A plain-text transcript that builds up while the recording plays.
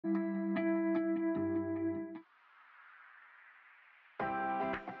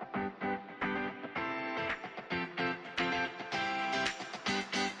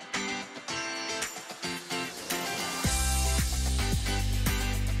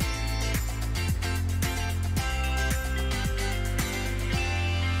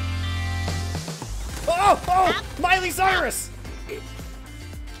Oh! Oh! Miley Cyrus!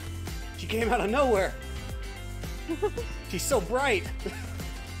 She came out of nowhere. She's so bright.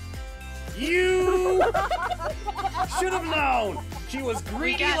 You should have known. She was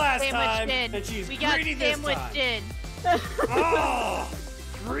greedy last time, and she's greedy this time. Oh,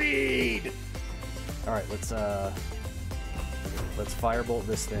 greed. All right, let's firebolt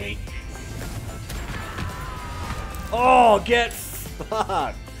this thing. Oh, get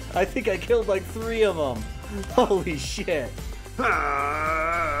fucked. I think I killed like 3 of them. Holy shit. Ow!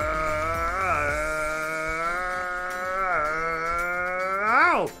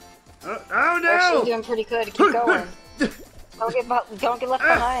 Oh no! You're actually doing pretty good. Keep going. Don't get left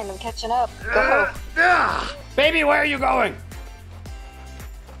behind. I'm catching up. Go. Baby, where are you going?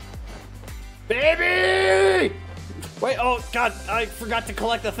 Baby! Wait, oh god, I forgot to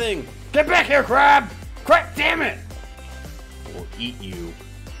collect the thing. Get back here, crab! Crab, damn it! I will eat you.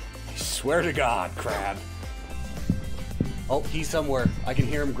 I swear to God, crab. Oh, he's somewhere. I can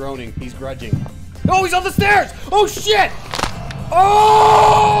hear him groaning. He's grudging. Oh, he's on the stairs! Oh, shit!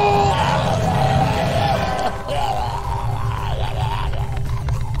 Oh!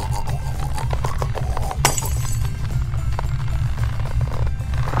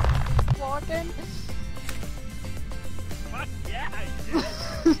 Walking. Fuck yeah, I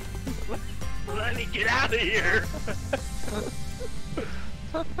did. Let me get out of here.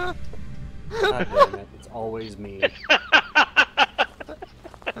 God damn it, it's always me.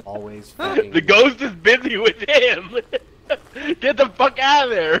 Always fucking The ghost is busy with him. Get the fuck out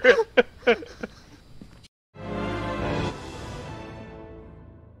of there.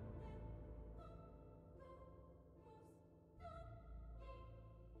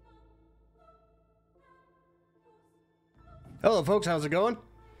 Hello folks, how's it going?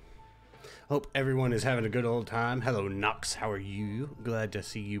 Hope everyone is having a good old time. Hello Nux, how are you? Glad to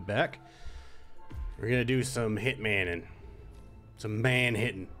see you back. We're gonna do some hitmaning. Some man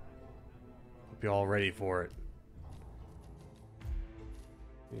hitting. Hope you're all ready for it.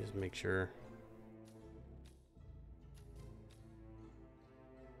 Let me just make sure.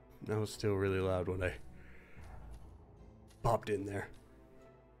 That was still really loud when I popped in there.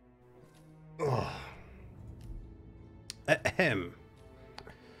 Oh. Ahem.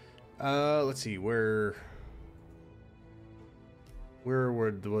 Let's see, where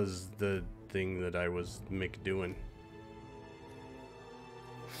was the thing that I was doing?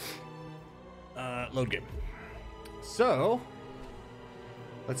 Load game. So,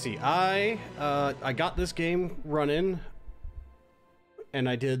 let's see, I got this game running, and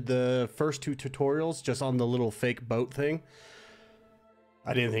I did the first 2 tutorials just on the little fake boat thing.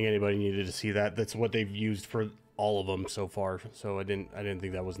 I didn't think anybody needed to see that. That's what they've used for all of them so far, so I didn't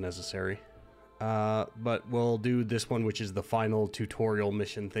think that was necessary. But we'll do this one, which is the final tutorial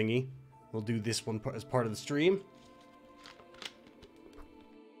mission thingy. We'll do this one as part of the stream.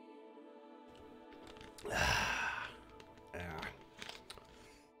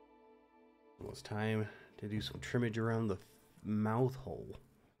 Well, it's time to do some trimmage around the mouth hole.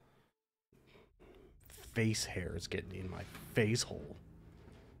 Face hair is getting in my face hole.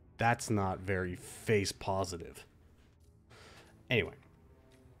 That's not very face positive. Anyway,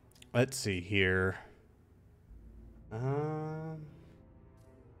 let's see here.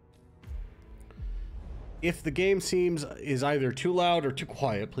 If the game is either too loud or too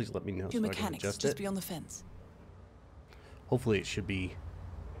quiet, please let me know. Two so mechanics I can adjust just it. beyond the fence. Hopefully it should be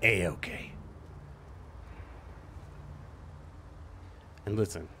A-okay. And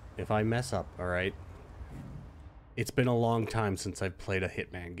listen, if I mess up, alright? It's been a long time since I've played a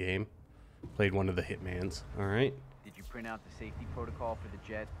Hitman game. Played one of the Hitmans, alright? Did you print out the safety protocol for the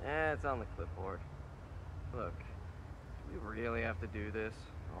jet? It's on the clipboard. Look, do we really have to do this,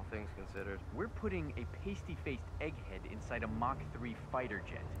 all things considered? We're putting a pasty-faced egghead inside a Mach 3 fighter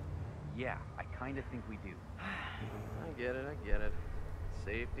jet. Yeah, I kinda think we do. I get it.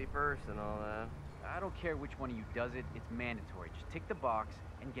 Safety first and all that. I don't care which one of you does it, it's mandatory. Just tick the box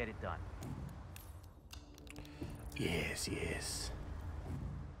and get it done. Yes, yes.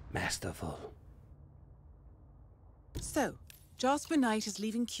 Masterful. So, Jasper Knight is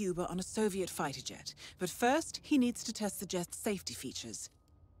leaving Cuba on a Soviet fighter jet, but first he needs to test the jet's safety features.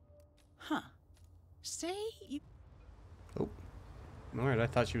 Huh. Say you... Oh. Alright, I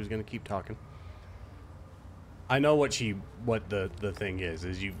thought she was gonna keep talking. I know what the thing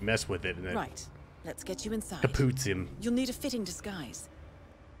is you mess with it and it Right. Let's get you inside. kapoots him. You'll need a fitting disguise.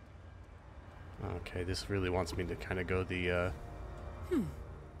 Okay, this really wants me to kind of go the A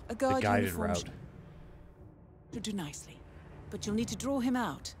guard guided uniform route. should do nicely, but you'll need to draw him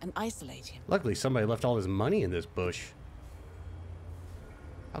out and isolate him. Luckily, somebody left all his money in this bush.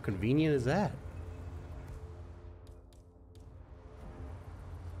 How convenient is that?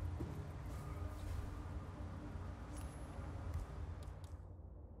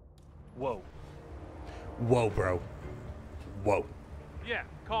 Whoa. Whoa, bro. Whoa. Yeah,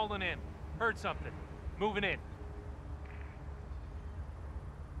 calling in. Heard something. Moving in.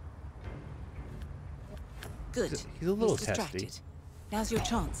 Good. He's a little distracted. testy. Now's your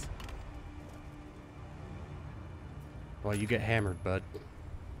chance. Well, you get hammered, bud.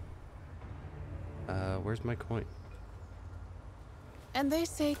 Where's my coin? And they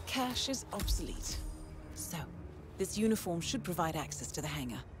say cash is obsolete. So, this uniform should provide access to the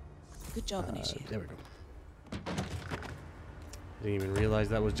hangar. Good job, Initiate. There we go. Didn't even realize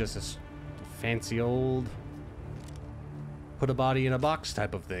that was just a fancy old put a body in a box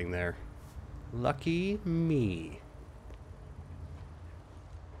type of thing there. Lucky me.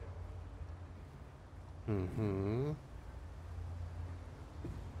 Mm-hmm.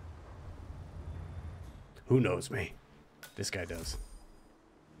 Who knows me? This guy does.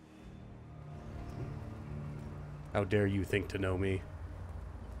 How dare you think to know me?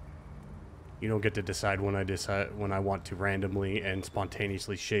 You don't get to decide when I want to randomly and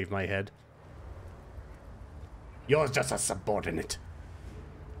spontaneously shave my head. You're just a subordinate.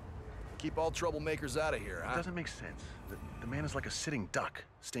 Keep all troublemakers out of here, huh? It doesn't make sense. The man is like a sitting duck,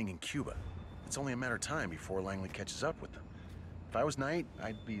 staying in Cuba. It's only a matter of time before Langley catches up with them. If I was Knight,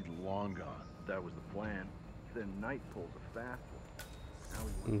 I'd be long gone. That was the plan. Then Knight pulls a fast one. Now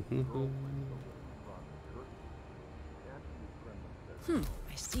he wants to control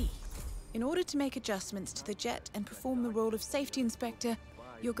I see. In order to make adjustments to the jet and perform the role of safety inspector,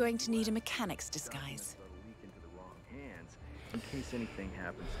 you're going to need a mechanic's disguise. in case anything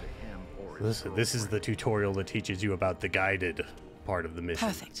happens to him or his Listen, this is the tutorial that teaches you about the guided part of the mission.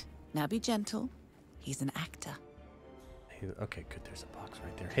 Perfect. Now be gentle. He's an actor. Hey, okay, good. There's a box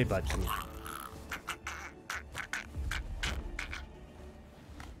right there. Hey, bud. Come here.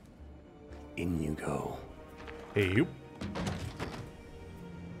 In you go. Hey, you.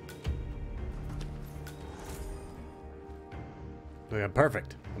 Yeah,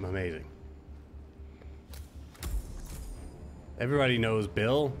 perfect. I'm amazing. Everybody knows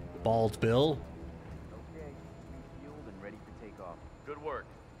Bill. Bald Bill. Okay, refueled and ready for takeoff. Good work.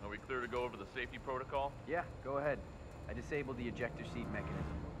 Are we clear to go over the safety protocol? Yeah, go ahead. I disabled the ejector seat mechanism.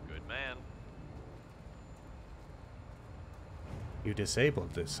 Good man. You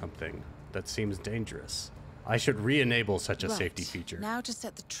disabled this something that seems dangerous. I should re-enable such a safety feature. Now to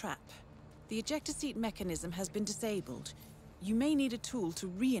set the trap. The ejector seat mechanism has been disabled. You may need a tool to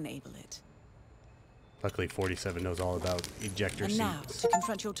re-enable it. Luckily, 47 knows all about ejector And seats. now, to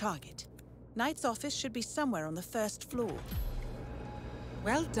confront your target. Knight's office should be somewhere on the first floor.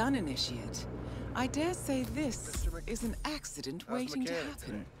 Well done, Initiate. I dare say this is an accident waiting to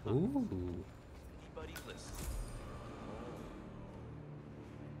happen. Ooh. Anybody listen?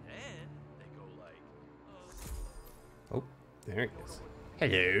 And they go like, Oh, there he is.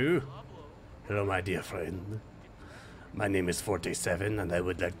 Hello. Hello, my dear friend. My name is 47, and I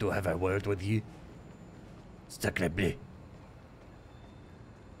would like to have a word with you. Sacre bleu.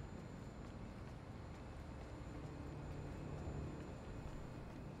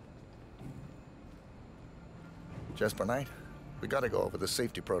 Jasper Knight, we gotta go over the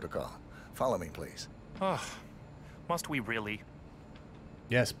safety protocol. Follow me, please. Oh, must we really?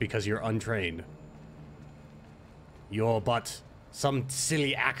 Yes, because you're untrained. You're but some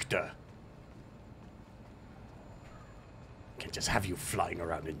silly actor. Can't just have you flying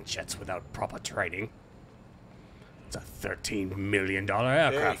around in jets without proper training. It's a $13 million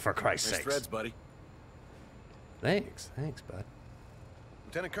aircraft, for Christ's Nice sake. threads, buddy. Thanks, bud.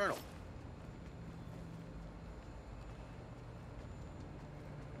 Lieutenant Colonel.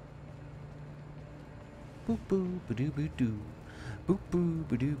 Boop boo ba doo boo doo. Boop boo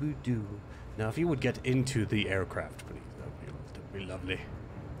ba doo boo doo. Now, if you would get into the aircraft, please, that'd be lovely.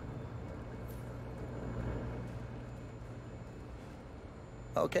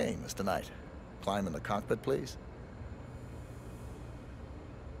 Okay, Mr. Knight. Climb in the cockpit, please.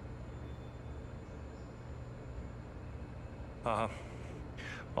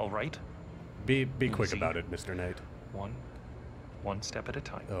 All right. Be quick Easy. about it, Mr. Knight. One step at a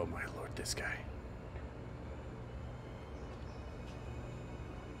time. Oh my lord, this guy.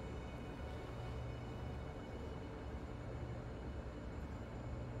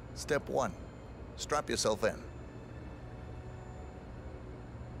 Step 1. Strap yourself in.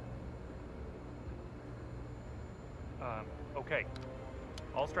 Okay.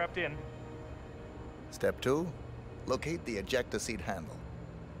 All strapped in. Step 2. Locate the ejector seat handle.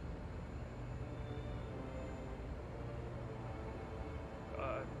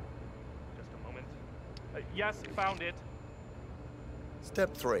 Just a moment. Yes, found it.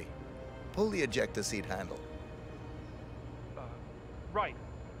 Step 3. Pull the ejector seat handle. Right.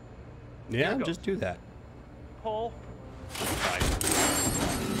 Yeah, just do that. Pull.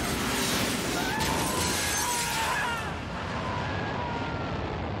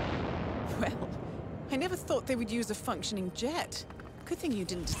 Well, I never thought they would use a functioning jet. Good thing you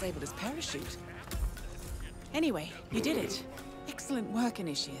didn't disable his parachute. Anyway, you did it. Excellent work,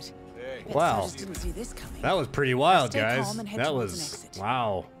 Initiate. Wow. Just didn't see this coming. That was pretty wild, Stay guys. calm and head That towards was an exit.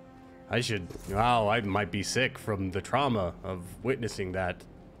 wow. Wow, I might be sick from the trauma of witnessing that.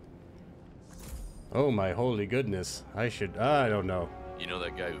 Oh my holy goodness. I don't know. You know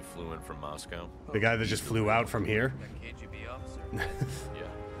that guy who flew in from Moscow? The guy that just flew out from here? Can't you be officer? Yeah.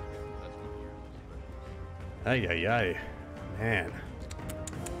 Ay, ay, ay. Man.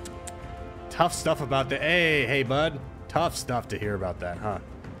 Tough stuff about the... Hey, bud. Tough stuff to hear about that, huh?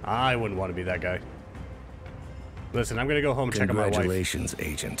 I wouldn't want to be that guy. Listen, I'm going to go home and check on my wife. Congratulations,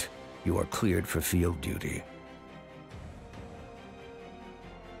 Agent. You are cleared for field duty.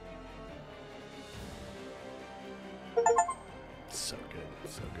 So good.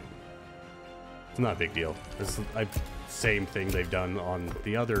 So good. It's not a big deal. It's the same thing they've done on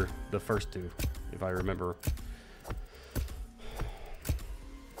the first two, if I remember.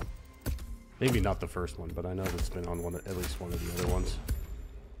 Maybe not the first one, but I know it's been on at least one of the other ones.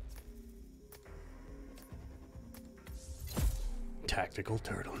 Tactical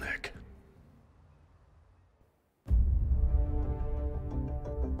turtleneck.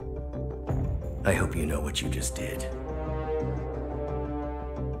 I hope you know what you just did.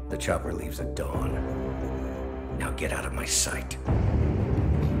 The chopper leaves at dawn. Now get out of my sight.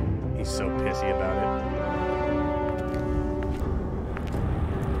 He's so pissy about it.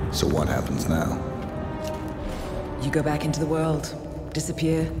 So what happens now? You go back into the world,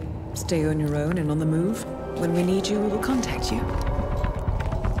 disappear, stay on your own and on the move. When we need you, we will contact you.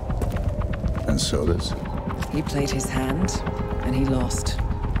 And so does? He played his hand, and he lost.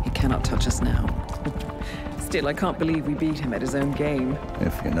 He cannot touch us now. Still, I can't believe we beat him at his own game.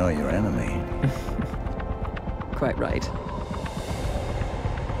 If you know your enemy. Quite right.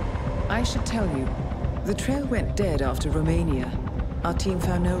 I should tell you, the trail went dead after Romania. Our team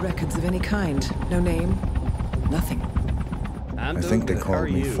found no records of any kind. No name, nothing. I think they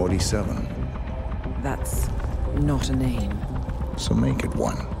called me 47. That's not a name. So make it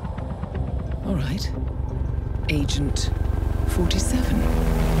one. All right. Agent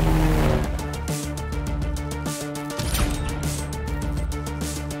 47.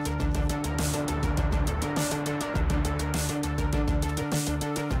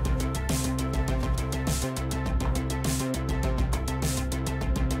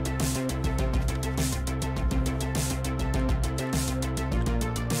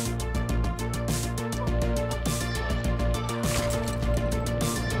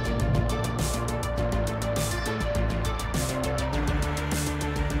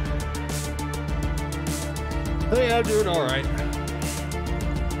 Hey, I'm doing all right.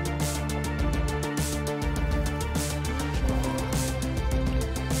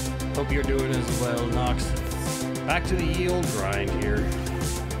 Hope you're doing as well, Nox. Back to the old grind here.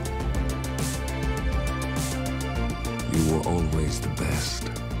 You were always the best.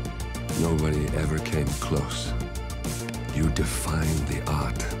 Nobody ever came close. You define the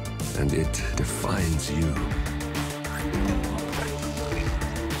art, and it defines you.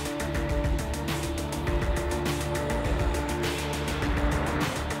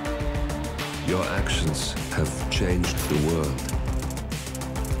 Your actions have changed the world.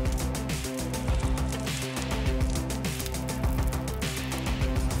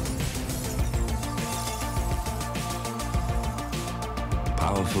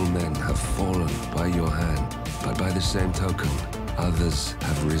 Powerful men have fallen by your hand, but by the same token, others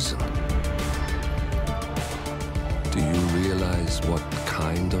have risen. Do you realize what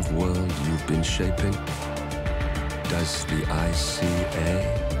kind of world you've been shaping? Does the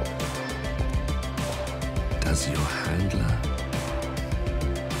ICA? Does your handler?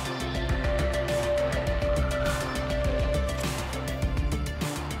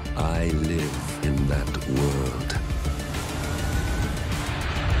 I live in that world.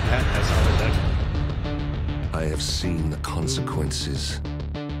 I have seen the consequences.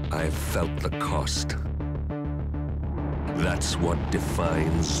 I have felt the cost. That's what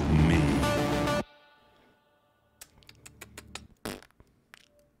defines me.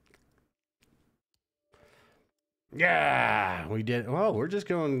 Yeah, we did. Well, we're just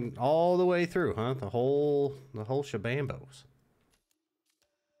going all the way through, huh? The whole shabambos.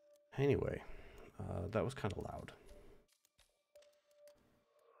 Anyway, that was kind of loud.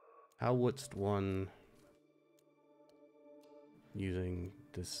 How wouldst one using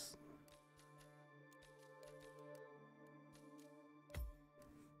this?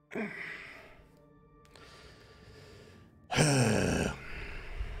 Is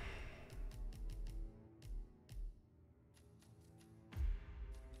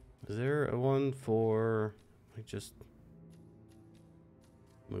there a one for like just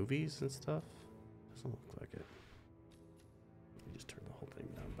movies and stuff? Doesn't look like it. Let me just turn the whole thing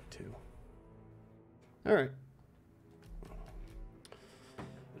down by 2. All right.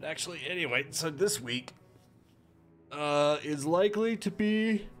 But actually, anyway, so this week is likely to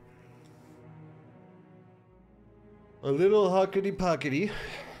be a little huckety-puckety.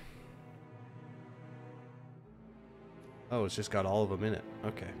 Oh, it's just got all of them in it.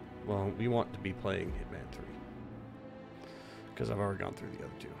 Okay. Well, we want to be playing Hitman 3. Because I've already gone through the other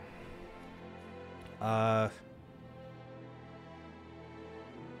 2.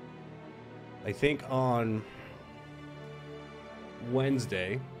 I think on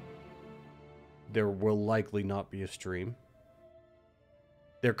Wednesday, there will likely not be a stream.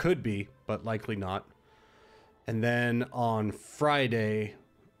 There could be, but likely not. And then on Friday,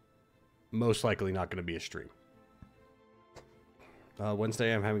 most likely not going to be a stream.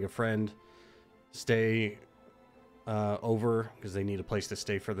 Wednesday, I'm having a friend stay over because they need a place to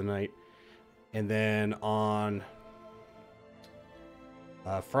stay for the night. And then on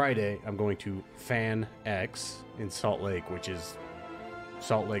Friday, I'm going to Fan X in Salt Lake, which is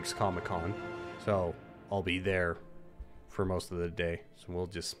Salt Lake's Comic-Con. So I'll be there for most of the day. So we'll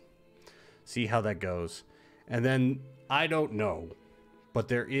just see how that goes. And then, I don't know, but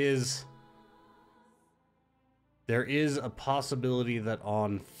there is a possibility that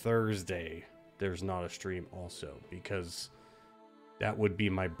on Thursday there's not a stream also, because that would be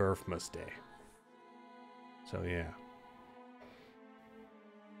my birthmas day. So yeah.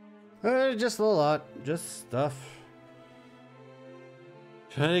 Just a lot. Just stuff.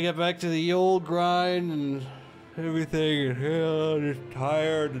 Trying to get back to the old grind and everything, and just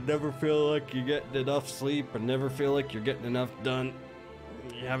tired and never feel like you're getting enough sleep and never feel like you're getting enough done.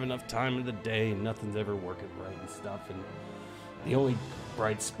 You have enough time in the day and nothing's ever working right and stuff, and the only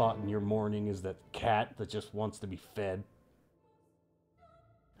bright spot in your morning is that cat that just wants to be fed.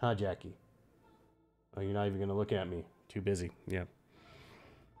 Huh, Jackie? Oh, you're not even gonna look at me. Too busy. Yeah.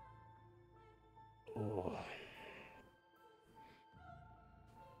 Oh.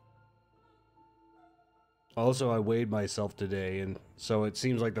 Also, I weighed myself today, and so it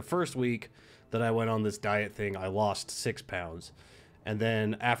seems like the first week that I went on this diet thing, I lost 6 pounds. And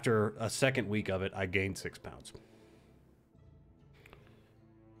then after a second week of it, I gained 6 pounds.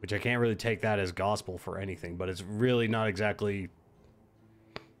 Which I can't really take that as gospel for anything, but it's really not exactly...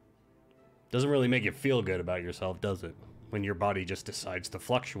 Doesn't really make you feel good about yourself, does it? When your body just decides to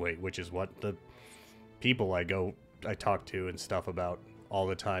fluctuate, which is what the people I talk to and stuff about all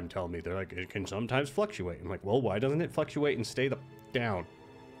the time tell me. They're like, it can sometimes fluctuate. I'm like, well, why doesn't it fluctuate and stay down?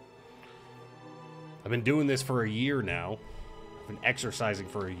 I've been doing this for a year now. I've been exercising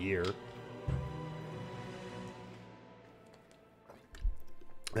for a year.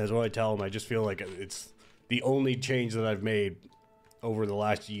 That's what I tell them. I just feel like it's the only change that I've made over the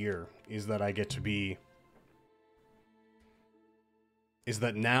last year is that I get to be... is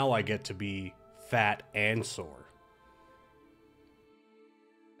that now I get to be fat and sore.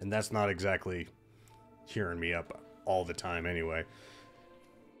 And that's not exactly cheering me up all the time anyway.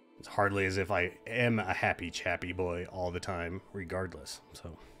 It's hardly as if I am a happy chappy boy all the time, regardless.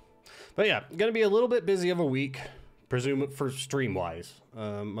 So, but yeah, gonna be a little bit busy of a week, presume for stream wise.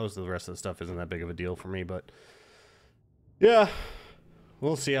 Most of the rest of the stuff isn't that big of a deal for me, but yeah,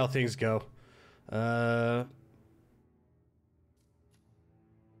 we'll see how things go. So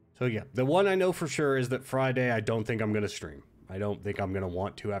yeah, the one I know for sure is that Friday I don't think I'm gonna stream. I don't think I'm gonna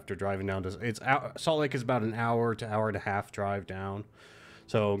want to after driving down to Salt Lake is about an hour to hour and a half drive down.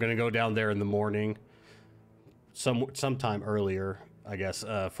 So I'm going to go down there in the morning, sometime earlier, I guess,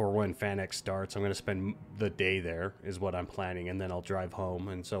 for when FanX starts. I'm going to spend the day there is what I'm planning, and then I'll drive home.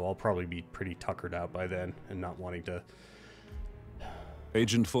 And so I'll probably be pretty tuckered out by then and not wanting to...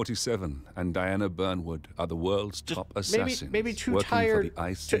 Agent 47 and Diana Burnwood are the world's top assassins. Maybe too tired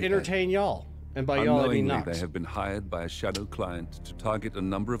to entertain y'all. And by y'all, I mean Knox. They have been hired by a shadow client to target a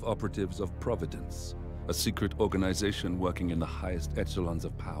number of operatives of Providence, a secret organization working in the highest echelons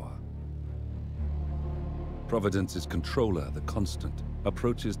of power. Providence's controller, the Constant,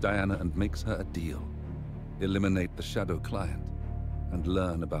 approaches Diana and makes her a deal. Eliminate the shadow client and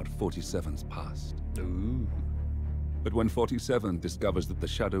learn about 47's past. Ooh. But when 47 discovers that the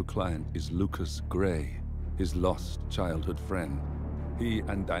shadow client is Lucas Gray, his lost childhood friend, he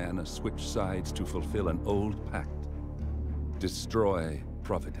and Diana switch sides to fulfill an old pact. Destroy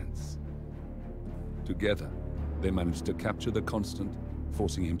Providence. Together, they manage to capture the Constant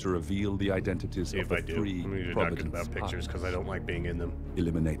forcing him to reveal the identities of If the I do, three I'm usually not good Providence about pictures because I don't like being in them.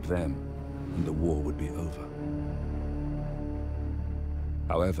 Eliminate them, and the war would be over.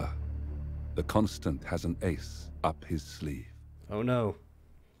 However, the Constant has an ace up his sleeve. Oh no.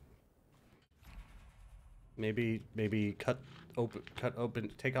 Maybe cut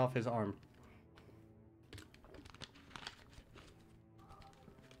open, take off his arm.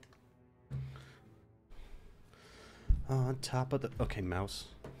 On top of the... Okay, mouse.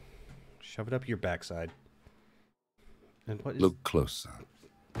 Shove it up your backside. And what is... Look closer.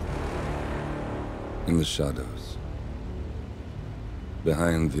 In the shadows.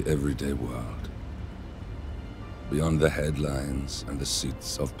 Behind the everyday world. Beyond the headlines and the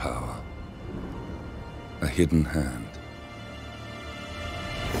seats of power. A hidden hand.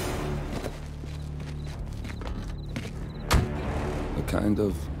 A kind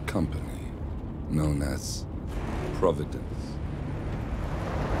of company known as Providence.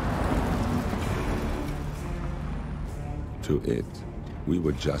 To it, we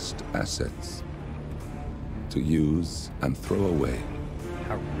were just assets. To use and throw away.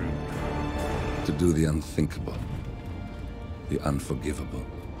 How rude. To do the unthinkable. The unforgivable.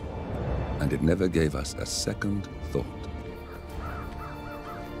 And it never gave us a second thought.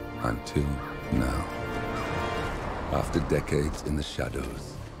 Until now. After decades in the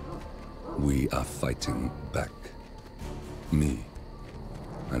shadows, we are fighting back. Me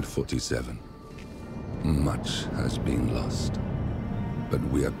and 47. Much has been lost, but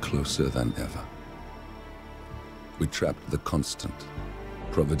we are closer than ever. We trapped the Constant,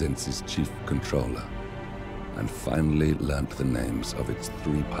 Providence's chief controller, and finally learnt the names of its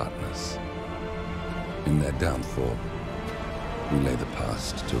three partners. In their downfall, we lay the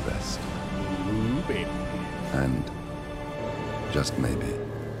past to rest. Ooh, baby. And, just maybe,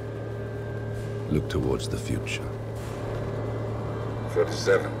 look towards the future.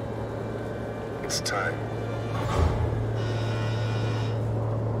 47. It's time.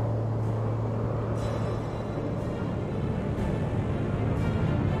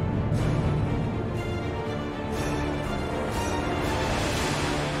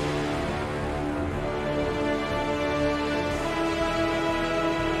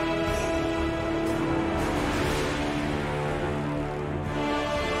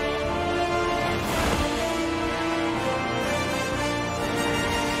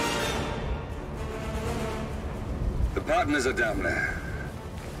 Partners are down there.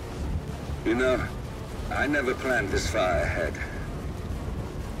 You know, I never planned this far ahead.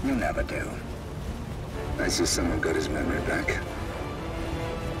 You never do. I see someone got his memory back.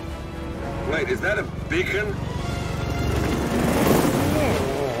 Wait, is that a beacon?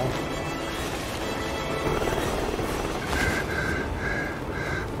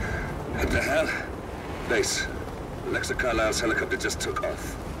 What the hell? Base. Alexa Carlisle's helicopter just took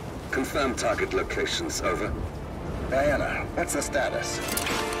off. Confirm target locations, over. Diana, what's the status?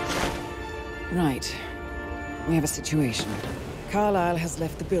 Right. We have a situation. Carlisle has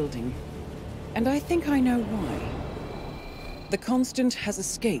left the building. And I think I know why. The Constant has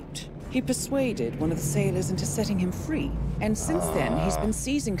escaped. He persuaded one of the sailors into setting him free. And since then, he's been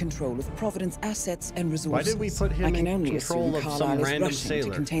seizing control of Providence assets and resources. Why did we put him in control of some random sailor?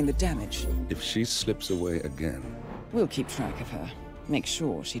 To contain the damage. If she slips away again... We'll keep track of her. Make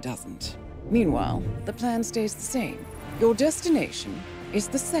sure she doesn't. Meanwhile, the plan stays the same. Your destination is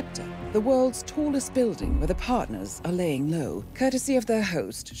the Scepter, the world's tallest building where the partners are laying low, courtesy of their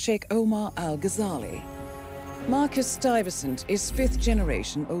host, Sheikh Omar Al-Ghazali. Marcus Stuyvesant is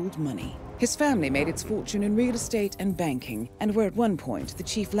fifth-generation old money. His family made its fortune in real estate and banking, and were at one point the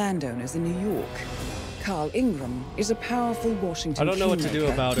chief landowners in New York. Carl Ingram is a powerful Washington I don't know what to do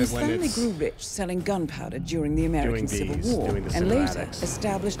kingmaker about it whose when family it's grew rich selling gunpowder during the American Civil War, and later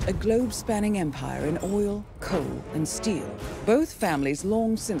established a globe-spanning empire in oil, coal, and steel. Both families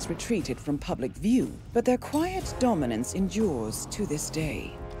long since retreated from public view, but their quiet dominance endures to this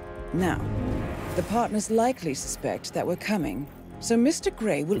day. Now, the partners likely suspect that we're coming, so Mr.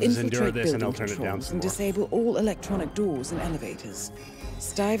 Gray will infiltrate building controls and disable all electronic doors and elevators.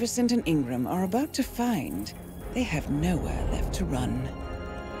 Stuyvesant and Ingram are about to find they have nowhere left to run.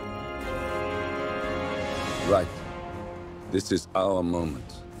 Right. This is our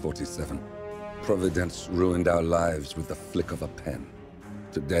moment, 47. Providence ruined our lives with the flick of a pen.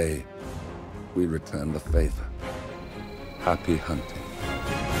 Today, we return the favor. Happy hunting.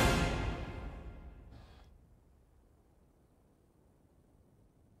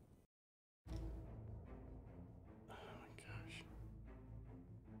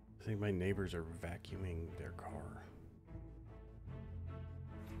 I think my neighbors are vacuuming their car.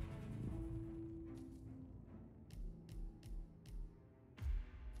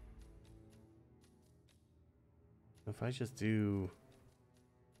 If I just do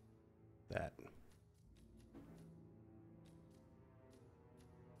that.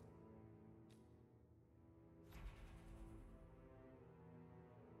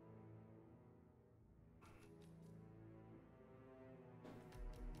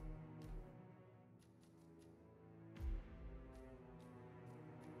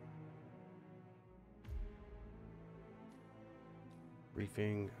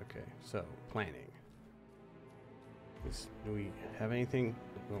 Briefing. Okay, so planning. Do we have anything?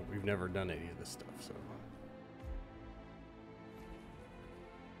 Well, we've never done any of this stuff, so.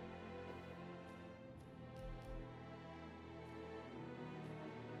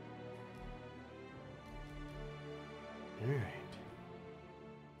 All right.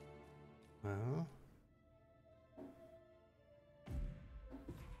 Well.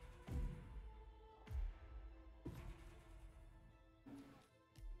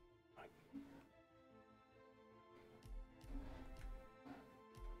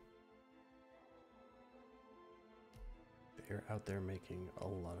 They're out there making a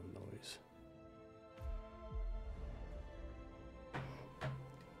lot of noise.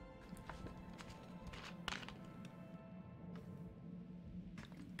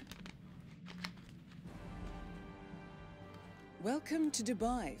 Welcome to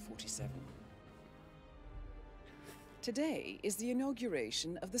Dubai, 47. Today is the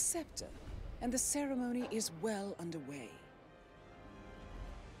inauguration of the scepter, and the ceremony is well underway.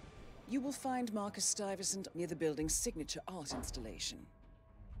 You will find Marcus Stuyvesant near the building's signature art installation.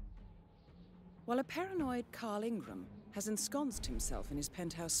 While a paranoid Carl Ingram has ensconced himself in his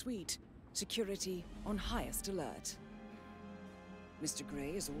penthouse suite, security on highest alert. Mr.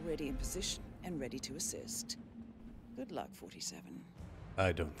 Gray is already in position and ready to assist. Good luck, 47.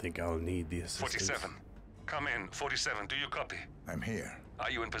 I don't think I'll need the assistance. 47. Come in. 47, do you copy? I'm here. Are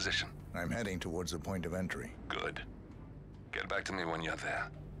you in position? I'm heading towards the point of entry. Good. Get back to me when you're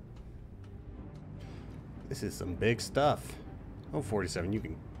there. This is some big stuff. Oh, 47, you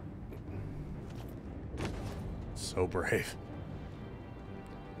can... So brave.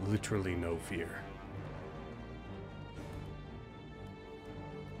 Literally no fear.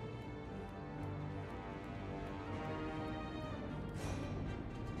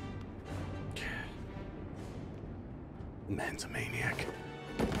 Man's a maniac.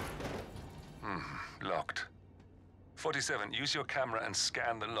 Locked. 47, use your camera and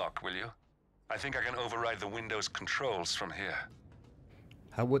scan the lock, will you? I think I can override the Windows controls from here.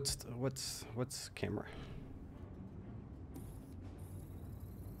 How? What's camera?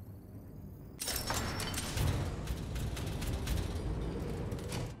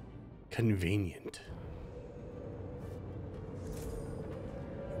 Convenient.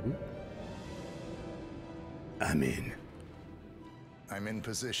 Ooh. I'm in. I'm in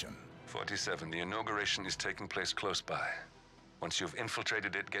position. 47, the inauguration is taking place close by. Once you've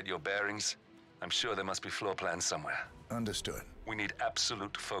infiltrated it, get your bearings. I'm sure there must be floor plans somewhere. Understood. We need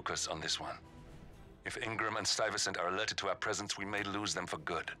absolute focus on this one. If Ingram and Stuyvesant are alerted to our presence, we may lose them for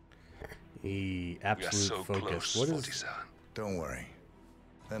good. Absolute we are so focus. Close, what 47. Don't worry.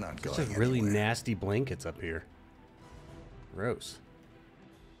 They're not going anywhere. Just really nasty blankets up here. Gross.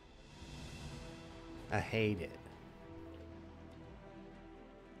 I hate it.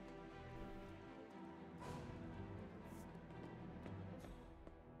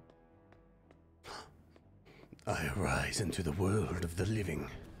 I arise into the world of the living.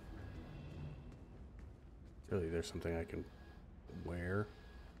 Really, there's something I can wear.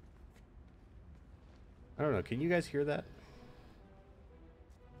 I don't know. Can you guys hear that?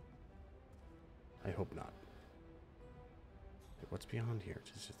 I hope not. What's beyond here?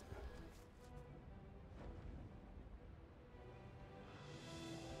 Just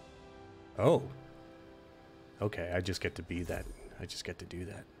oh. Okay, I just get to be that. I just get to do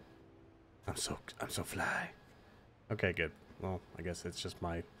that. I'm so fly. Okay, good. Well, I guess it's just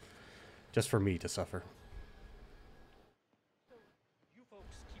for me to suffer.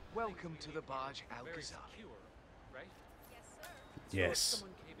 Welcome to the barge Alcazar. Yes.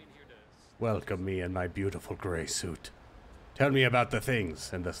 Welcome me in my beautiful gray suit. Tell me about the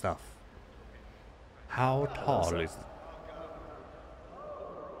things and the stuff. How tall is...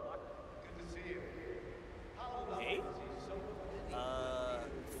 Hey?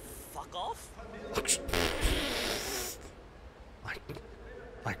 Fuck off?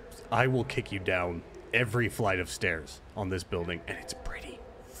 I will kick you down every flight of stairs on this building, and it's pretty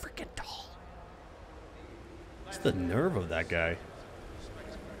freaking tall. What's the nerve of that guy?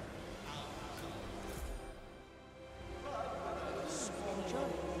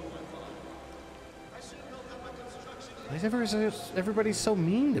 Why is everybody so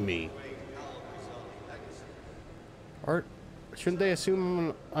mean to me? Or shouldn't they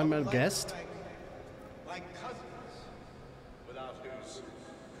assume I'm a guest? Like cousins, without whose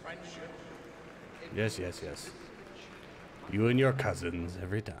friendship. Yes, yes, yes. You and your cousins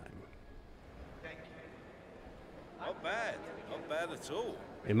every time. Not bad. Not bad at all.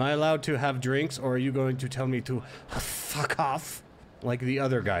 Am I allowed to have drinks, or are you going to tell me to fuck off like the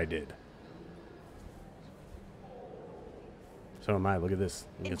other guy did? So am I. Look at this.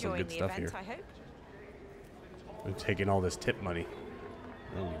 We get some good stuff here. I hope. I'm taking all this tip money.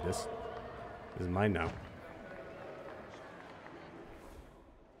 I don't need this. This is mine now.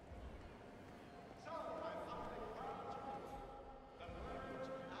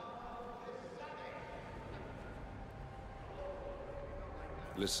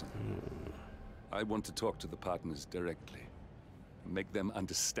 Listen, I want to talk to the partners directly. Make them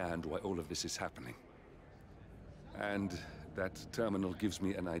understand why all of this is happening. And that terminal gives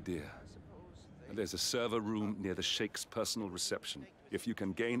me an idea. There's a server room near the Sheikh's personal reception. If you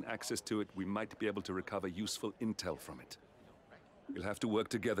can gain access to it, we might be able to recover useful intel from it. We'll have to work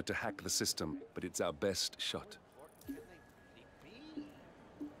together to hack the system, but it's our best shot.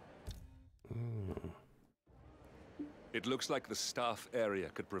 It looks like the staff area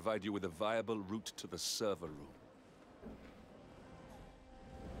could provide you with a viable route to the server room.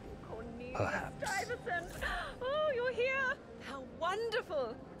 Perhaps. Stuyvesant! Oh, you're here! How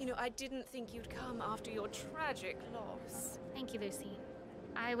wonderful! You know, I didn't think you'd come after your tragic loss. Thank you, Lucy.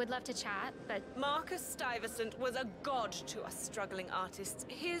 I would love to chat, but... Marcus Stuyvesant was a god to us struggling artists.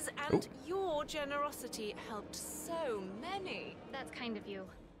 His and your generosity helped so many. That's kind of you.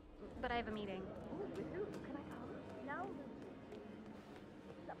 But I have a meeting.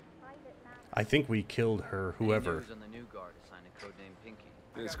 I think we killed her, whoever.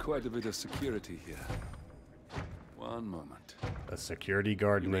 There's quite a bit of security here. One moment. A security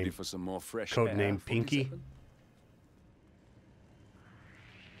guard named... Ready for some more fresh code air, named Pinky? 47?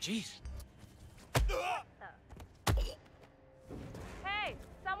 Jeez. Hey,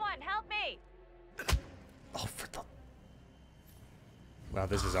 someone help me! Oh, for the... Wow,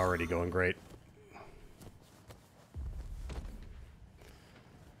 this is already going great.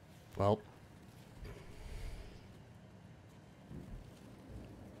 Well...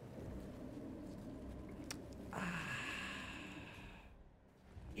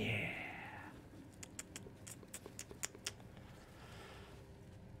 Yeah.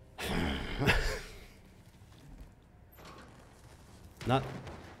 Not,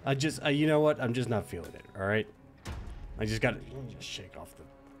 you know what? I'm just not feeling it, all right? I just gotta just shake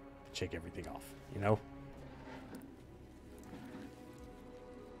everything off, you know?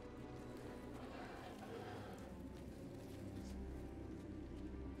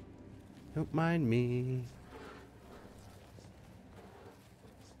 Don't mind me.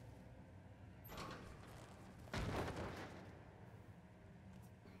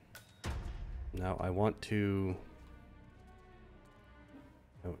 Now I want to...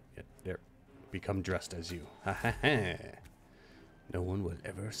 Oh, yeah, there. Become dressed as you. Ha ha ha. No one will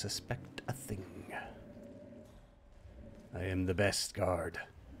ever suspect a thing. I am the best guard.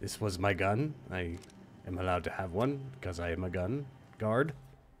 This was my gun. I am allowed to have one because I am a gun guard.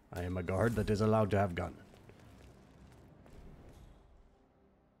 I am a guard that is allowed to have gun.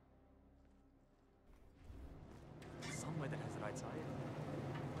 Somewhere that has the right side.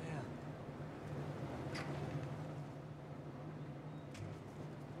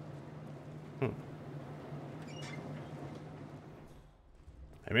 Where?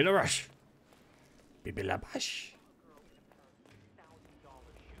 I'm in a rush. Bibilabash.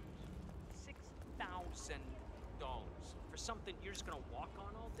 $6,000 for something you're just gonna walk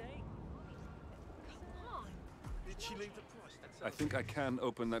on all day? Come on. Did she leave the price? I think I can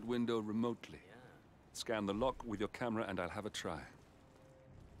open that window remotely. Scan the lock with your camera and I'll have a try.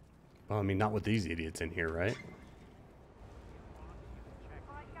 Well, I mean, not with these idiots in here, right?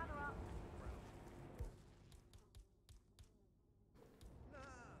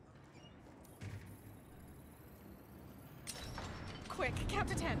 Quick, count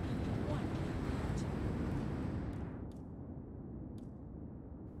to 10. 1.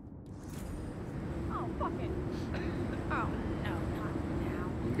 Oh, fuck it. Oh, no, not now.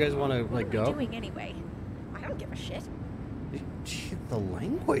 You guys want to, like, go? What are we doing anyway? I don't give a shit. The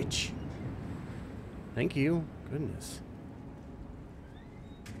language. Thank you. Goodness.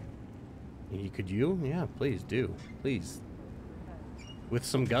 Could you? Yeah, please do. Please. With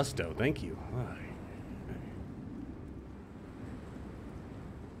some gusto. Thank you.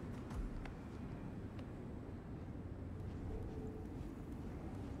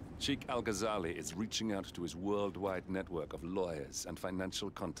 Sheikh Al-Ghazali is reaching out to his worldwide network of lawyers and financial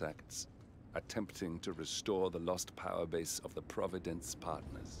contacts. attempting to restore the lost power base of the Providence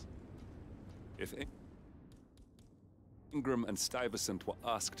Partners. If Ingram and Stuyvesant were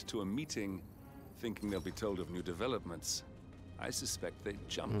asked to a meeting, thinking they'll be told of new developments, I suspect they'd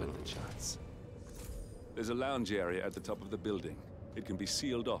jump at the chance. There's a lounge area at the top of the building. It can be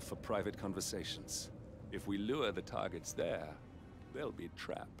sealed off for private conversations. If we lure the targets there, they'll be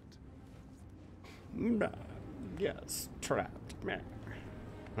trapped. Yes, trapped.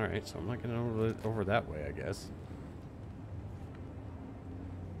 Alright, so I'm not going over that way, I guess.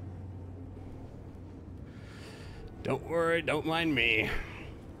 Don't worry, don't mind me.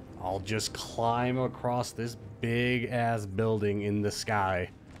 I'll just climb across this big-ass building in the sky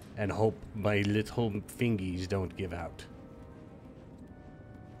and hope my little fingies don't give out.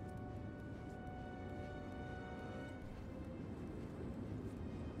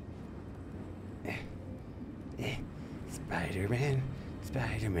 Spider-Man,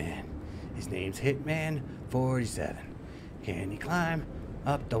 Spider-Man. His name's Hitman 47. Can he climb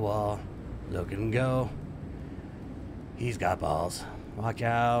up the wall? Look at him go. He's got balls. Watch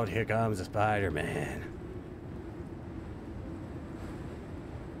out, here comes the Spider-Man.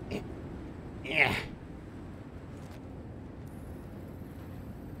 Yeah.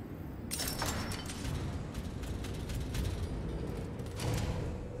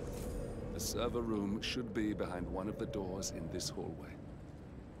 The server room should be behind one of the doors in this hallway.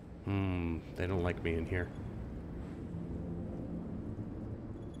 They don't like me in here.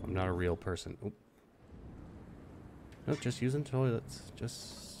 I'm not a real person. Oop. Nope, just using toilets.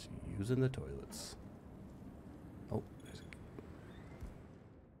 Just using the toilets. Oh, there's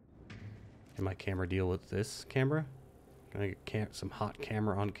can my camera deal with this camera? Can I get some hot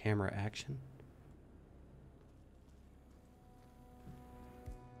camera on camera action?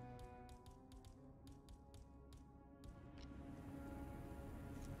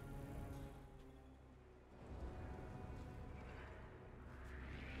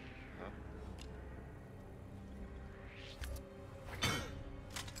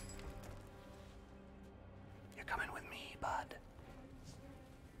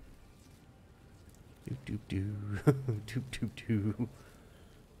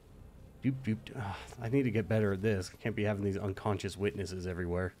 I need to get better at this. I can't be having these unconscious witnesses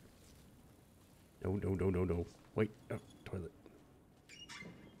everywhere. No. Wait. Oh, toilet.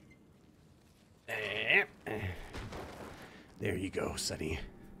 There you go, Sonny.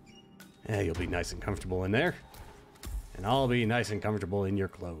 You'll be nice and comfortable in there. And I'll be nice and comfortable in your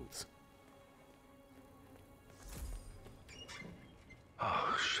clothes.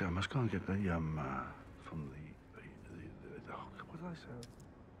 Oh, shit. I must go and get the, from the what did I say?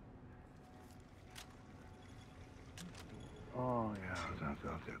 Oh, yeah,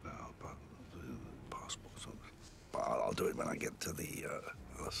 I'll get that out, but the passport, so I'll do it when I get to the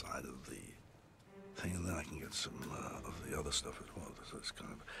other side of the thing, and then I can get some of the other stuff as well. This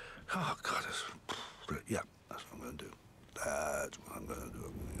kind of, oh, God, yeah, that's what I'm going to do. That's what I'm going to do.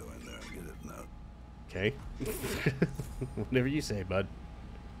 I'm going to go in there and get it now. Okay. Whatever you say, bud.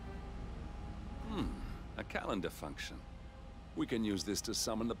 A calendar function. We can use this to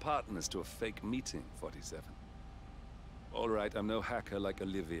summon the partners to a fake meeting, 47. All right, I'm no hacker like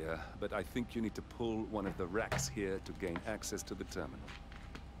Olivia, but I think you need to pull one of the racks here to gain access to the terminal.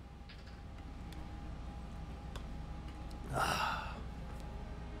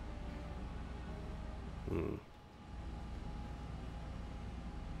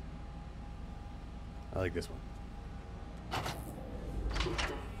 I like this one.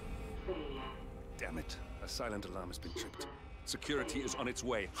 Damn it. A silent alarm has been tripped. Security is on its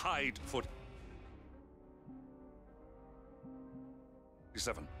way. Hide,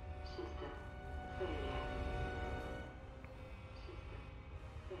 47.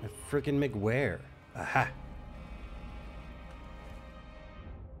 A frickin' McWare. Aha.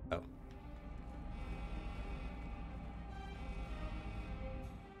 Oh.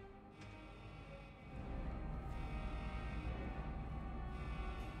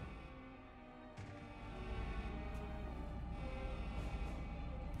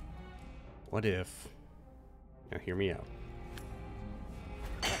 What if... Now hear me out.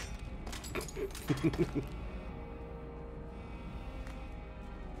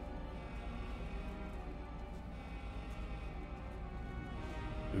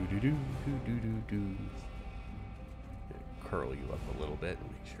 Do. Curl you up a little bit and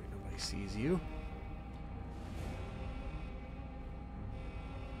make sure nobody sees you.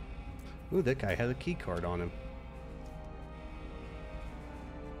 Ooh, that guy has a key card on him.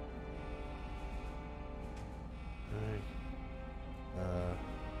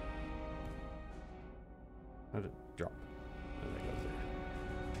 How did it drop? There that goes there.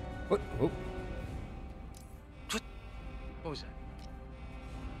 What? Oh. What was that?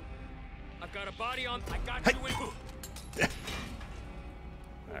 I've got a body on. I got you in.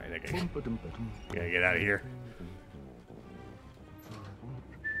 Alright, okay. Gotta get out of here.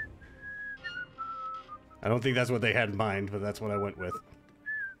 I don't think that's what they had in mind, but that's what I went with.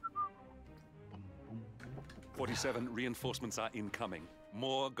 47, reinforcements are incoming.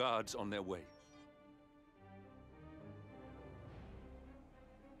 More guards on their way.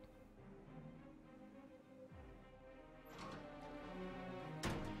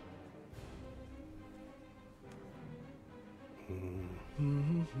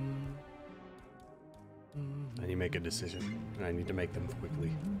 I need to make a decision. I need to make them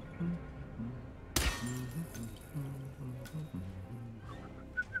quickly.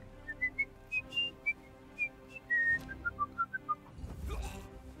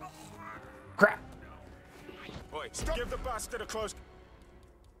 Crap! Boy, give the bastard a close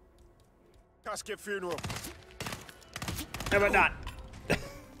casket funeral. Never not.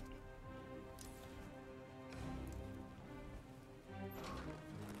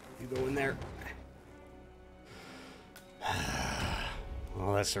 You go in there.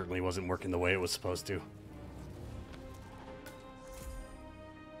 Well, that certainly wasn't working the way it was supposed to.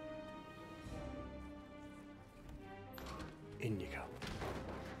 In you go.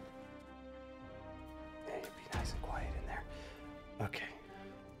 Yeah, be nice and quiet in there. Okay.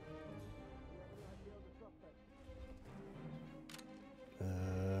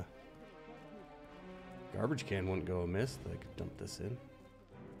 Garbage can wouldn't go amiss. I could dump this in.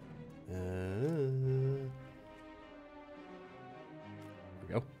 There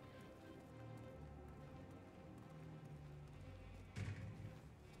we go.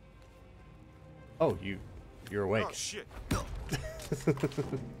 Oh, you're awake. Oh shit.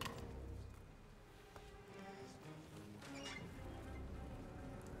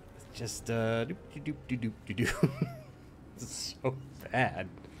 Just doop doop doop doop doop. It's so bad.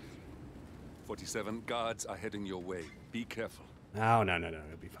 47, guards are heading your way. Be careful. No,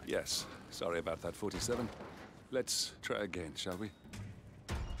 it'll be fine. Yes, sorry about that, 47. Let's try again, shall we?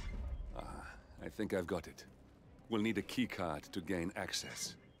 I think I've got it. We'll need a key card to gain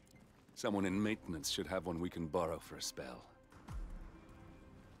access. Someone in maintenance should have one we can borrow for a spell.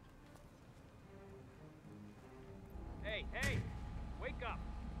 Hey, wake up.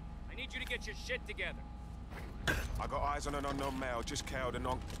 I need you to get your shit together. I got eyes on an unknown male, just cowed and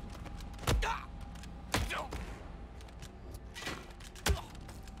on.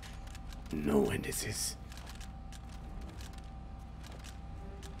 No one this is.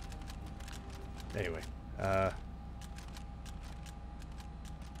 Anyway, I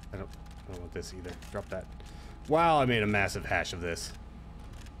don't want this either. Drop that. Wow, I made a massive hash of this.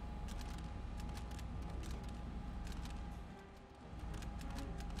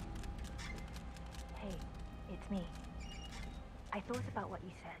 Hey, it's me. I thought about what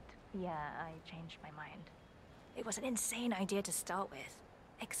you said. Yeah, I changed my mind. It was an insane idea to start with.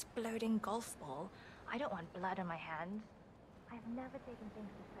 Exploding golf ball. I don't want blood on my hands. I've never taken things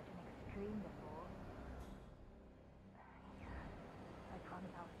to such an extreme before. I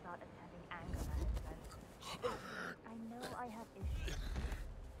promise I'll start attending anger management. I know I have issues.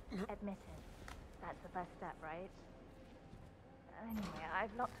 Admit it. That's the first step, right? Anyway,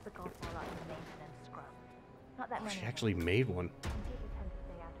 I've locked the golf ball up in the maintenance scrub. Not that many. She actually made one. People tend to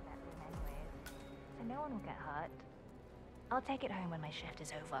stay out of that room anyways, so no one will get hurt. I'll take it home when my shift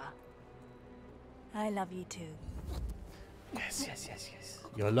is over. I love you too. Yes.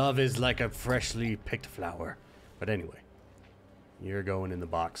 Your love is like a freshly picked flower. But anyway, you're going in the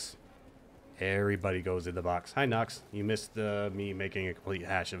box. Everybody goes in the box. Hi, Nox. You missed me making a complete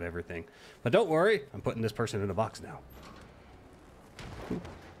hash of everything. But don't worry, I'm putting this person in a box now.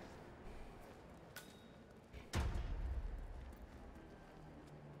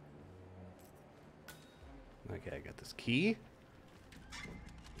 Okay, I got this key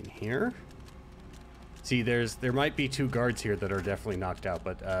in here. See, there might be 2 guards here that are definitely knocked out,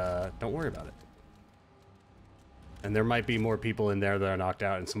 but don't worry about it. And there might be more people in there that are knocked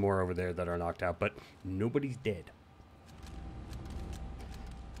out and some more over there that are knocked out, but nobody's dead.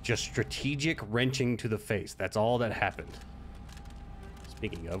 Just strategic wrenching to the face. That's all that happened.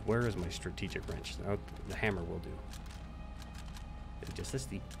 Speaking of, where is my strategic wrench? Oh, the hammer will do. It's just a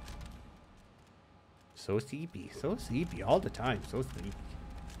steep. So sleepy all the time. So sleepy.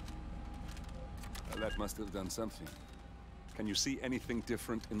 That must have done something. Can you see anything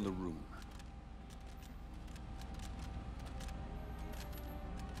different in the room?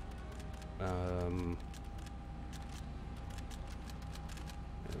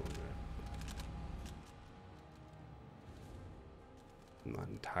 Not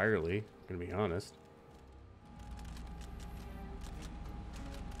entirely, gonna be honest.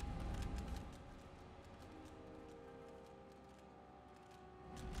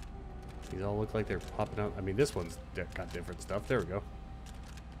 These all look like they're popping out. I mean, this one's got different stuff. There we go.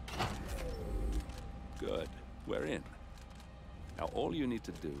 Good. We're in. Now all you need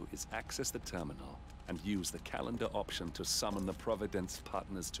to do is access the terminal and use the calendar option to summon the Providence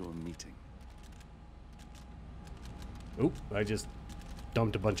partners to a meeting. Oop, I just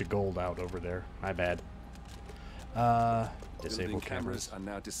dumped a bunch of gold out over there. My bad. Disable cameras. Are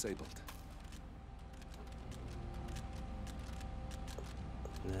now disabled.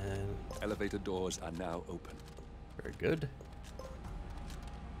 Then elevator doors are now open. Very good.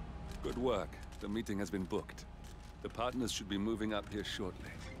 Good work. The meeting has been booked. The partners should be moving up here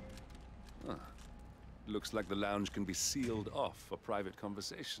shortly. Huh. Looks like the lounge can be sealed off for private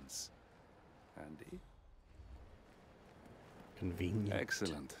conversations. Handy. Convenient.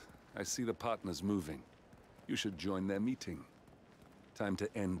 Excellent. I see the partners moving. You should join their meeting. Time to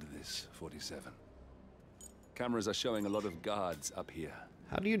end this, 47. Cameras are showing a lot of guards up here.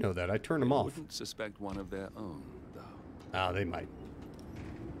 How do you know that? I turned them off. Wouldn't suspect one of their own, though. Ah, they might.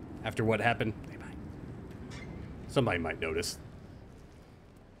 After what happened, they might. Somebody might notice.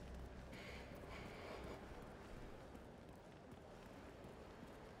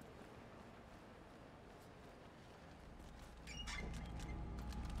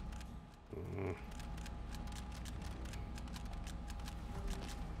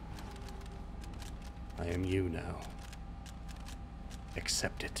 I am you now.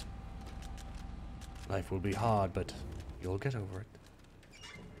 Accept it. Life will be hard, but you'll get over it.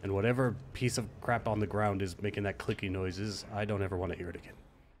 And whatever piece of crap on the ground is making that clicky noises, I don't ever want to hear it again.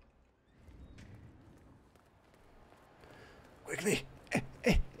 Quickly!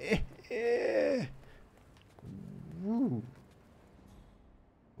 Woo.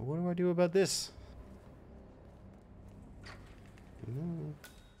 What do I do about this?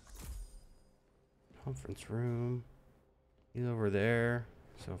 Conference room. He's over there.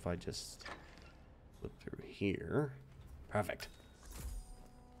 So if I just flip through here. Perfect.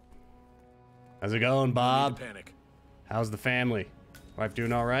 How's it going, Bob? Panic. How's the family? Wife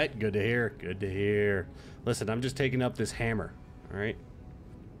doing all right? Good to hear. Good to hear. Listen, I'm just taking up this hammer. All right.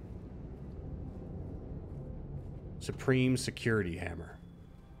 Supreme Security Hammer.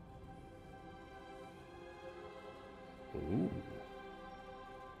 Ooh.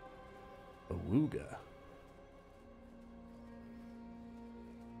 Awooga.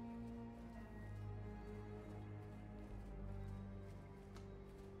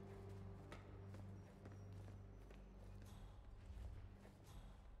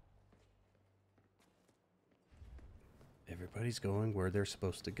 Everybody's going where they're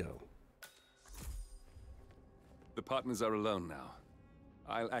supposed to go. The partners are alone now.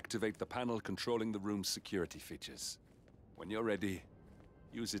 I'll activate the panel controlling the room's security features. When you're ready,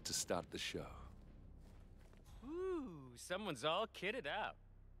 use it to start the show. Ooh, someone's all kitted out.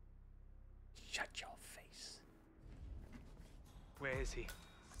 Shut your face. Where is he?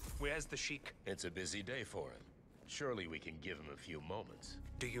 Where's the Sheik? It's a busy day for him. Surely we can give him a few moments.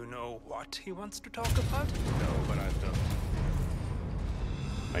 Do you know what he wants to talk about? No, but I don't.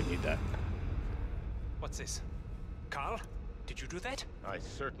 I need that. What's this? Carl? Did you do that? I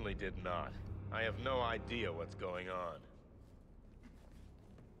certainly did not. I have no idea what's going on.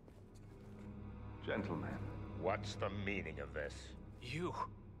 Gentlemen. What's the meaning of this?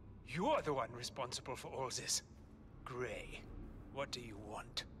 You're the one responsible for all this. Gray, what do you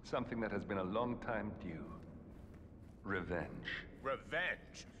want? Something that has been a long time due. Revenge.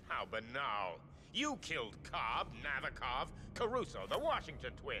 Revenge? How banal. You killed Cobb, Navikov, Caruso, the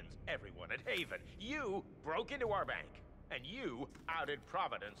Washington twins, everyone at Haven. You broke into our bank, and you outed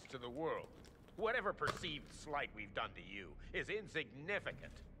Providence to the world. Whatever perceived slight we've done to you is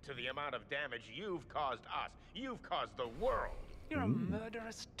insignificant to the amount of damage you've caused us. You've caused the world. You're a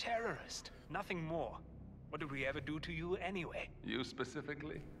murderous terrorist. Nothing more. What did we ever do to you anyway? You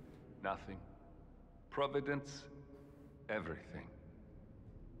specifically? Nothing. Providence? Everything.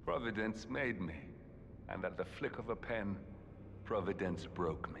 Providence made me, and at the flick of a pen, Providence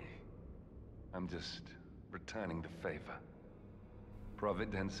broke me. I'm just returning the favor.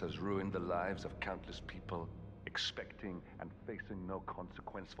 Providence has ruined the lives of countless people, expecting and facing no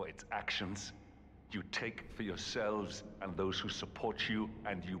consequence for its actions. You take for yourselves and those who support you,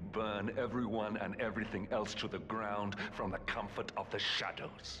 and you burn everyone and everything else to the ground from the comfort of the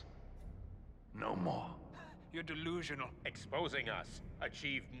shadows. No more. You're delusional. Exposing us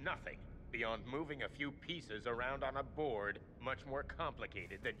achieved nothing beyond moving a few pieces around on a board much more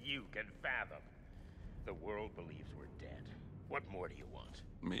complicated than you can fathom. The world believes we're dead. What more do you want?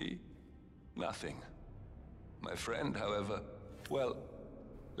 Me? Nothing. My friend, however, well,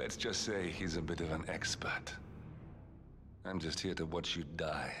 let's just say he's a bit of an expert. I'm just here to watch you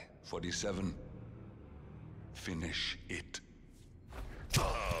die. 47. Finish it.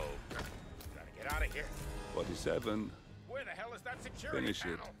 Oh, gotta get out of here. 47. Where the hell is that security Finish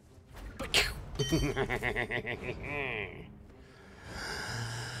it.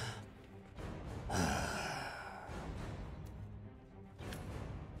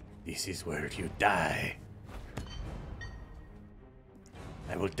 This is where you die.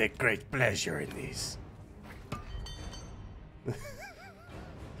 I will take great pleasure in this.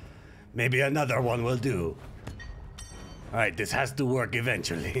 Maybe another one will do. Alright, this has to work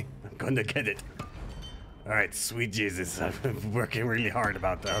eventually. I'm gonna get it. Alright, sweet Jesus. I'm working really hard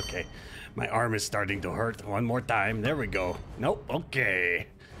about that. Okay. My arm is starting to hurt. One more time. There we go. Nope. Okay.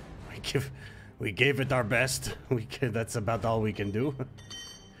 We gave it our best. That's about all we can do.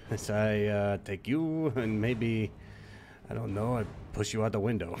 So I take you and maybe, I don't know, I push you out the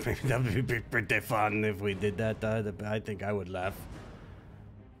window. Maybe that would be pretty fun if we did that. I think I would laugh.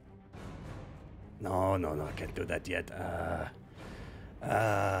 No, I can't do that yet.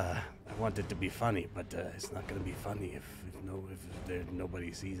 I want it to be funny, but it's not gonna be funny if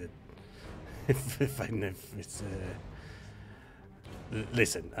nobody sees it. if it's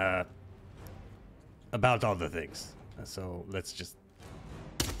listen, about all the things. So let's just.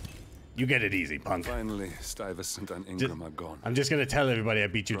 You get it easy, punk. Finally, Stuyvesant and Ingram are gone. I'm just gonna tell everybody I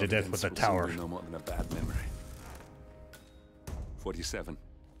beat you to death with a tower. No more than a bad memory. 47.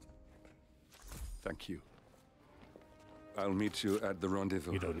 Thank you. I'll meet you at the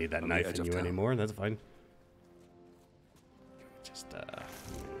rendezvous. You don't need that knife in you anymore. That's fine. Just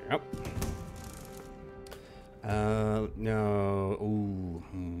yep. No. Ooh.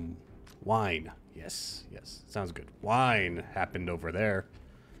 Wine. Yes. Sounds good. Wine happened over there.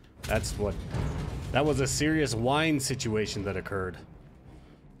 That was a serious wine situation that occurred.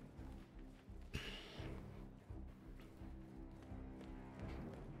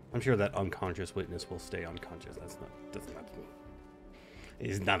 I'm sure that unconscious witness will stay unconscious. That's nothing.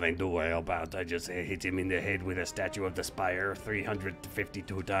 There's nothing to worry about. I just hit him in the head with a statue of the spire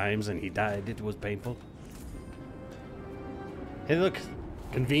 352 times and he died. It was painful. Hey, look.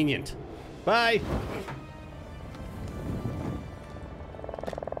 Convenient. Bye!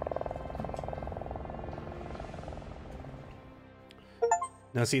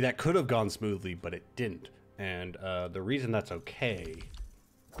 Now, see, that could have gone smoothly, but it didn't. And the reason that's okay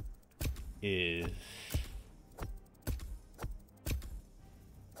is...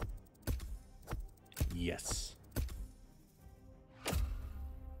 Yes.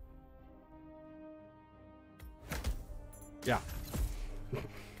 Yeah.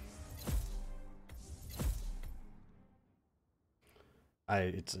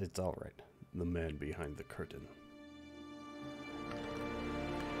 It's all right. The man behind the curtain.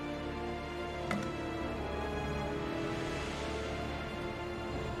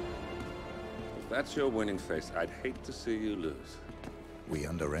 If that's your winning face, I'd hate to see you lose. We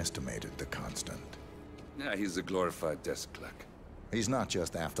underestimated the Constant. Yeah, he's a glorified desk clerk. He's not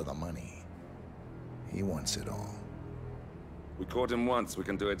just after the money. He wants it all. We caught him once, we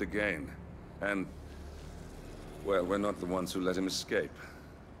can do it again. And, well, we're not the ones who let him escape.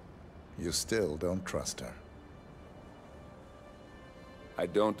 You still don't trust her. I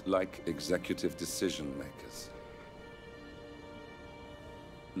don't like executive decision makers.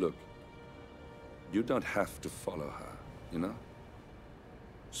 Look, you don't have to follow her, you know?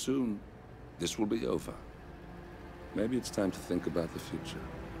 Soon, this will be over. Maybe it's time to think about the future.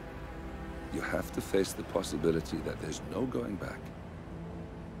 You have to face the possibility that there's no going back.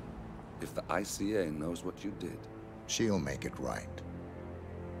 If the ICA knows what you did... She'll make it right.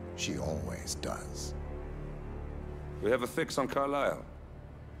 She always does. We have a fix on Carlisle.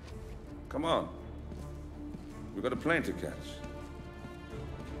 Come on. We've got a plane to catch.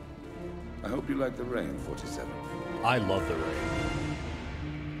 I hope you like the rain, 47. I love the rain.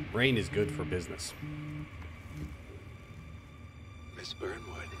 Rain is good for business. Miss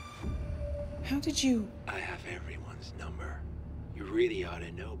Burnwood. How did you... I have everyone's number. You really ought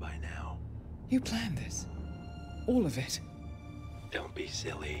to know by now. You planned this? All of it? Don't be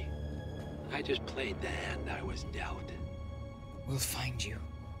silly. I just played the hand I was dealt. We'll find you.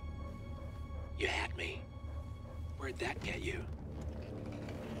 You had me. Where'd that get you?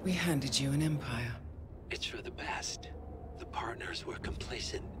 We handed you an empire. It's for the best. The partners were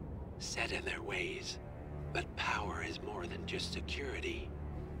complacent, set in their ways. But power is more than just security.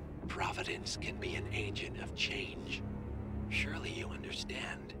 Providence can be an agent of change. Surely you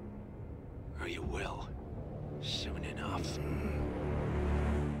understand. Or you will. soon enough.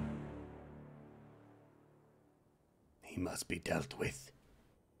 He must be dealt with,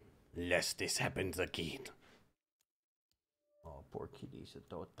 lest this happens again. Oh, poor kitties are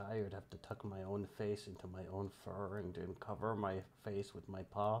so tired. I have to tuck my own face into my own fur and then cover my face with my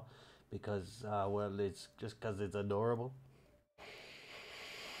paw because, well, it's just because it's adorable.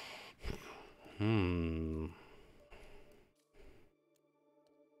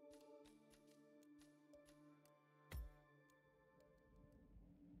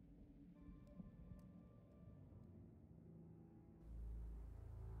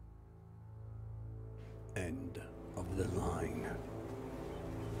 End of the line.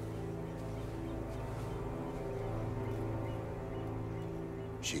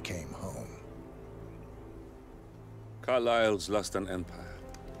 She came home. Carlyle's lost an empire.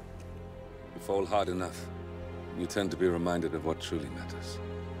 You fall hard enough, you tend to be reminded of what truly matters.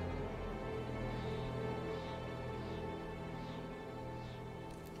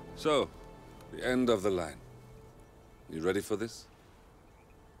 So, the end of the line. You ready for this?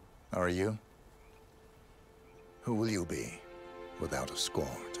 Are you? Who will you be, without a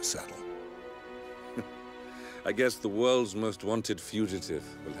score to settle? I guess the world's most wanted fugitive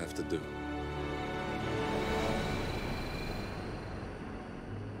will have to do.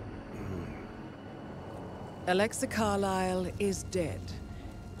 Alexa Carlyle is dead.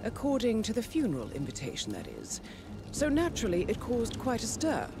 According to the funeral invitation, that is. So naturally, it caused quite a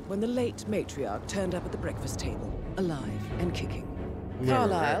stir when the late matriarch turned up at the breakfast table, alive and kicking.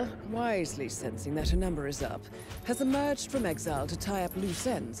 Carlyle, wisely sensing that her number is up, has emerged from exile to tie up loose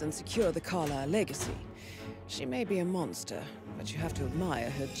ends and secure the Carlyle legacy. She may be a monster, but you have to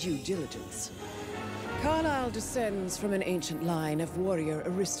admire her due diligence. Carlyle descends from an ancient line of warrior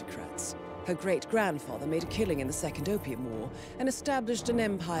aristocrats. Her great-grandfather made a killing in the Second Opium War and established an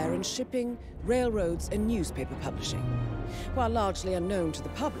empire in shipping, railroads, and newspaper publishing. While largely unknown to the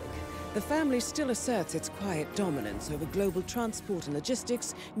public, the family still asserts its quiet dominance over global transport and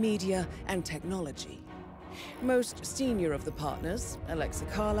logistics, media, and technology. Most senior of the partners, Alexa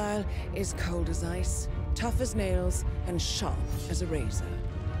Carlyle, is cold as ice, tough as nails, and sharp as a razor.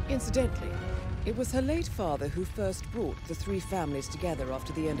 Incidentally, it was her late father who first brought the three families together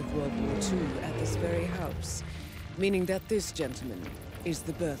after the end of World War II at this very house, meaning that this gentleman is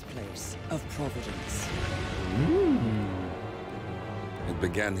the birthplace of Providence. It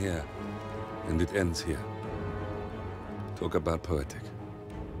began here, and it ends here. Talk about poetic.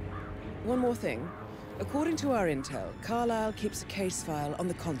 One more thing. According to our intel, Carlyle keeps a case file on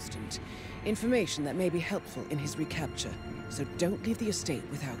the Constant. Information that may be helpful in his recapture, so don't leave the estate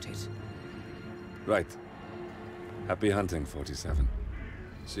without it. Right. Happy hunting, 47.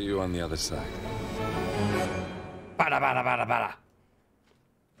 See you on the other side. Bada bada bada bada.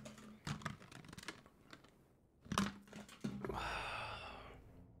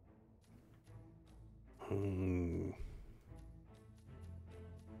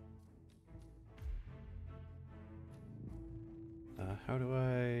 How do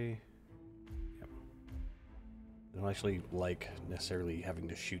I... Yep. I don't actually like necessarily having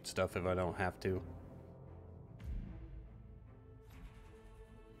to shoot stuff if I don't have to.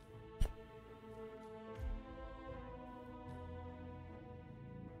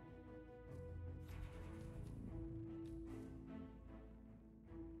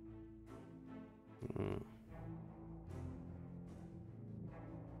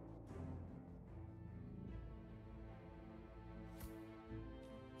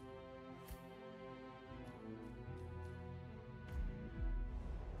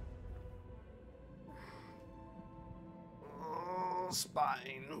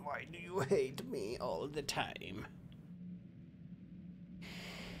 Spine, why do you hate me all the time?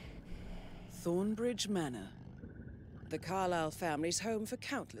 Thornbridge Manor. The Carlyle family's home for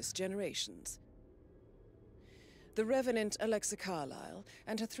countless generations. The Revenant Alexa Carlyle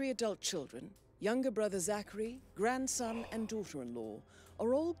and her 3 adult children, younger brother Zachary, grandson, and daughter-in-law,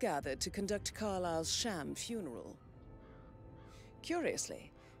 are all gathered to conduct Carlyle's sham funeral.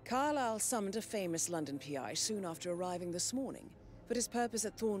 Curiously, Carlyle summoned a famous London PI soon after arriving this morning, but his purpose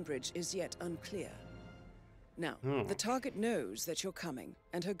at Thornbridge is yet unclear. Now, the target knows that you're coming,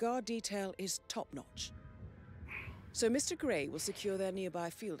 and her guard detail is top-notch. So Mr. Gray will secure their nearby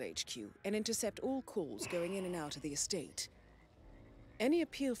field HQ and intercept all calls going in and out of the estate. Any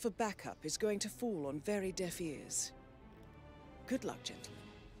appeal for backup is going to fall on very deaf ears. Good luck,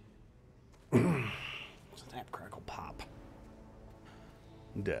 gentlemen. Snap, crackle, pop.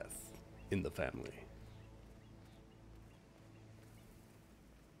 Death in the family.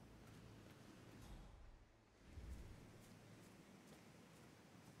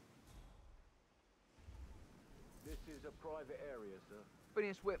 private area, sir.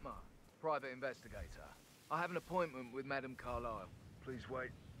 Phineas Whitmer, private investigator. I have an appointment with Madame Carlyle. Please wait.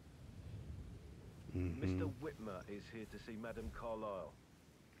 Mr. Whitmer is here to see Madame Carlyle.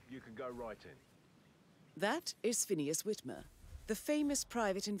 You can go right in. That is Phineas Whitmer, the famous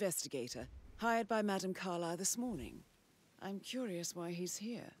private investigator hired by Madame Carlyle this morning. I'm curious why he's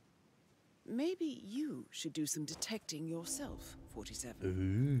here. Maybe you should do some detecting yourself,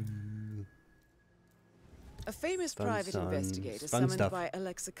 47. Ooh. A famous Fun private sons. investigator Fun summoned stuff. by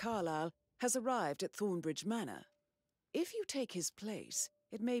Alexa Carlyle has arrived at Thornbridge Manor. If you take his place,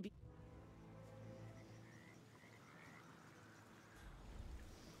 it may be...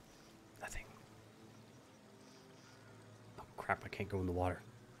 Nothing. Oh crap, I can't go in the water.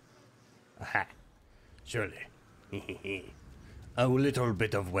 Aha. Surely. A little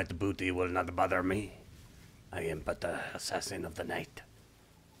bit of wet booty will not bother me. I am but the assassin of the night.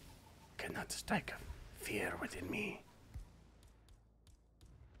 Cannot strike fear within me.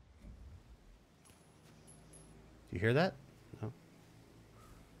 Do you hear that? No.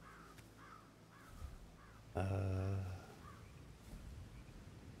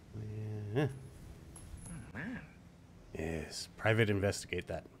 Yeah. Man. Yes, private investigate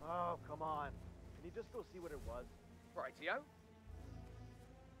that. Oh, come on. Can you just go see what it was? Rightio.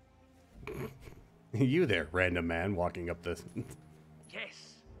 You there, random man walking up the...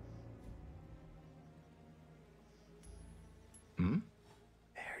 Yes. Hmm?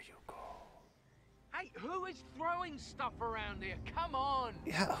 Hey, who is throwing stuff around here? Come on.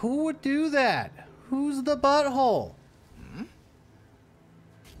 Yeah, who would do that? Who's the butthole? Hmm?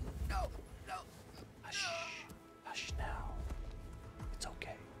 No, no. Hush. Hush now. It's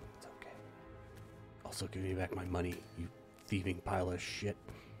okay. It's okay. Also, give me back my money, you thieving pile of shit.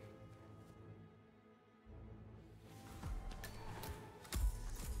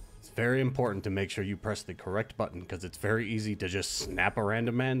 It's very important to make sure you press the correct button, because it's very easy to just snap a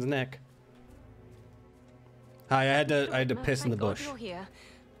random man's neck. Hi, I had to piss in the bush. You're here.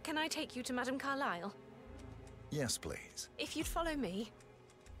 Can I take you to Madame Carlyle? Yes, please. If you'd follow me.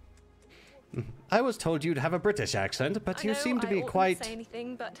 I was told you'd have a British accent, but you seem to be I oughtn't quite say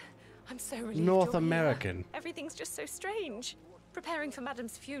anything, but I'm so relieved North you're here. American. Everything's just so strange. Preparing for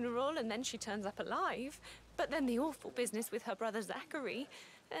Madame's funeral, and then she turns up alive. But then the awful business with her brother Zachary,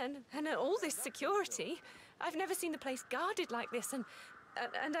 and all this security. I've never seen the place guarded like this, and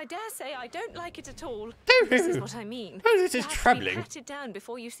I dare say I don't like it at all. This is what I mean. Oh, this You is have to be troubling. patted down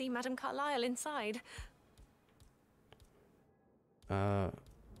before you see Madame Carlyle inside. Oh,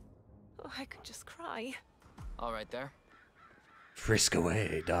 I could just cry. All right there. Frisk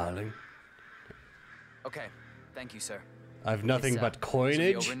away, darling. Okay. Thank you, sir. I've nothing This, but this will be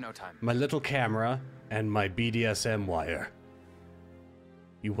coinage, over in no time. my little camera, and my BDSM wire.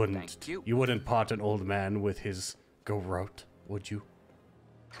 You wouldn't pot an old man with his garrote, would you?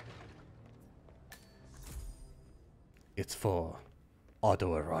 It's for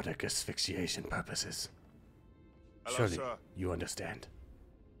autoerotic asphyxiation purposes. Hello, Surely sir. you understand.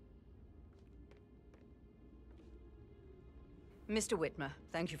 Mr. Whitmer,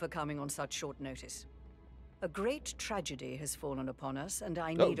 thank you for coming on such short notice. A great tragedy has fallen upon us, and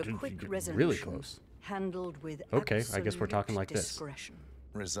I need a quick resolution. Really close. Handled with Okay, I guess we're talking absolute like this. discretion.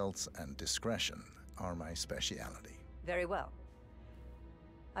 Results and discretion are my speciality. Very well.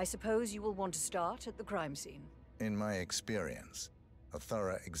 I suppose you will want to start at the crime scene. In my experience, a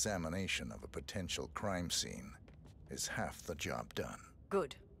thorough examination of a potential crime scene is half the job done.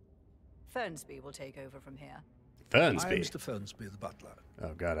 Good. Fernsby will take over from here. Fernsby? I am Mr. Fernsby, the butler.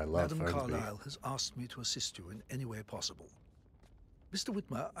 Oh god, I love Madame Fernsby. Carlyle has asked me to assist you in any way possible. Mr.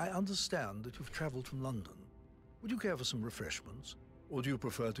 Whitmer, I understand that you've traveled from London. Would you care for some refreshments? Or do you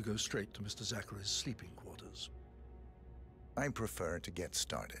prefer to go straight to Mr. Zachary's sleeping quarters? I prefer to get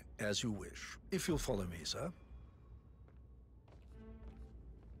started. As you wish. If you'll follow me, sir.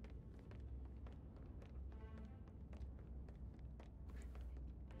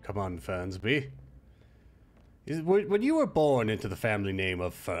 Come on, Fernsby. When you were born into the family name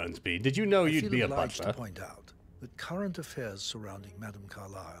of Fernsby, did you know you'd be a I feel obliged butler? to point out that current affairs surrounding Madame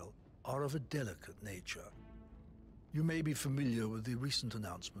Carlyle are of a delicate nature. You may be familiar with the recent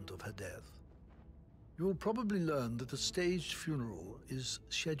announcement of her death. You will probably learn that a staged funeral is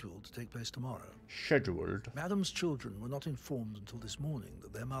scheduled to take place tomorrow. Scheduled? Madame's children were not informed until this morning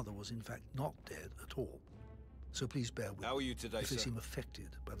that their mother was in fact not dead at all. So please bear with How are you today, if they sir? seem affected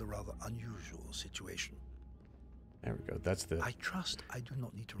by the rather unusual situation. There we go. That's the I trust I do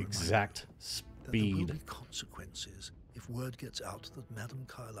not need to remind exact you that there will speed. be consequences if word gets out that Madame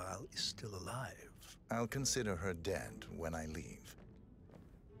Carlyle is still alive. I'll consider her dead when I leave.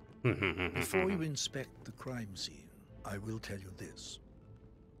 Before you inspect the crime scene, I will tell you this.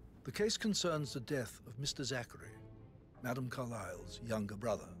 The case concerns the death of Mr. Zachary, Madame Carlyle's younger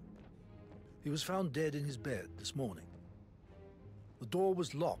brother. He was found dead in his bed this morning. The door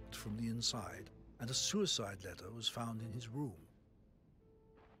was locked from the inside, and a suicide letter was found in his room.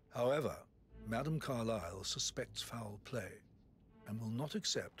 However, Madame Carlyle suspects foul play and will not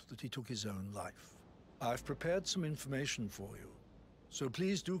accept that he took his own life. I've prepared some information for you, so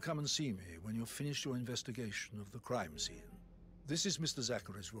please do come and see me when you've finished your investigation of the crime scene. This is Mr.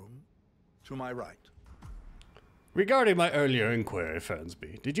 Zachary's room, to my right. Regarding my earlier inquiry,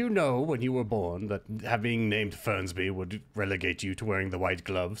 Fernsby, did you know when you were born that having named Fernsby would relegate you to wearing the white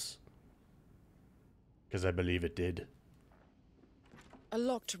gloves? Because I believe it did. A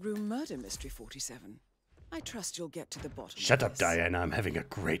locked room murder mystery, 47. I trust you'll get to the bottom of this. Shut up, Diana. I'm having a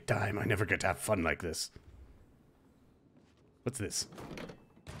great time. I never get to have fun like this. What's this?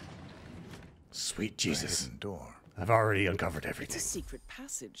 Sweet Jesus. Door. I've already uncovered everything. It's a secret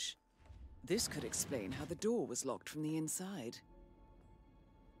passage. This could explain how the door was locked from the inside.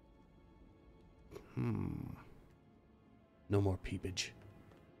 No more peepage.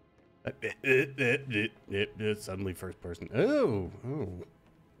 Suddenly first person. Oh.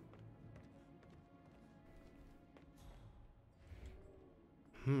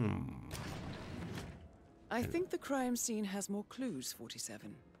 I think the crime scene has more clues,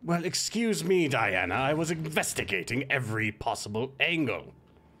 47. Well, excuse me, Diana. I was investigating every possible angle.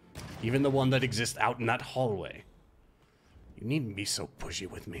 Even the one that exists out in that hallway. You needn't be so pushy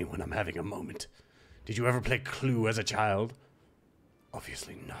with me when I'm having a moment. Did you ever play Clue as a child?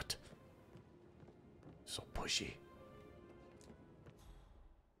 Obviously not. So pushy.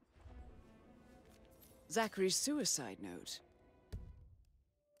 Zachary's suicide note.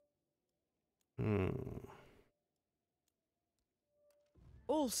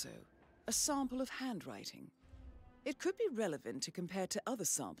 Also, a sample of handwriting. It could be relevant to compare to other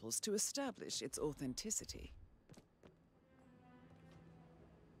samples to establish its authenticity.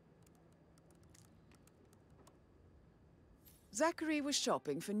 Zachary was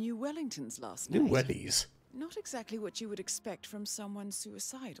shopping for new Wellingtons last night. New Wellies? Not exactly what you would expect from someone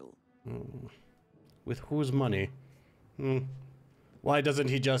suicidal. With whose money? Why doesn't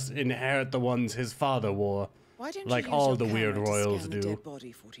he just inherit the ones his father wore? Why don't like you use all your the weird camera to royals scan do? The dead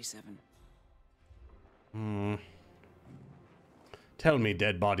body, 47. Tell me,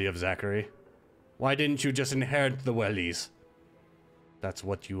 dead body of Zachary. Why didn't you just inherit the Wellies? That's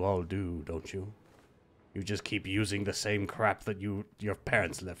what you all do, don't you? You just keep using the same crap that your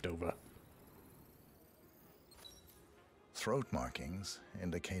parents left over. Throat markings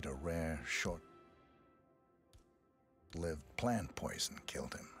indicate a rare, short-lived plant poison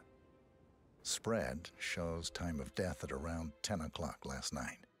killed him. Spread shows time of death at around 10 o'clock last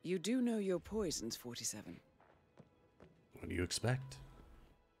night. You do know your poisons, 47. What do you expect?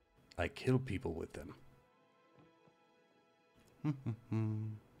 I kill people with them.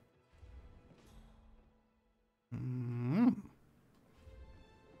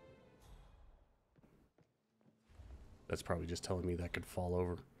 That's probably just telling me that could fall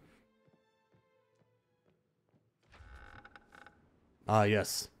over. Ah,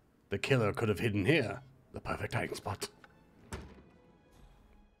 yes. The killer could have hidden here. The perfect hiding spot.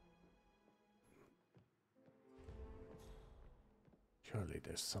 Surely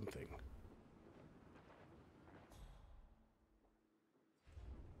there's something.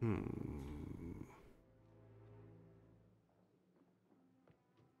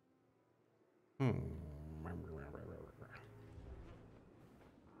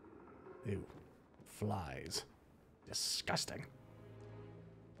 Ew. Flies. Disgusting.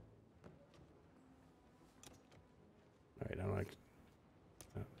 Alright, I don't like...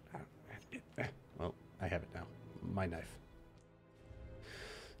 well, I have it now. My knife.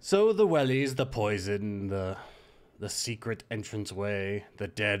 So the wellies, the poison, the secret entranceway, the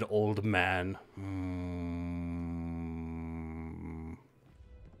dead old man.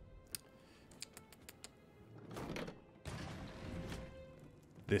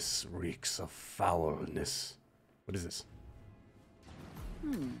 This reeks of foulness. What is this?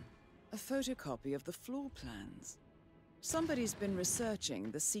 A photocopy of the floor plans. Somebody's been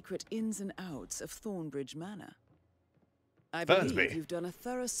researching the secret ins and outs of Thornbridge Manor. I believe you've done a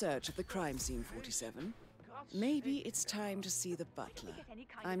thorough search of the crime scene, 47. Maybe it's time to see the butler.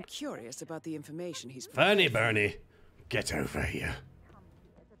 I'm curious about the information he's... Fernie Bernie, get over here.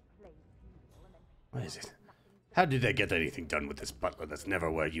 What is it? How did they get anything done with this butler that's never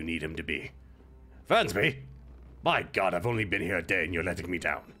where you need him to be? Fernsby! My God, I've only been here a day and you're letting me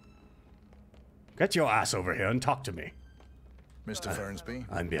down. Get your ass over here and talk to me. Mr. Fernsby?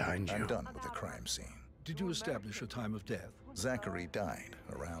 I'm behind you. I'm done with the crime scene. Did you establish a time of death? Zachary died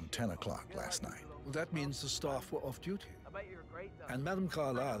around 10 o'clock last night. Well, that means the staff were off duty. And Madame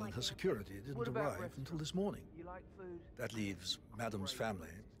Carlyle and her security didn't arrive until this morning. That leaves Madame's family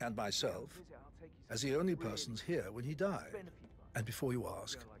and myself as the only persons here when he died. And before you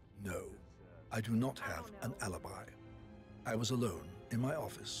ask, no, I do not have an alibi. I was alone in my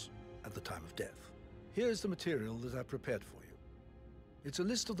office at the time of death. Here's the material that I prepared for you. It's a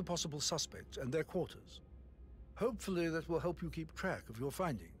list of the possible suspects and their quarters. Hopefully that will help you keep track of your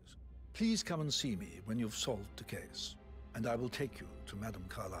findings. Please come and see me when you've solved the case, and I will take you to Madame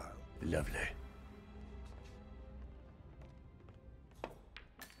Carlyle. Lovely.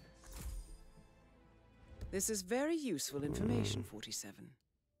 This is very useful information, 47.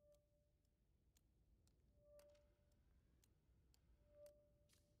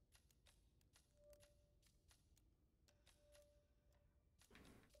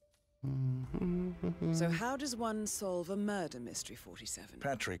 So how does one solve a murder mystery, 47?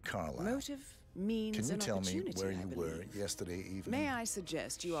 Patrick Carlyle. Motive, means, Can you and tell me opportunity, where I you were yesterday evening? May I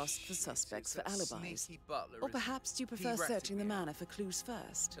suggest you ask the suspects for alibis? Or perhaps you prefer searching the manor for clues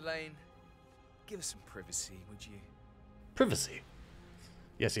first? Elaine, give us some privacy, would you? Privacy?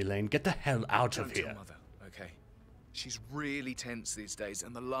 Yes, Elaine, get the hell out of here. Don't tell Mother, okay? She's really tense these days,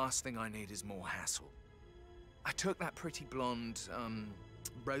 and the last thing I need is more hassle. I took that pretty blonde,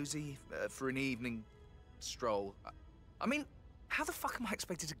 Rosie, for an evening stroll. I mean, how the fuck am I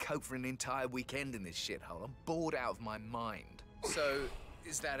expected to cope for an entire weekend in this shithole? I'm bored out of my mind. So,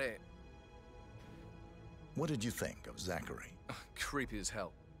 is that it? What did you think of Zachary? Creepy as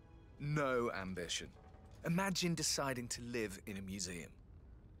hell. No ambition. Imagine deciding to live in a museum.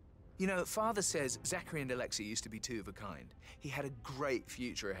 You know, Father says Zachary and Alexia used to be two of a kind. He had a great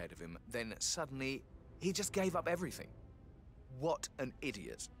future ahead of him, then suddenly, he just gave up everything. What an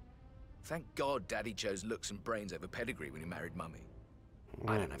idiot. Thank God Daddy chose looks and brains over pedigree when he married Mummy.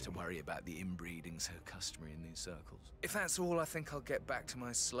 I don't have to worry about the inbreeding so customary in these circles. If that's all, I think I'll get back to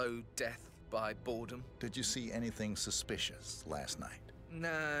my slow death by boredom. Did you see anything suspicious last night?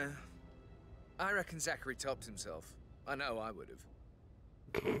 No. I reckon Zachary topped himself. I know I would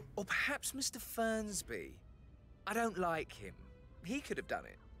have. Or perhaps Mr. Fernsby. I don't like him. He could have done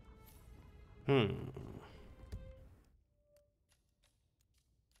it.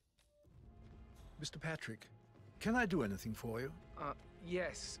 Mr. Patrick, can I do anything for you?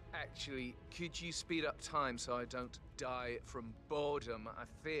 Yes, actually. Could you speed up time so I don't die from boredom? I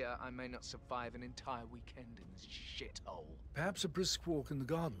fear I may not survive an entire weekend in this shithole. Perhaps a brisk walk in the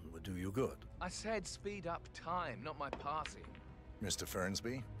garden would do you good. I said speed up time, not my party. Mr.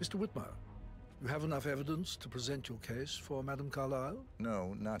 Fernsby? Mr. Whitmer, you have enough evidence to present your case for Madame Carlyle?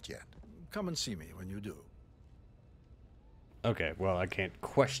 No, not yet. Come and see me when you do. Okay, well, I can't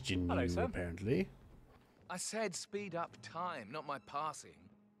question Hello, you, sir. apparently. I said speed up time, not my passing.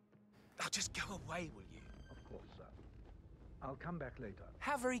 Oh, just go away, will you? Of course, sir. I'll come back later.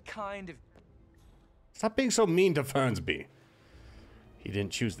 How very kind of... Stop being so mean to Fernsby. He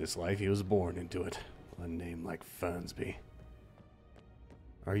didn't choose this life, he was born into it. A name like Fernsby.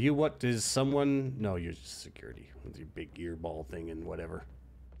 Are you what is someone? No, you're just security. With your big earball thing and whatever.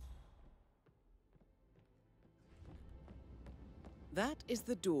 That is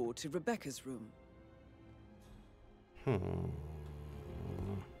the door to Rebecca's room.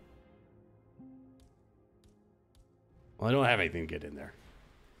 Well, I don't have anything to get in there.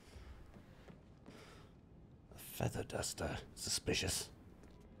 A feather duster. Suspicious.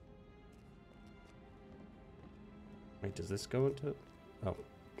 Wait, does this go into... Oh,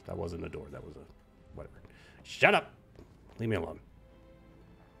 that wasn't a door. That was a... whatever. Shut up! Leave me alone.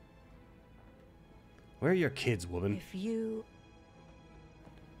 Where are your kids, woman? If you...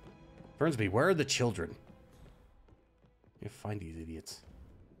 Fernsby, where are the children? You find these idiots.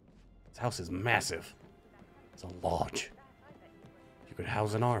 This house is massive. It's a lodge. You could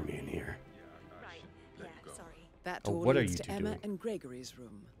house an army in here. Right, yeah, sorry. That Oh, door what are leads you to two Emma doing? and Gregory's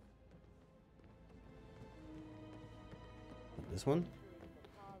room. This one?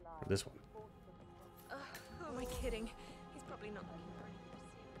 Or this one? Who am I kidding? He's probably not looking for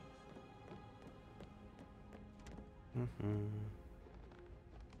anything.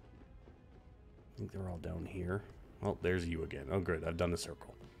 I think they're all down here. Oh, there's you again. Oh, good. I've done the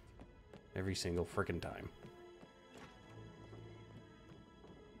circle. Every single frickin' time.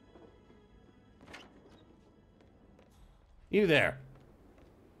 You there.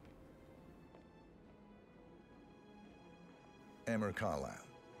 Emma Carlyle,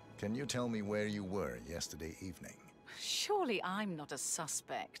 can you tell me where you were yesterday evening? Surely I'm not a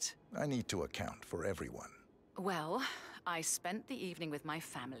suspect. I need to account for everyone. Well, I spent the evening with my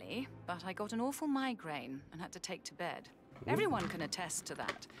family, but I got an awful migraine and had to take to bed. Everyone can attest to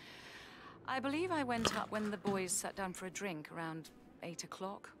that. I believe I went up when the boys sat down for a drink around 8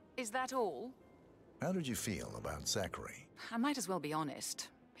 o'clock. Is that all? How did you feel about Zachary? I might as well be honest.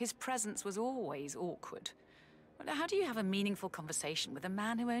 His presence was always awkward. How do you have a meaningful conversation with a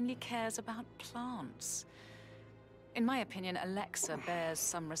man who only cares about plants? In my opinion, Alexa bears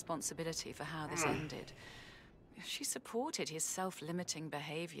some responsibility for how this ended. She supported his self-limiting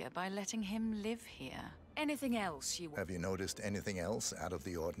behavior by letting him live here. Anything else you... Have you noticed anything else out of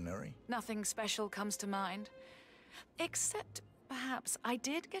the ordinary? Nothing special comes to mind. Except, perhaps, I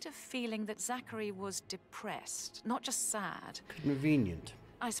did get a feeling that Zachary was depressed, not just sad. Convenient.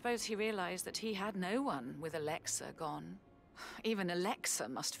 I suppose he realized that he had no one with Alexa gone. Even Alexa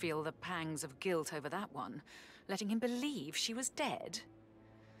must feel the pangs of guilt over that one, letting him believe she was dead.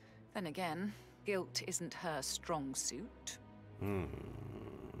 Then again, guilt isn't her strong suit.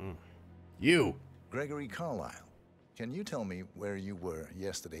 You! Gregory Carlyle, can you tell me where you were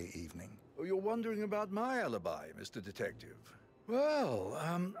yesterday evening? Oh, you're wondering about my alibi, Mr. Detective. Well,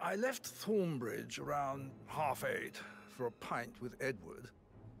 I left Thornbridge around 8:30 for a pint with Edward.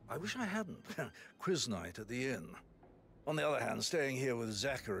 I wish I hadn't. Quiz night at the inn. On the other hand, staying here with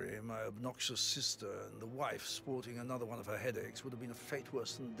Zachary, my obnoxious sister, and the wife sporting another one of her headaches would have been a fate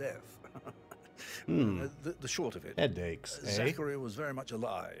worse than death. The short of it. Headaches, eh? Zachary was very much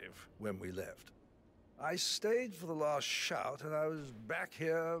alive when we left. I stayed for the last shout, and I was back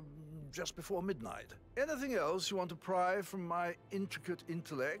here just before midnight. Anything else you want to pry from my intricate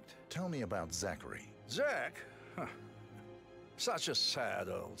intellect? Tell me about Zachary. Zach? Huh. Such a sad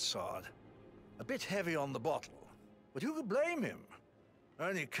old sod. A bit heavy on the bottle. But who could blame him?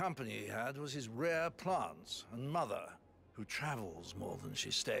 Only company he had was his rare plants and mother, who travels more than she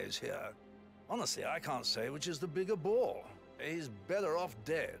stays here. Honestly, I can't say which is the bigger bore. He's better off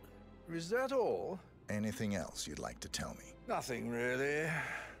dead. Is that all? Anything else you'd like to tell me? Nothing really.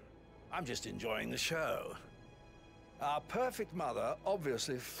 I'm just enjoying the show. Our perfect mother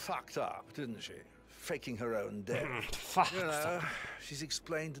obviously fucked up, didn't she? Faking her own death. You know, she's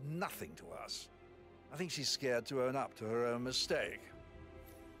explained nothing to us. I think she's scared to own up to her own mistake.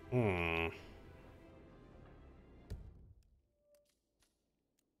 What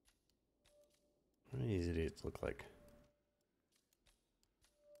do these idiots look like?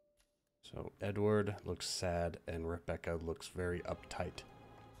 So Edward looks sad and Rebecca looks very uptight.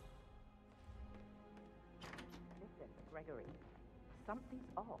 Listen, Gregory, something's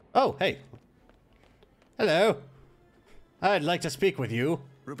off. Oh, hey. Hello. I'd like to speak with you.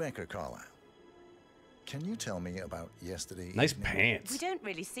 Rebecca Carlyle, can you tell me about yesterday? Nice evening? pants. We don't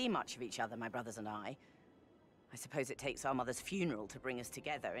really see much of each other, my brothers and I. I suppose it takes our mother's funeral to bring us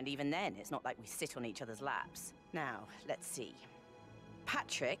together, and even then, it's not like we sit on each other's laps. Now, let's see.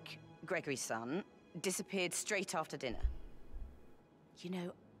 Patrick, Gregory's son, disappeared straight after dinner. You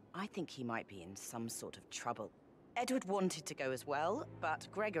know, I think he might be in some sort of trouble. Edward wanted to go as well, but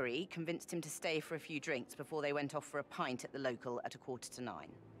Gregory convinced him to stay for a few drinks before they went off for a pint at the local at 9:15.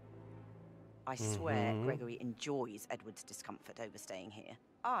 I swear Gregory enjoys Edward's discomfort over staying here.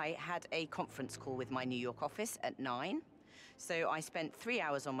 I had a conference call with my New York office at 9, so I spent 3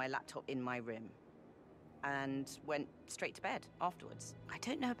 hours on my laptop in my room and went straight to bed afterwards. I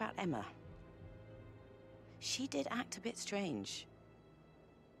don't know about Emma. She did act a bit strange.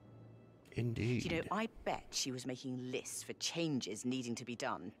 Indeed. You know, I bet she was making lists for changes needing to be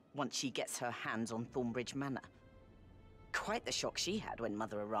done once she gets her hands on Thornbridge Manor. Quite the shock she had when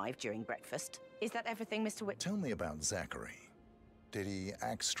Mother arrived during breakfast. Is that everything, Mr. Whit? Tell me about Zachary. Did he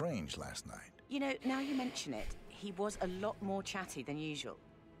act strange last night? You know, now you mention it, he was a lot more chatty than usual.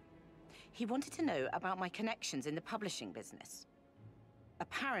 He wanted to know about my connections in the publishing business.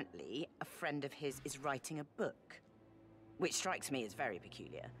 Apparently, a friend of his is writing a book, which strikes me as very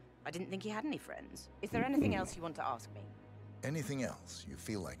peculiar. I didn't think he had any friends. Is there anything else you want to ask me? Anything else you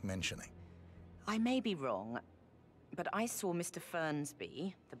feel like mentioning? I may be wrong, but I saw Mr.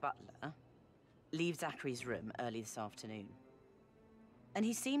 Fernsby, the butler, leave Zachary's room early this afternoon. And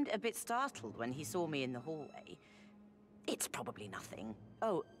he seemed a bit startled when he saw me in the hallway. It's probably nothing.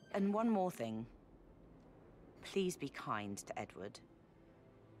 Oh, and one more thing. Please be kind to Edward.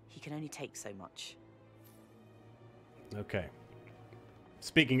 He can only take so much. Okay.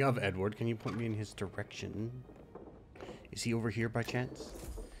 Speaking of Edward, can you point me in his direction? Is he over here by chance?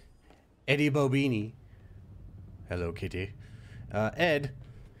 Eddie Bobini. Hello, Kitty. Ed.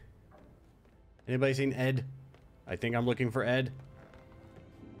 Anybody seen Ed? I think I'm looking for Ed.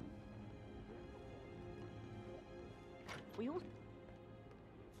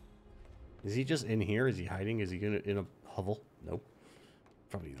 Is he just in here? Is he hiding? Is he in a Hovel? Nope.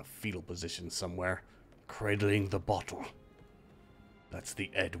 Probably the fetal position somewhere. Cradling the bottle. That's the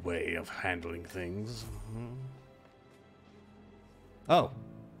Ed way of handling things. Oh.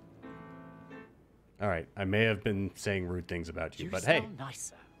 Alright, I may have been saying rude things about you, but hey. You sound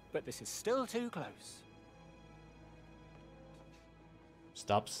nicer, but this is still too close.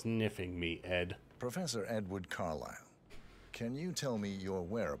 Stop sniffing me, Ed. Professor Edward Carlyle, can you tell me your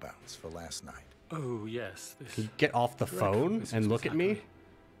whereabouts for last night? Oh, yes. Can you get off the phone and look at me?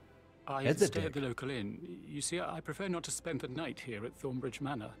 I stay at the local inn. You see, I prefer not to spend the night here at Thornbridge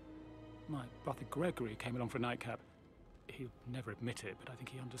Manor. My brother Gregory came along for a nightcap. He'll never admit it, but I think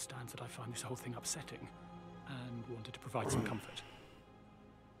he understands that I find this whole thing upsetting and wanted to provide some comfort.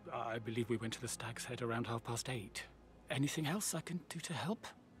 I believe we went to the Stag's Head around 8:30. Anything else I can do to help?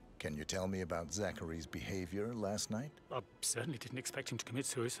 Can you tell me about Zachary's behavior last night? I certainly didn't expect him to commit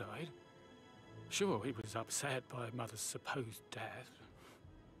suicide. Sure, he was upset by Mother's supposed death.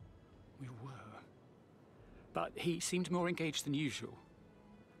 We were. But he seemed more engaged than usual.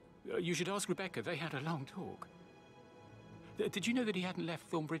 You should ask Rebecca. They had a long talk. Did you know that he hadn't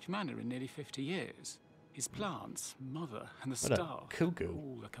left Thornbridge Manor in nearly 50 years? His plants, Mother, and the staff. Cuckoo.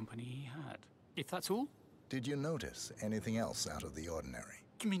 All the company he had. If that's all? Did you notice anything else out of the ordinary?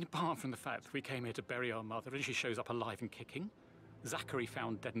 You mean apart from the fact that we came here to bury our mother and she shows up alive and kicking? Zachary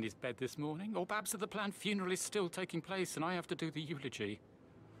found dead in his bed this morning? Or perhaps that the planned funeral is still taking place and I have to do the eulogy?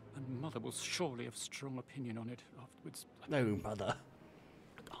 And Mother will surely have strong opinion on it afterwards. No, Mother.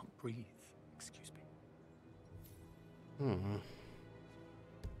 I can't breathe. Excuse me.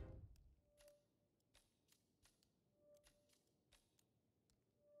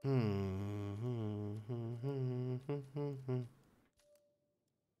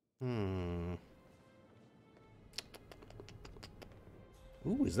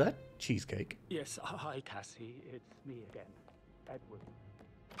 Ooh, is that cheesecake? Yes, hi, Cassie. It's me again, Edward.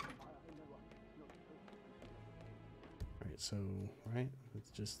 Alright, so, let's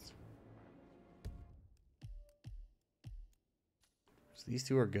just... So these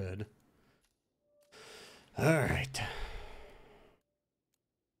two are good. Alright.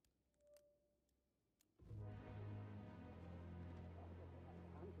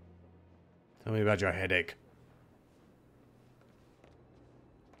 Tell me about your headache.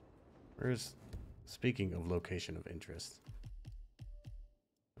 Where's... Speaking of location of interest.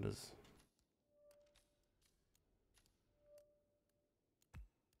 What is...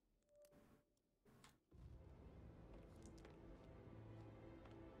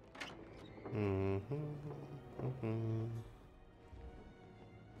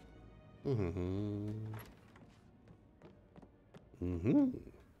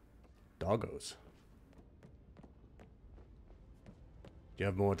 Doggos. Do you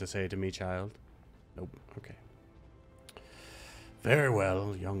have more to say to me, child? Nope. Okay. Very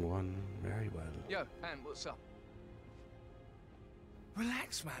well, young one. Very well. Yo, Anne, what's up?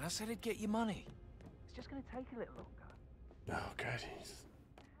 Relax, man. I said I'd get you money. It's just gonna take a little longer. Oh, God. He's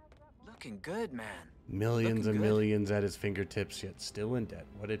looking good, man. millions and millions at his fingertips, yet still in debt.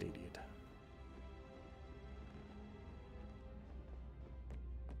 What an idiot.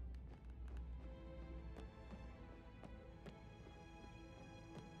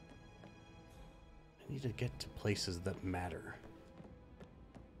 I need to get to places that matter.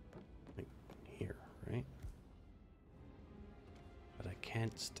 Like here, right? But I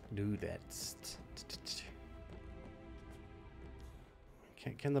can't do that.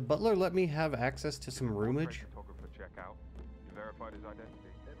 Can the butler let me have access to some roomage? Photographer check out. You verified his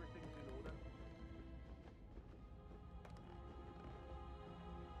identity. Everything's in order.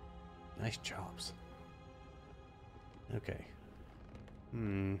 Nice jobs. Okay.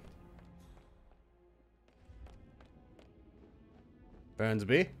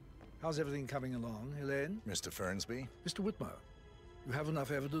 Fernsby? How's everything coming along, Elaine? Mr. Fernsby? Mr. Whitmer, you have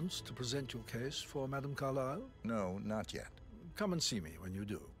enough evidence to present your case for Madame Carlyle? No, not yet. Come and see me when you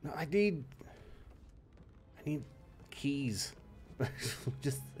do. No, I need keys.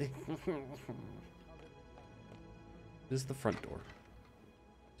 Just this is the front door.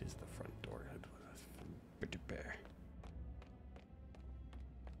 This is the front door.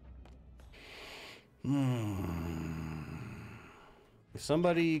 If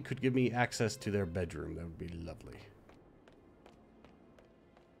somebody could give me access to their bedroom, that would be lovely.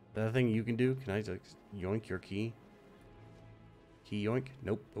 That thing you can do? Can I just yoink your key? Key yoink?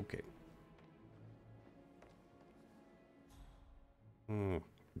 Nope. Okay.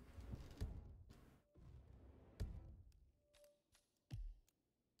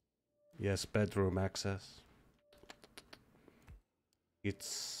 Yes, bedroom access.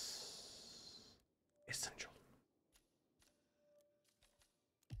 It's essential.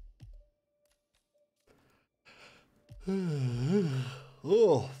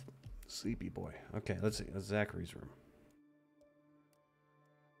 Oh, sleepy boy. Okay, let's see. That's Zachary's room.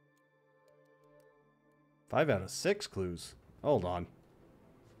 5 out of 6 clues. Hold on.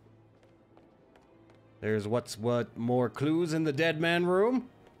 There's what more clues in the dead man room?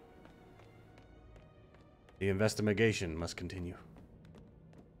 The investigation must continue.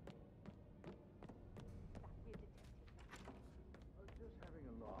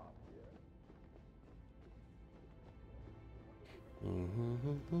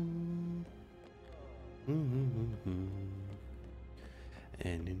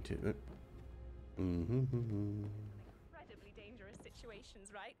 And into it. Incredibly dangerous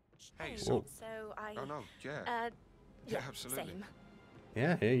situations, right? Hey, Whoa. So I. Oh no, yeah. Yeah, absolutely. Same.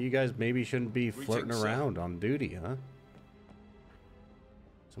 Yeah, hey, you guys maybe shouldn't be flirting Greetings, sir. around on duty, huh?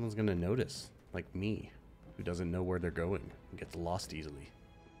 Someone's gonna notice, like me, who doesn't know where they're going and gets lost easily.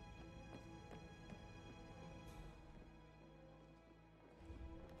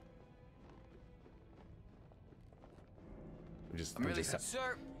 I'm really sorry.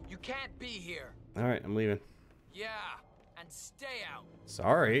 Sir, you can't be here. All right, I'm leaving. Yeah, and stay out.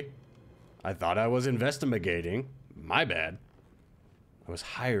 Sorry. I thought I was investigating. My bad. I was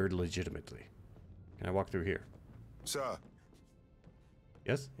hired legitimately. Can I walk through here? Sir.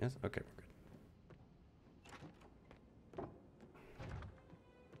 Yes? Yes? Okay,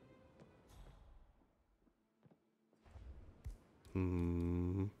 we're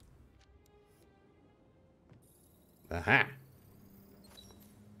good. Aha!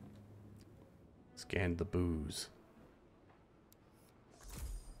 Scanned the booze.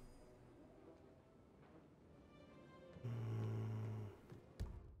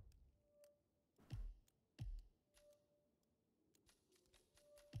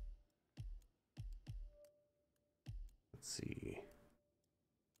 Let's see.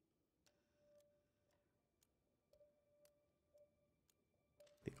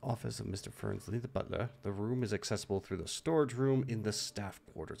 The office of Mr. Fernsley, the butler. The room is accessible through the storage room in the staff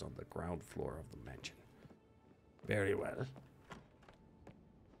quarters on the ground floor of the mansion. Very well.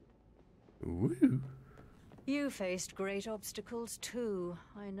 Woo. You faced great obstacles too,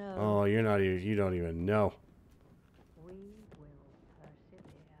 I know. Oh, you're not even, you don't even know. We will persevere.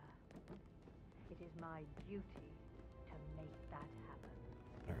 It is my duty to make that happen.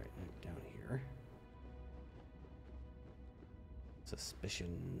 All right, down here.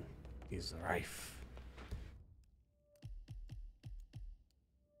 Suspicion is rife.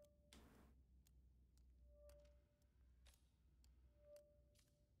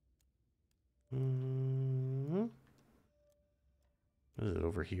 Is it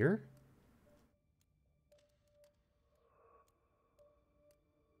over here?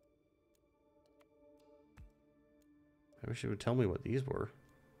 I wish it would tell me what these were.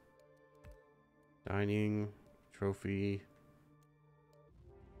 Dining, trophy.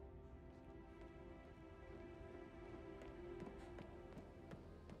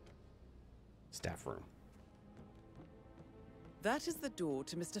 Staff room. That is the door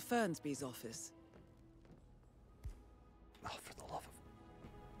to Mr. Fernsby's office. Oh, for the love of...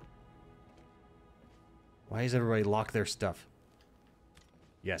 Why does everybody lock their stuff?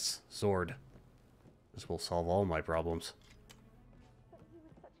 Yes, sword. This will solve all my problems. But he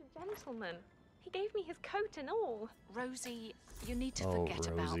was such a gentleman. He gave me his coat and all. Rosie, you need to Oh, forget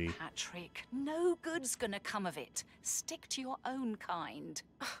Rosie. about Patrick. No good's gonna come of it. Stick to your own kind.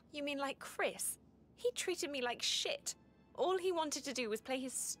 You mean like Chris? He treated me like shit. All he wanted to do was play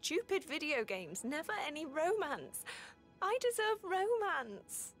his stupid video games, never any romance. I deserve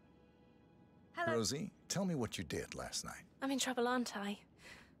romance. Hello. Rosie, tell me what you did last night. I'm in trouble, aren't I?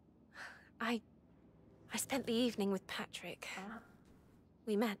 I spent the evening with Patrick.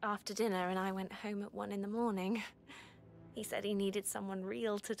 We met after dinner and I went home at 1 in the morning. He said he needed someone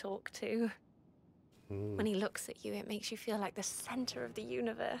real to talk to. When he looks at you, it makes you feel like the center of the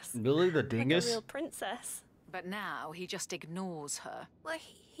universe. Really, the Like a dingus? real princess. But now he just ignores her. Well,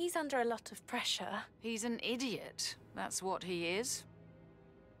 he's under a lot of pressure. He's an idiot. That's what he is.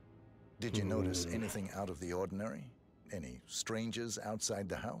 Did you notice anything out of the ordinary? Any strangers outside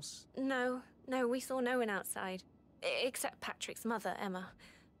the house? No, we saw no one outside. Except Patrick's mother, Emma.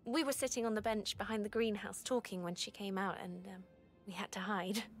 We were sitting on the bench behind the greenhouse talking when she came out and we had to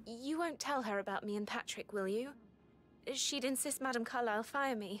hide. You won't tell her about me and Patrick, will you? She'd insist Madame Carlyle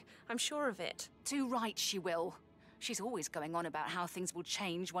fire me. I'm sure of it. Too right she will. She's always going on about how things will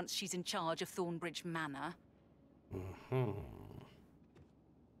change once she's in charge of Thornbridge Manor.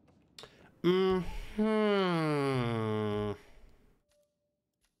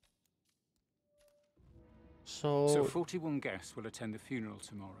 So 41 guests will attend the funeral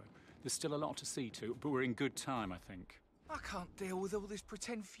tomorrow. There's still a lot to see to, but we're in good time, I think. I can't deal with all this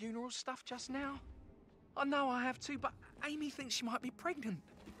pretend funeral stuff just now. I know I have to, but Amy thinks she might be pregnant.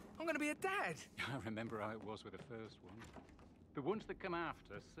 I'm going to be a dad. I remember how it was with the first one. The ones that come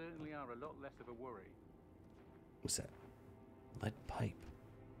after certainly are a lot less of a worry. What's that? Lead pipe.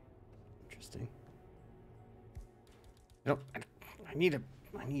 Interesting. Nope. I need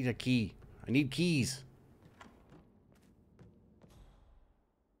a key. I need keys.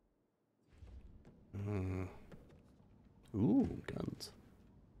 Ooh, guns.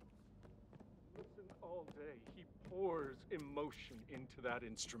 Listen all day. He pours emotion into that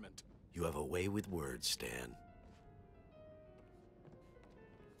instrument. You have a way with words, Stan.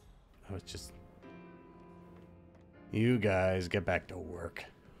 I was just... You guys get back to work.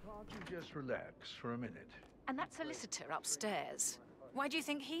 Can't you just relax for a minute? And that solicitor upstairs. Why do you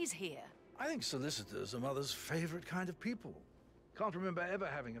think he's here? I think solicitors are Mother's favorite kind of people. Can't remember ever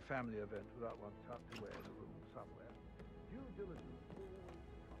having a family event without one tucked away in a room somewhere. Due diligence.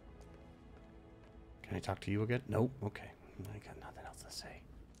 Can I talk to you again? Nope. Okay. I got nothing else to say.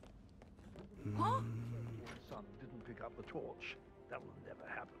 What? Son didn't pick up the torch. That will never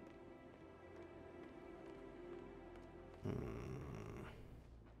happen.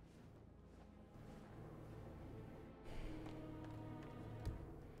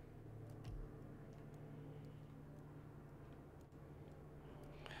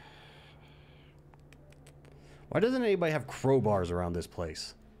 Why doesn't anybody have crowbars around this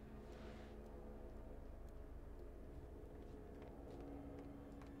place?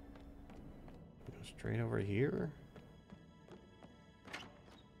 Go straight over here.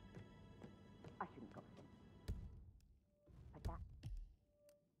 I shouldn't go. But that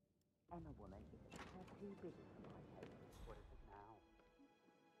Emma woman is a tad too busy for my taste. What is it now?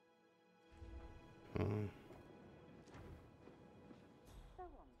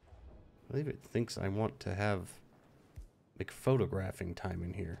 I believe it thinks I want to have like photographing time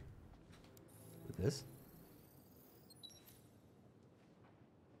in here. With this?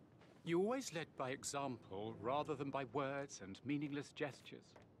 You always led by example rather than by words and meaningless gestures.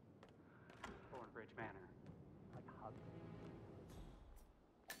 Thornbridge Manor. Like a hug.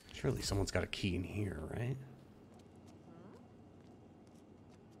 Surely someone's got a key in here, right?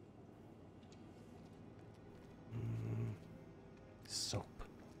 Soap.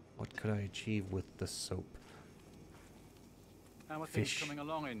 What could I achieve with the soap? How are things coming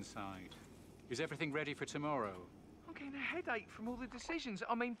along inside? Is everything ready for tomorrow? I'm getting a headache from all the decisions.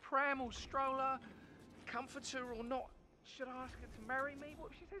 I mean, pram or stroller, comforter or not. Should I ask her to marry me?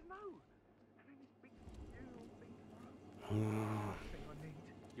 What if she says no? And then this big funeral thing tomorrow.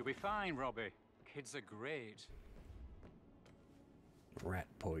 You'll be fine, Robbie. Kids are great. Rat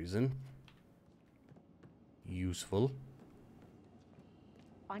poison. Useful.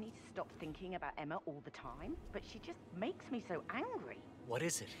 I need to stop thinking about Emma all the time, but she just makes me so angry. What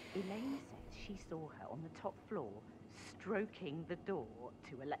is it? Elaine says she saw her on the top floor, stroking the door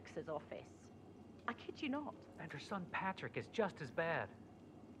to Alexa's office. I kid you not. And her son Patrick is just as bad.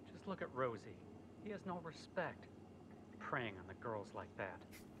 Just look at Rosie. He has no respect. Preying on the girls like that.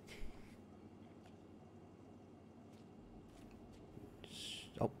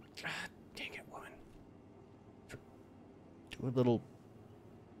 Oh, dang it, woman. Do a little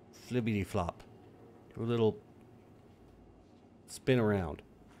flibbity flop. Do a little spin around.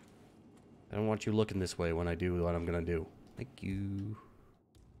 I don't want you looking this way when I do what I'm gonna do. Thank you.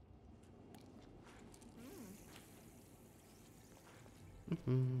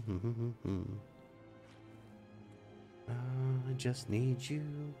 I just need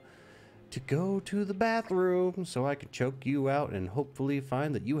you to go to the bathroom so I can choke you out and hopefully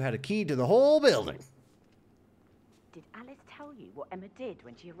find that you had a key to the whole building. Did Alice tell you what Emma did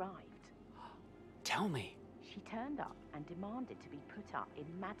when she arrived? Tell me. She turned up and demanded to be put up in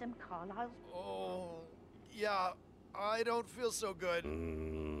Madame Carlyle's... Oh, yeah, I don't feel so good.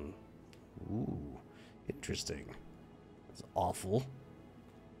 Ooh, interesting. That's awful.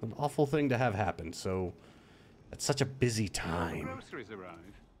 An awful thing to have happen, so at such a busy time. Groceries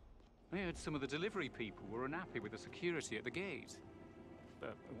arrive. I heard some of the delivery people were unhappy with the security at the gate.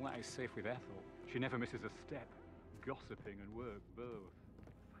 But what is safe with Ethel? She never misses a step. Gossiping and work both.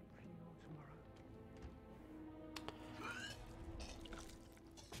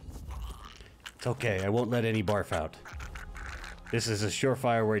 It's okay, I won't let any barf out. This is a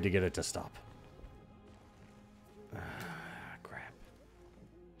surefire way to get it to stop. Crap.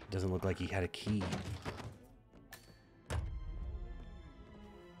 Doesn't look like he had a key.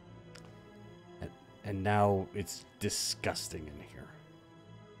 And now it's disgusting in here.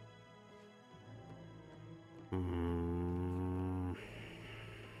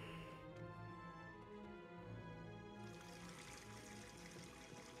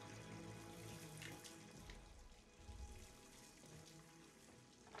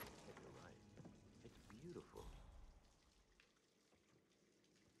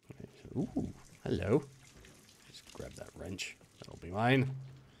 Ooh, hello. Just grab that wrench. That'll be mine.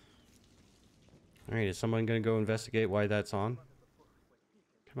 Alright, is someone gonna go investigate why that's on?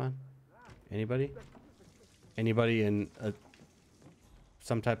 Come on. Anybody? Anybody in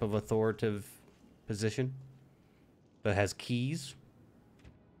some type of authoritative position that has keys?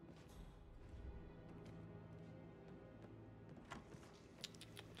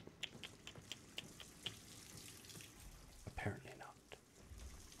 Apparently not.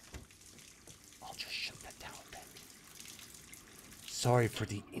 I'll just shut that down then. Sorry for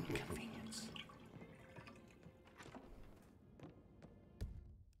the inconvenience.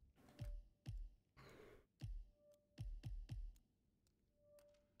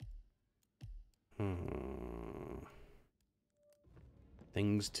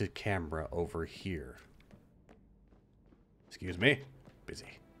 Things to camera over here. Excuse me. Busy.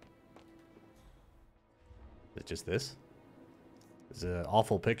 Is it just this? It's an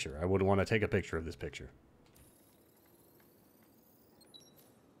awful picture. I wouldn't want to take a picture of this picture.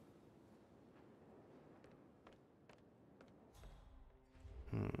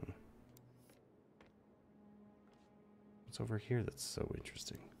 What's over here that's so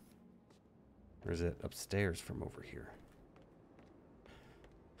interesting? Or is it upstairs from over here?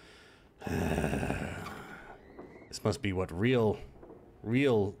 This must be what real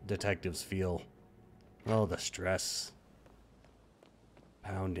detectives feel. Oh, the stress.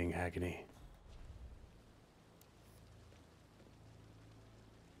 Pounding agony.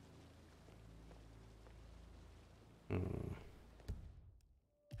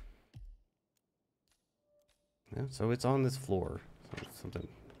 Yeah, so it's on this floor. So there's something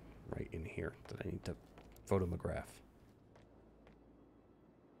right in here that I need to photograph.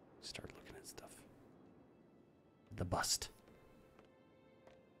 Start looking at stuff. The bust.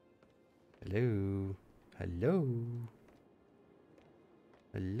 Hello. Hello.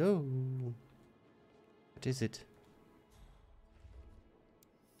 Hello. What is it?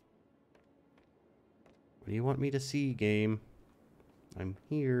 What do you want me to see, game? I'm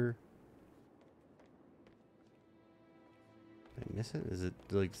here. Did I miss it? Is it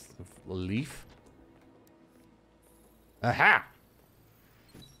like a leaf? Aha!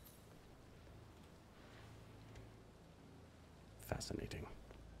 Fascinating.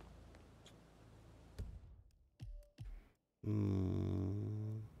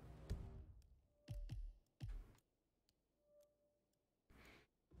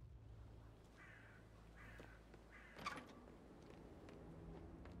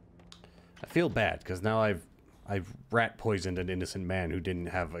 I feel bad because now I've rat poisoned an innocent man who didn't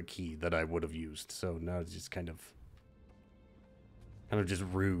have a key that I would have used. So now it's just kind of just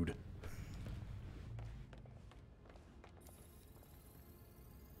rude.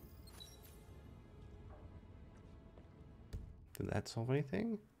 Did that solve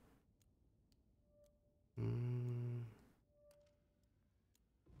anything?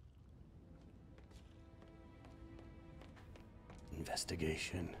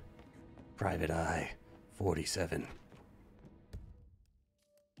 Investigation. Private Eye 47.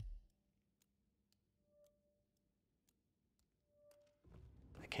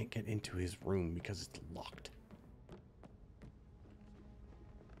 I can't get into his room because it's locked.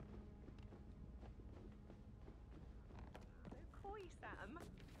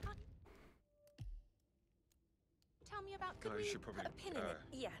 Tell me about. Could No, we you should probably, put a pin in it?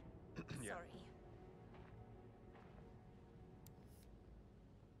 Yeah. Yeah. Sorry.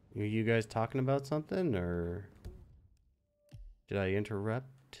 Are you guys talking about something, or did I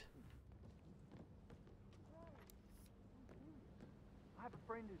interrupt? I have a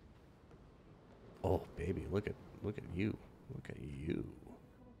friend who's... Oh, baby, look at you. Look at you.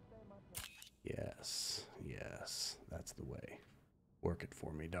 Yes, yes, that's the way. Work it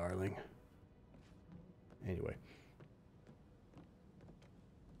for me, darling. Anyway.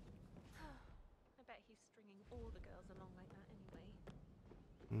 I bet he's stringing all the girls along like that anyway.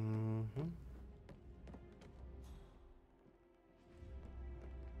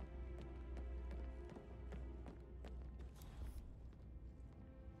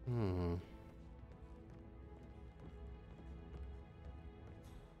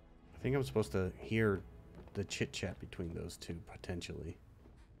 I think I'm supposed to hear the chit-chat between those two, potentially.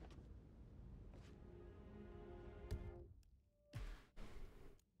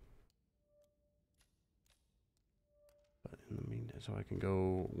 But in the meantime, so I can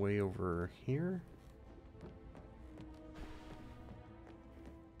go way over here.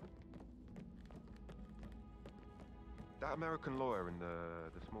 That American lawyer in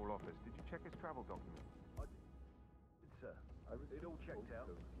the small office, did you check his travel documents? I did, sir. It all checked out.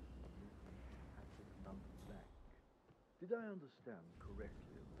 Did I understand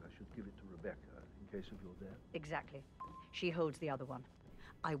correctly that I should should give it to Rebecca in case of your death? Exactly. She holds the other one.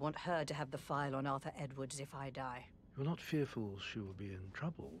 I want her to have the file on Arthur Edwards if I die. You're not fearful she will be in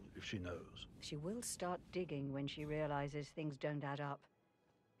trouble if she knows? She will start digging when she realizes things don't add up,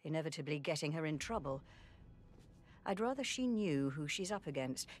 inevitably getting her in trouble. I'd rather she knew who she's up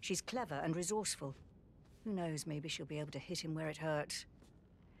against. She's clever and resourceful. Who knows, maybe she'll be able to hit him where it hurts.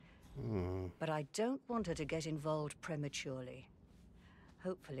 But I don't want her to get involved prematurely.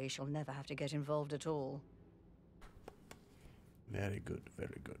 Hopefully she'll never have to get involved at all. Very good,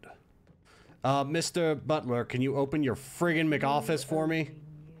 very good. Mr. Butler, can you open your friggin' McOffice for me?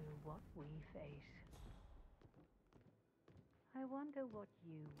 What we face. I wonder what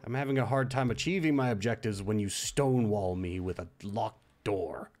you... I'm having a hard time achieving my objectives when you stonewall me with a locked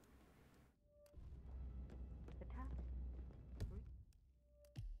door.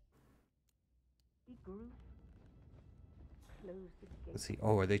 Let's see.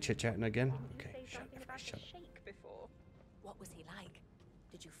 Oh, are they chit-chatting again? Okay, shut up. Before. What was he like?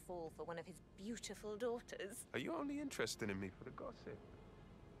 Did you fall for one of his beautiful daughters? Are you only interested in me for the gossip?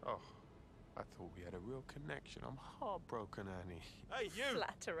 Oh, I thought we had a real connection. I'm heartbroken, Annie. Hey, you!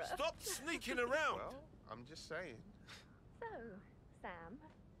 Flatterer. Stop sneaking around! Well, I'm just saying. So, Sam,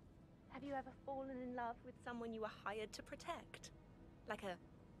 have you ever fallen in love with someone you were hired to protect? Like a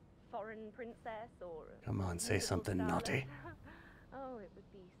foreign princess or a Come on, say musical something starlet? naughty. Oh, it would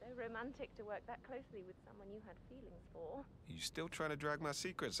be so romantic to work that closely with someone you had feelings for. You still trying to drag my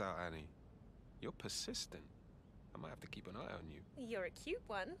secrets out, Annie? You're persistent. I might have to keep an eye on you. You're a cute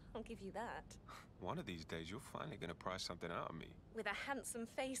one, I'll give you that. One of these days, you're finally gonna pry something out of me. With a handsome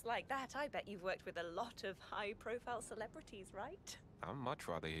face like that, I bet you've worked with a lot of high-profile celebrities, right? I'd much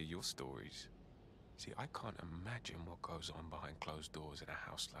rather hear your stories. See, I can't imagine what goes on behind closed doors in a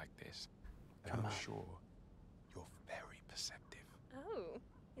house like this. And I'm sure you're very perceptive. Oh,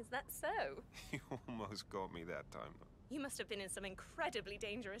 is that so? You almost got me that time. You must have been in some incredibly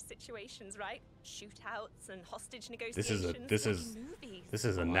dangerous situations, right? Shootouts and hostage negotiations. This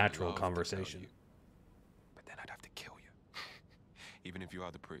is a natural conversation. But then I'd have to kill you. Even if you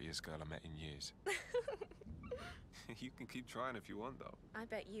are the prettiest girl I met in years. You can keep trying if you want, though. I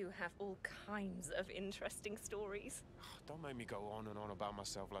bet you have all kinds of interesting stories. Don't make me go on and on about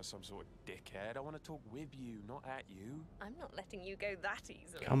myself like some sort of dickhead. I want to talk with you, not at you. I'm not letting you go that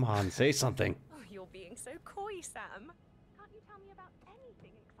easily. Come on, say something. Oh, you're being so coy, Sam. Can't you tell me about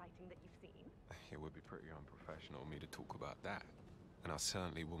anything exciting that you've seen? It would be pretty unprofessional of me to talk about that. And I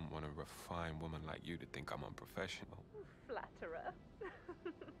certainly wouldn't want a refined woman like you to think I'm unprofessional. Flatterer.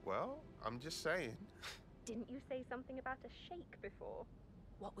 Well, I'm just saying. Didn't you say something about a sheik before?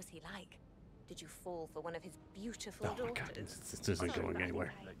 What was he like? Did you fall for one of his beautiful daughters? Oh my God, this isn't going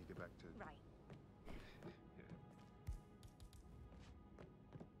anywhere. Let you get back to Right.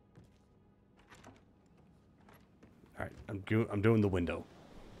 All right, I'm doing the window.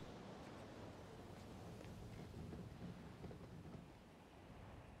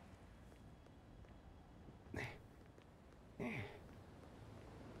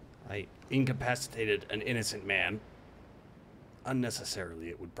 I incapacitated an innocent man. Unnecessarily,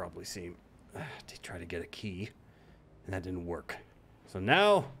 it would probably seem, to try to get a key, and that didn't work. So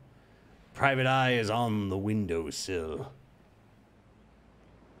now, Private Eye is on the windowsill.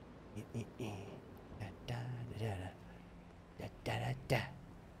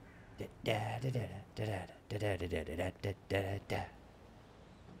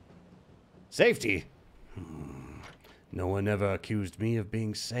 Safety? No one ever accused me of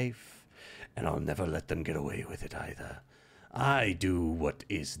being safe, and I'll never let them get away with it either. I do what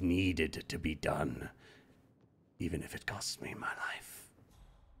is needed to be done, even if it costs me my life.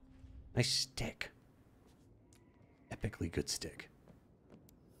 Nice stick. Epically good stick.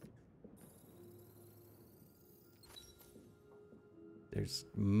 There's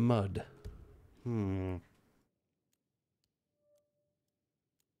mud.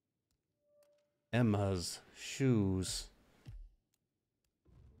 Emma's shoes.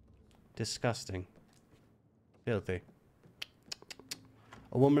 Disgusting. Filthy.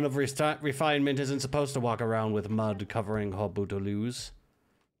 A woman of refinement isn't supposed to walk around with mud covering her bootaloos.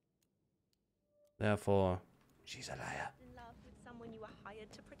 Therefore, she's a liar. In love with someone you were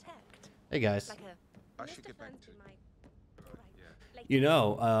hired to protect. Hey guys. Like I should get back to You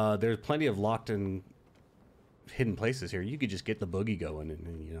know, there's plenty of locked and hidden places here. You could just get the boogie going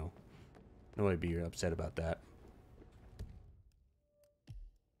and you know, nobody be upset about that.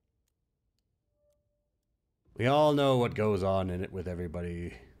 We all know what goes on in it with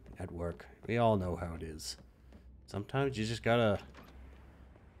everybody at work. We all know how it is. Sometimes you just gotta,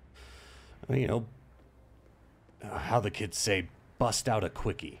 you know, how the kids say, bust out a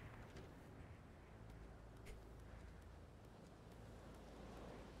quickie.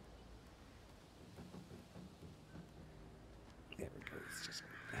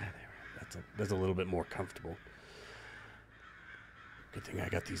 That's a little bit more comfortable. Good thing I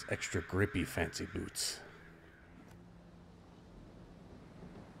got these extra grippy fancy boots.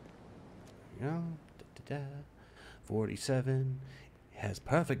 You know, 47. It has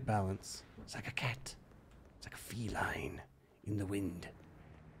perfect balance. It's like a cat. It's like a feline in the wind.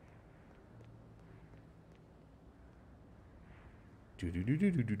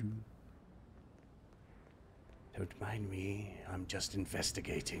 Do-do-do-do-do-do-do. Don't mind me. I'm just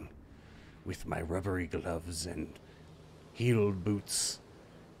investigating with my rubbery gloves and heeled boots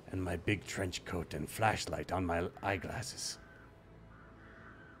and my big trench coat and flashlight on my eyeglasses.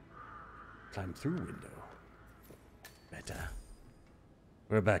 Climb through window. Better.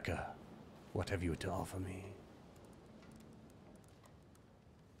 Rebecca, what have you to offer me?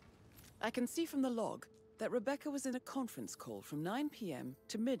 I can see from the log that Rebecca was in a conference call from 9 p.m.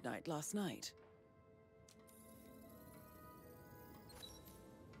 to midnight last night.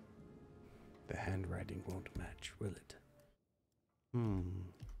 The handwriting won't match, will it?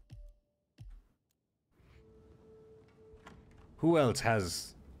 Who else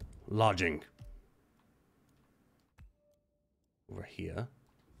has lodging? Over here.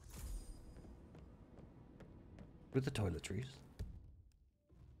 With the toiletries.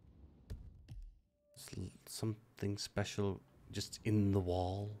 Something special just in the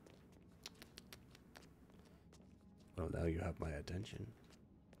wall. Well, now you have my attention.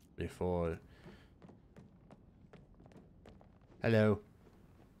 Before... Hello.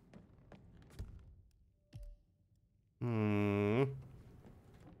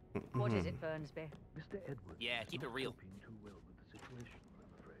 What is it, Burnsby? Mr. Edwards. Yeah, keep it real. Too well with the situation, I'm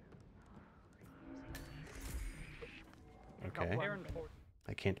afraid. Okay.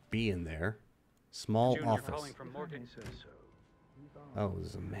 I can't be in there. Small Junior office. calling from Morgan. Oh,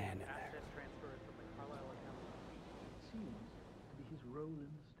 there's a man in there. Seems to be his role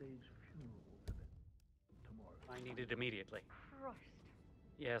in the stage funeral event tomorrow. I need it immediately. Christ.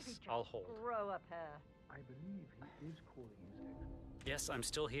 Yes, I'll hold. Grow up hair. I believe he is calling his ex. Yes, I'm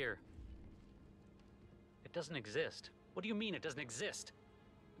still here. It doesn't exist. What do you mean it doesn't exist?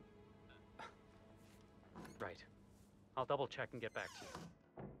 Right. I'll double check and get back to you.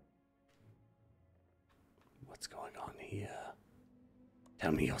 What's going on here?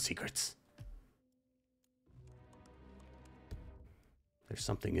 Tell me your secrets. There's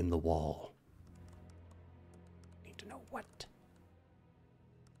something in the wall. Need to know what.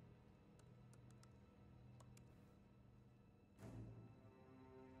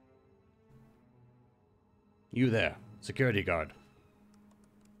 You there, security guard.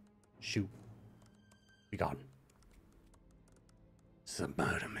 Shoot. Be gone. This is a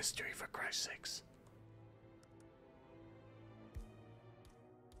murder mystery, for Christ's sakes.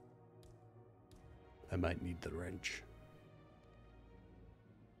 I might need the wrench.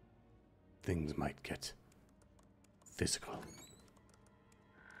 Things might get physical.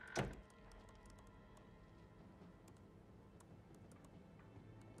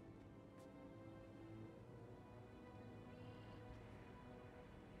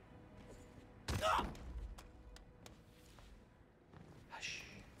 Hush,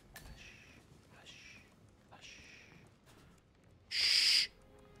 hush, hush, hush. Shh.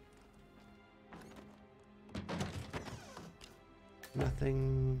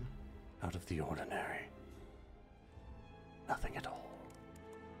 Nothing out of the ordinary. Nothing at all.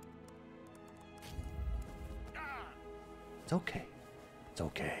 It's okay. It's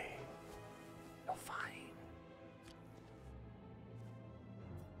okay. You're fine.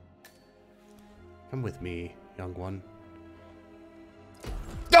 Come with me, young one.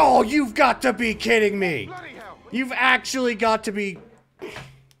 Oh, you've got to be kidding me! You've actually got to be...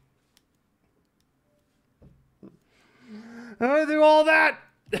 Through all that!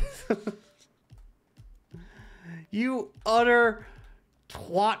 You utter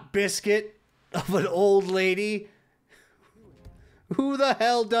twat biscuit of an old lady. Who the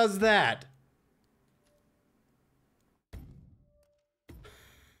hell does that?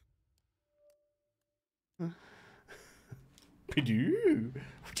 Pidoo.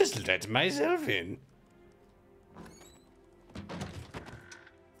 Just let myself in.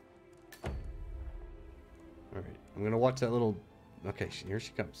 Alright, I'm gonna watch that little... Okay, here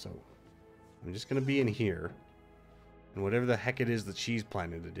she comes, so... I'm just gonna be in here. And whatever the heck it is that she's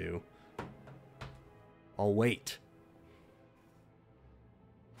planning to do, I'll wait.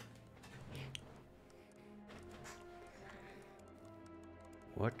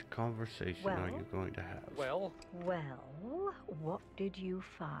 What conversation are you going to have? Well, what did you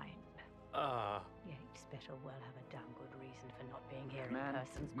find? Yates better well have a damn good reason for not being here in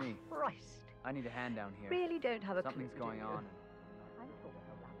person. It's me. Christ. I need a hand down here. Really don't have a Something's clue, going do you? on. I'm talking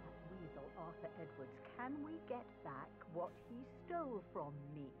about that weasel Arthur Edwards, can we get back what he stole from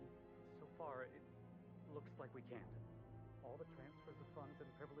me? So far, it looks like we can't. All the transfers of funds and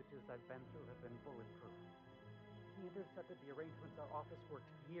privileges I've been through have been bulletproof. He intercepted the arrangements our office worked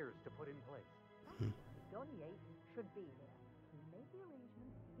years to put in place. Don Yates should be here. He made the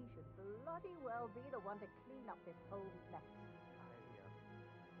arrangements. He should bloody well be the one to clean up this whole mess.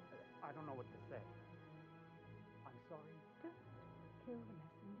 I don't know what to say. I'm sorry. Don't kill the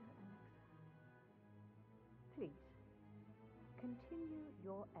messenger, Alexa. Please, continue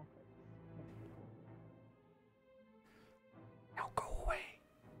your efforts, Mr. Ford. Now go away.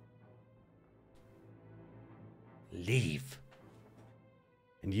 Leave.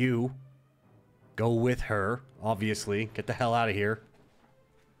 And you go with her, obviously. Get the hell out of here.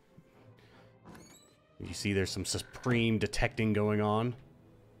 You see there's some supreme detecting going on.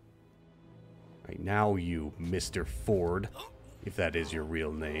 Right now, you, Mr. Ford, if that is your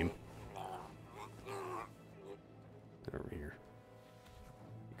real name. Over here.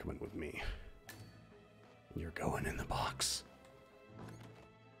 You're coming with me. You're going in the box.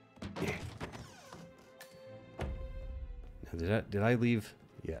 Yeah. Now, did I leave?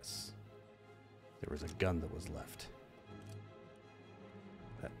 Yes. There was a gun that was left.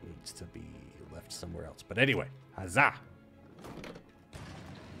 That needs to be left somewhere else. But anyway, huzzah!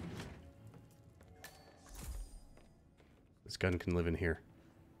 This gun can live in here.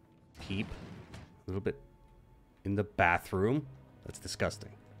 Peep. A little bit in the bathroom. That's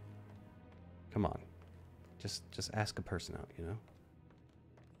disgusting. Come on. Just ask a person out, you know?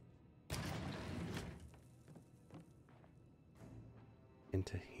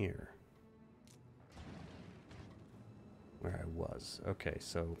 Into here. Where I was. Okay,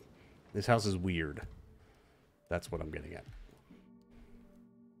 so this house is weird. That's what I'm getting at.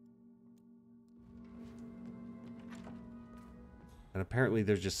 And apparently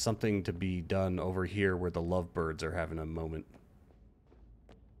there's just something to be done over here where the lovebirds are having a moment.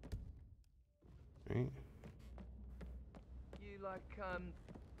 Right? You like,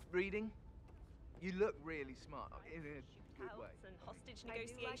 reading? You look really smart, in a good way. And hostage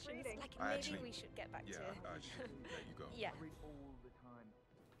negotiations. Maybe we should get back to... I should let you go. Yeah. I read all the time.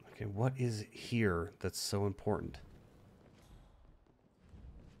 Okay, what is here that's so important?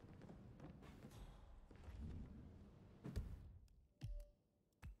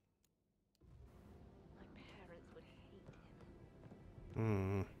 My parents would hate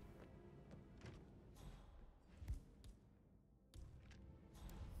him.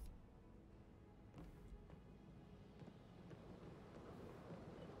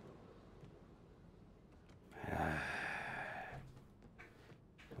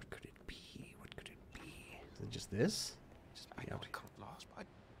 What could it be? What could it be? Is it just this? Just I know it can't last, but I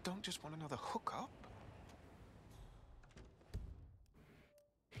don't just want another hookup.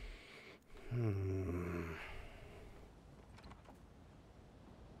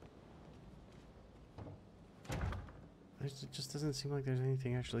 It just doesn't seem like there's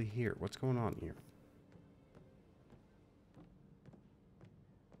anything actually here. What's going on here?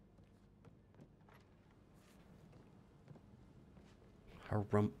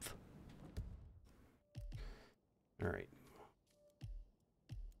 Harumph. All right.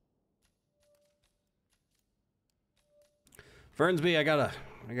 Fernsby, I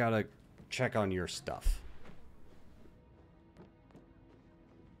gotta check on your stuff.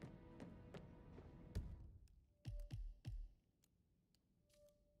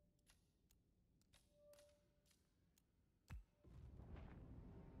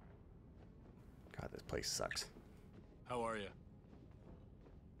 God, this place sucks. How are you?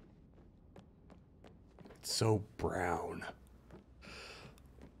 It's so brown.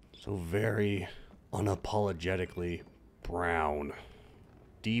 So very unapologetically brown.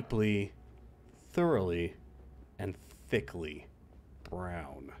 Deeply, thoroughly, and thickly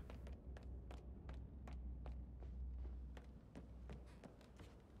brown.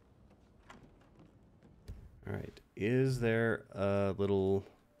 Alright, is there a little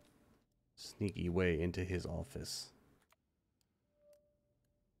sneaky way into his office?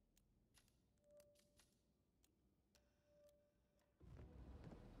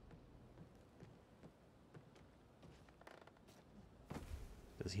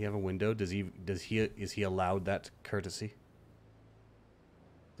 Does he have a window? Is he allowed that courtesy?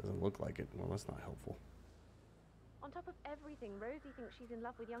 Doesn't look like it. Well, that's not helpful. On top of everything, Rosie thinks she's in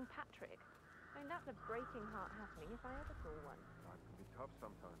love with young Patrick. I mean, that's a breaking heart happening if I ever saw one. Life can be tough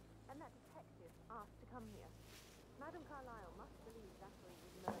sometimes. And that detective asked to come here. Madame Carlyle must believe Zachary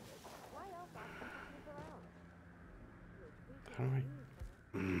was murdered. Why else ask him to snoop around? How do I...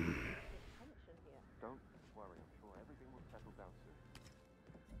 Don't worry, I'm sure everything will settle down soon.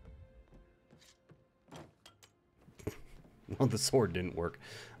 Oh, the sword didn't work.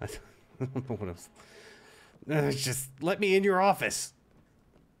 I don't know what else. Just let me in your office.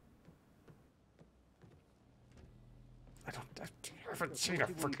 I haven't seen a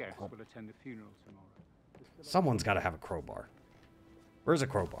freaking... Someone's got to have a crowbar. Where's a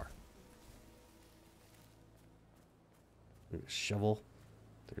crowbar? There's a shovel.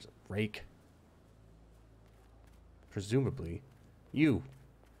 There's a rake. Presumably. You.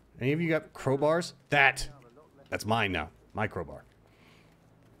 Any of you got crowbars? That's mine now. My crowbar.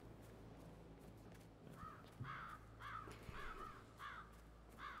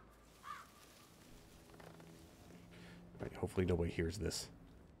 Right, hopefully nobody hears this.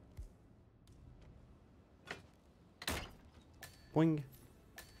 Boing.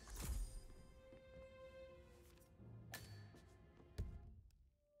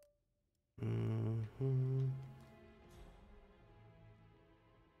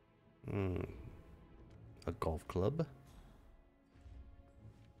 A golf club.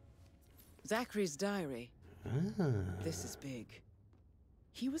 Zachary's diary. Ah. This is big.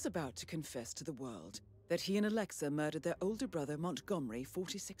 He was about to confess to the world that he and Alexa murdered their older brother Montgomery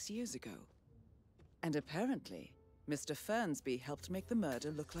 46 years ago. And apparently, Mr. Fernsby helped make the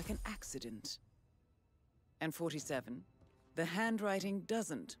murder look like an accident. And 47, the handwriting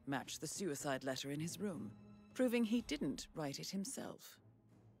doesn't match the suicide letter in his room, proving he didn't write it himself.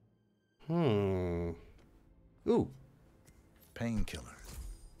 Ooh. Painkiller.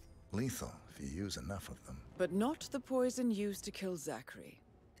 Lethal if you use enough of them. But not the poison used to kill Zachary.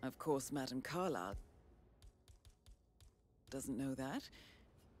 Of course, Madame Carlyle doesn't know that.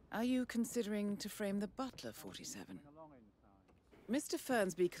 Are you considering to frame the butler, 47? Mr.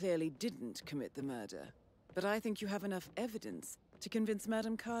 Fernsby clearly didn't commit the murder, but I think you have enough evidence to convince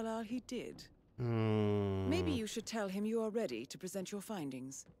Madame Carlyle he did. Maybe you should tell him you are ready to present your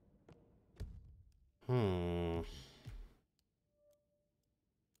findings.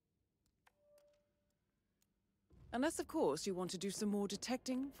 Unless, of course, you want to do some more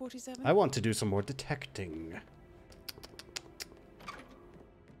detecting, 47? I want to do some more detecting.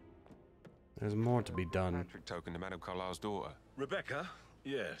 There's more to be done. Patrick token to Madame Carlyle's daughter. Rebecca?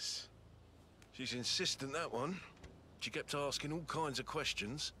 Yes. She's insistent, that one. She kept asking all kinds of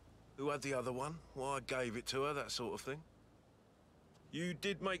questions. Who had the other one? Why I gave it to her, that sort of thing. You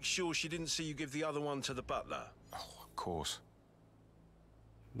did make sure she didn't see you give the other one to the butler? Oh, of course.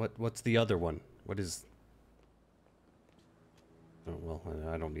 What's the other one? What is... Oh, well,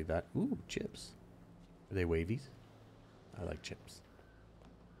 I don't need that. Ooh, chips. Are they wavies? I like chips.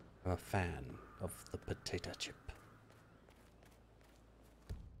 I'm a fan of the potato chip.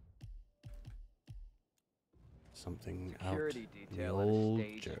 Something Security out in the detail at a old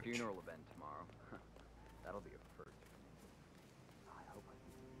stage church. funeral event tomorrow. That'll be a first. I hope I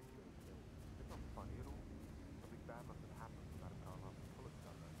can. It's not funny at all. Something bad must have happened to Madame Carlyle to pull it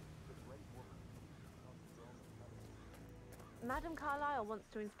together. The great woman. Madame Carlyle wants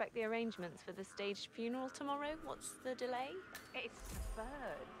to inspect the arrangements for the staged funeral tomorrow. What's the delay? It's the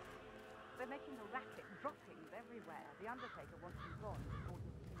birds. They're making a racket, droppings everywhere. The Undertaker wants them gone before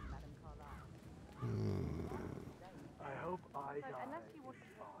he sees Madame Carlyle. I hope I So, die. unless you want to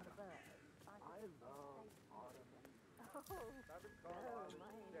talk to the birds, I love autumn. Oh, Madame Carlyle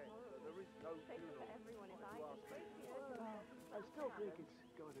is dead, so there is no funeral. everyone is I still think it's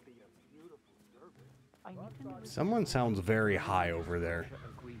going to be a beautiful service. Someone sounds very high over there.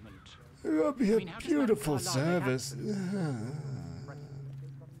 It'll be a beautiful service.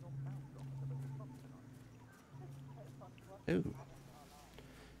 Ooh.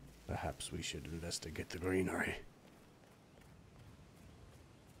 Perhaps we should investigate the greenery.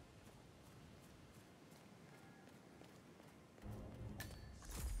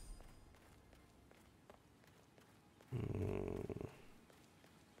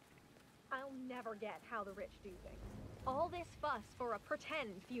 I'll never get how the rich do things. All this fuss for a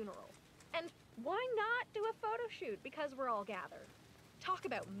pretend funeral. And why not do a photo shoot because we're all gathered? Talk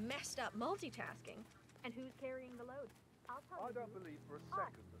about messed up multitasking. And who's carrying the load? I don't believe for a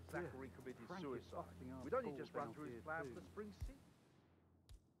second that Zachary committed suicide. We'd only just run through his plan for the spring season.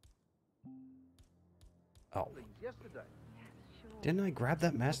 Oh. Yesterday. Didn't I grab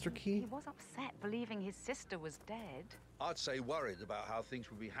that master key? He was upset, believing his sister was dead. I'd say worried about how things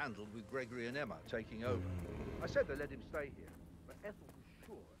would be handled with Gregory and Emma taking over. I said they let him stay here, but Ethel was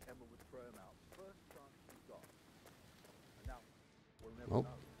sure Emma would throw him out first chance she got. And now, we'll never Nope.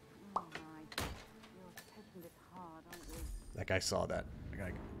 know. Oh my, you're taking this hard, aren't you? That guy saw that. I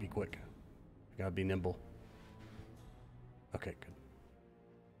gotta be quick. I gotta be nimble. Okay, good.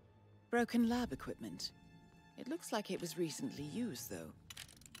 Broken lab equipment. It looks like it was recently used, though.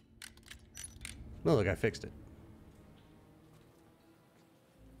 No, look, I fixed it.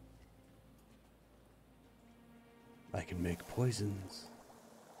 I can make poisons.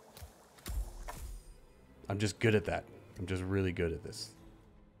 I'm just good at that. I'm just really good at this.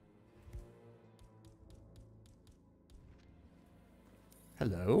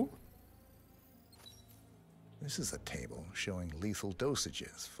 Hello? This is a table showing lethal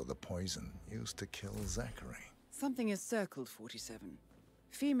dosages for the poison used to kill Zachary. Something is circled 47.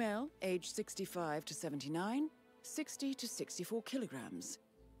 Female, age 65 to 79, 60 to 64 kilograms.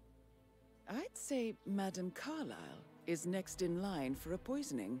 I'd say Madame Carlyle is next in line for a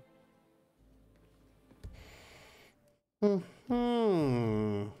poisoning.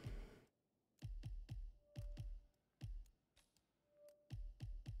 Hmm.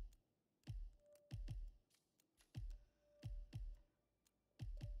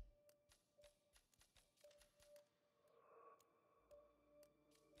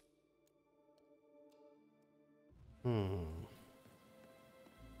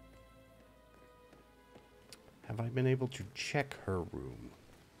 Have I been able to check her room?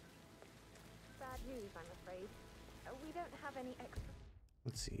 Bad news, I'm afraid. We don't have any extra.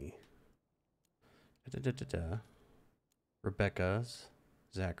 Let's see. Rebecca's,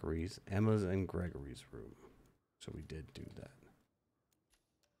 Zachary's, Emma's, and Gregory's room. So we did do that.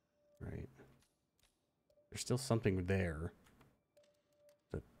 Right. There's still something there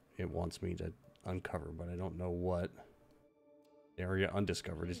that it wants me to uncover, but I don't know what. Area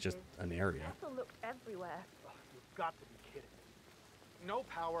undiscovered is just an area. Ethel looked everywhere. Oh, you've got to be kidding. No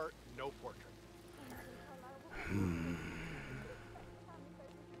power, no portrait.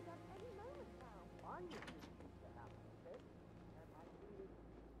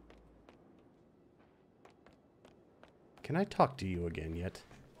 Can I talk to you again yet?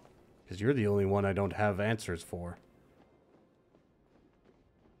 Because you're the only one I don't have answers for.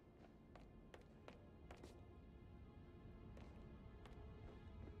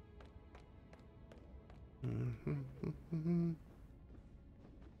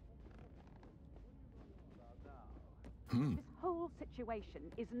 This whole situation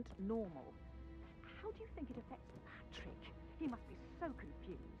isn't normal. How do you think it affects Patrick? He must be so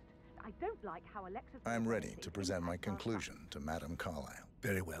confused. I don't like how Alexa's... I'm ready to present my conclusion to Madame Carlyle.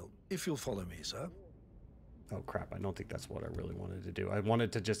 Very well. If you'll follow me, sir. Oh crap, I don't think that's what I really wanted to do. I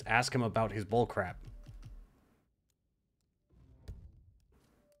wanted to just ask him about his bull crap.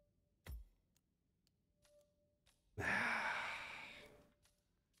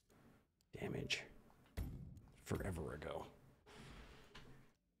 Damage. Forever ago.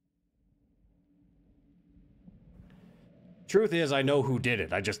 Truth is, I know who did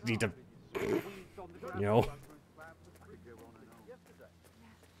it. I just need to, you know.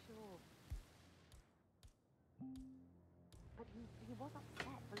 But he was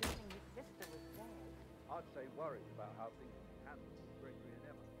upset believing his sister was dead. I'd say worried about how things will be handled with Gregory and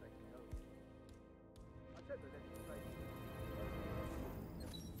Emma taking over. I said that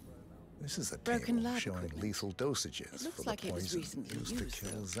This is a Broken table lab showing equipment. lethal dosages It looks for like the it was poison recently used to used,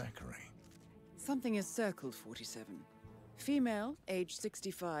 kill though. Zachary. Something is circled 47. Female, age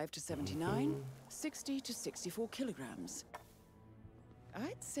 65 to 79, 60 to 64 kilograms.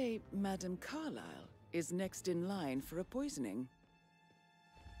 I'd say Madame Carlyle is next in line for a poisoning.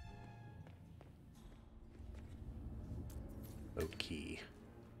 Okay.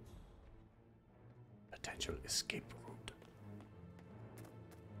 Potential escape route.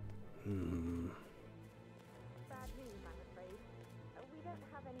 Bad news, I'm afraid. We don't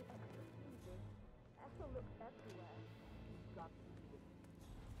have any extra fuses. Ethel looked everywhere. You've got to be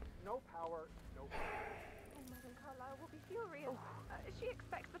kidding. No power, no portrait. Oh, Madame Carlyle will be furious. She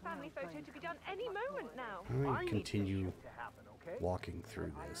expects the family photo to be done any moment now. I'm going to continue walking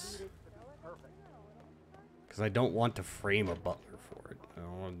through this. Because I don't want to frame a butler for it. I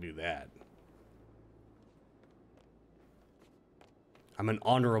don't want to do that. I'm an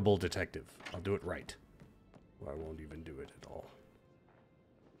honorable detective. I'll do it right. Or I won't even do it at all.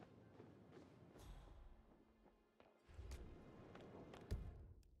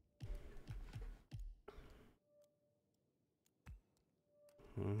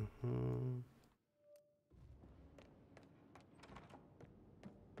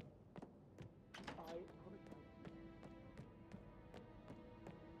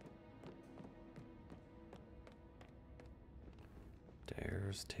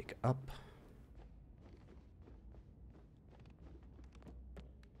 Stairs take up.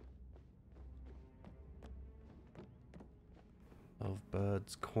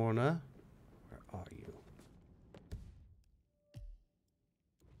 Lovebird's corner. Where are you?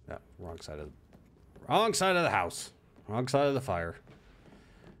 Ah, wrong side of the house. Wrong side of the fire.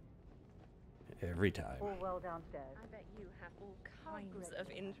 Every time. All well downstairs. I bet you have all kinds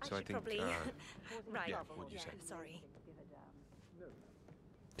of interest. So I think, probably. Right. yeah, what'd you say? Sorry.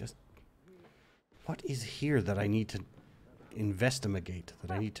 Just what is here that I need to investigate?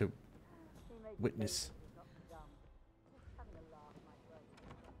 That I need to witness?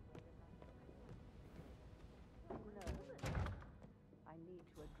 I need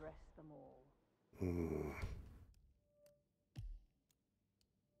to address them all.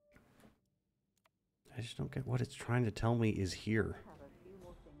 I just don't get what it's trying to tell me is here. Have a few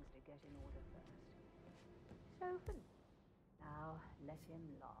more things to get in order first. Sophie, now let him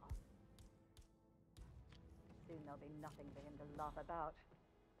laugh. Soon there'll be nothing for him to laugh about.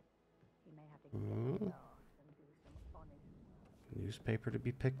 He may have to get lost and do some honest work. Newspaper to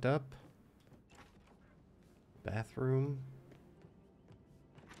be picked up. Bathroom.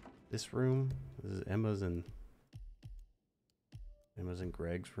 This room. This is Emma's and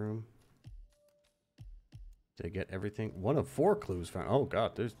Greg's room. Did I get everything? 1 of 4 clues found. Oh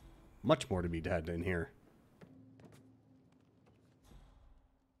god, there's much more to be had in here.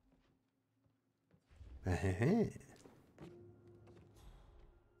 What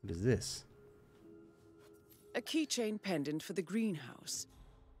is this? A keychain pendant for the greenhouse.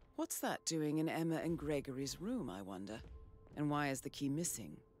 What's that doing in Emma and Gregory's room, I wonder? And why is the key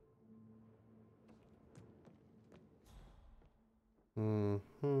missing?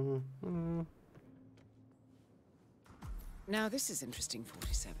 Now this is interesting,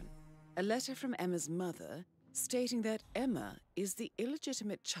 47. A letter from Emma's mother stating that Emma is the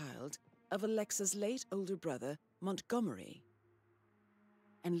illegitimate child of Alexa's late older brother, Montgomery.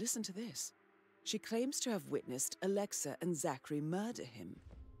 And listen to this. She claims to have witnessed Alexa and Zachary murder him.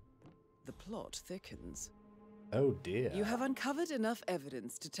 The plot thickens. Oh dear. You have uncovered enough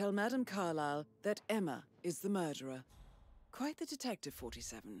evidence to tell Madame Carlyle that Emma is the murderer. Quite the detective,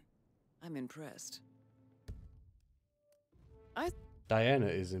 47. I'm impressed. Diana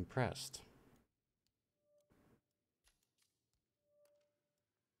is impressed.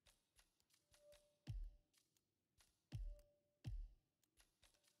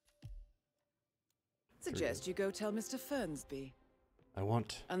 Suggest you go tell Mr. Fernsby. I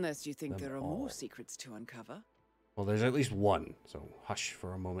want. Unless you think there are all. more secrets to uncover. Well, there's at least one. So hush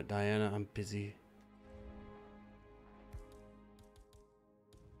for a moment, Diana. I'm busy.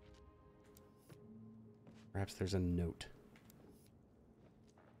 Perhaps there's a note.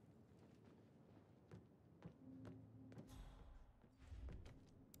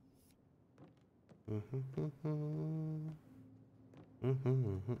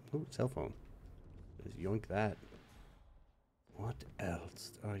 Ooh, cell phone. Just yoink that. What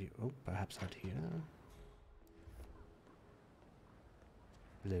else are you? Oh, perhaps out here.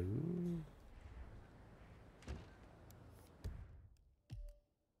 Hello.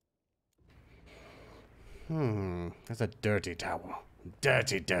 That's a dirty towel.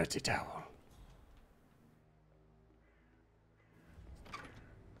 Dirty, dirty towel.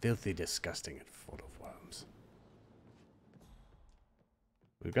 Filthy, disgusting, and full of worms.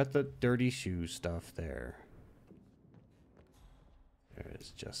 We've got the dirty shoe stuff there. There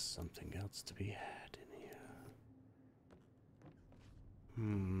is just something else to be had in here.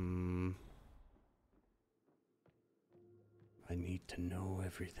 I need to know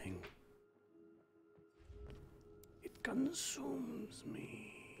everything. It consumes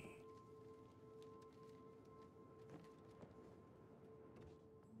me.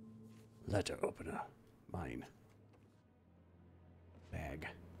 Letter opener. Mine. Bag.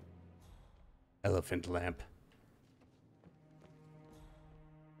 Elephant lamp.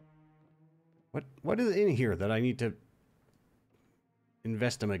 What is in here that I need to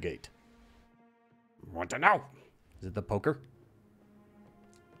investigate? Want to know? Is it the poker?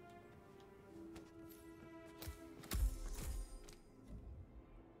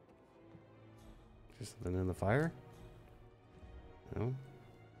 Is there something in the fire? No.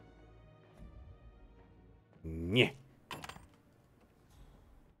 Yeah.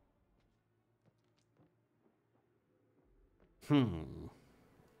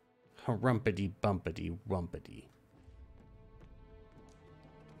 Rumpity bumpity rumpity.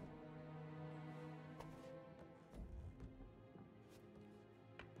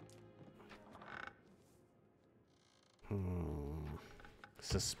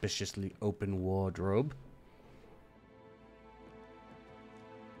 Suspiciously open wardrobe.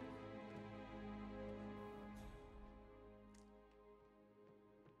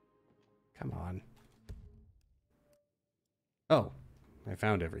 Come on. Oh, I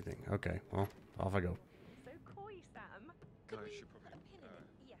found everything. Okay, well, off I go. So coy, Sam. No, I should probably.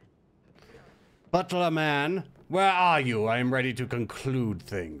 Butler man, where are you? I am ready to conclude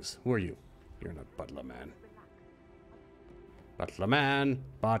things. Who are you? You're not Butler Man. Butler Man,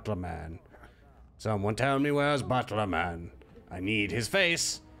 Butler Man. Someone tell me where's Butler Man. I need his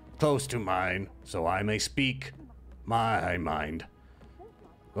face close to mine so I may speak my mind.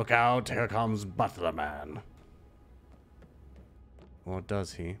 Look out, here comes Butler Man. What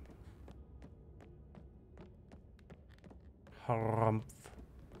does he? Harumph.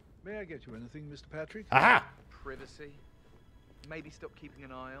 May I get you anything, Mr. Patrick? Aha! Privacy? Maybe stop keeping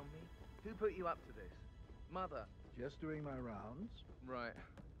an eye on me? Who put you up to this? Mother? Just doing my rounds. Right.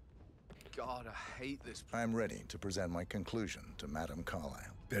 God, I hate this place. I'm ready to present my conclusion to Madame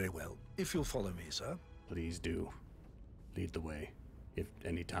Carlyle. Very well. If you'll follow me, sir. Please do. Lead the way. If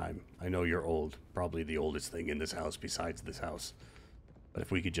any time. I know you're old. Probably the oldest thing in this house besides this house. But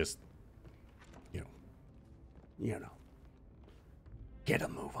if we could just, you know, get a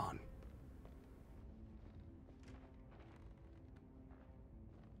move on.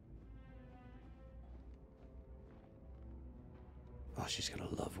 Oh, she's gonna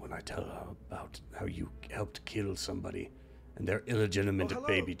love when I tell her about how you helped kill somebody and their illegitimate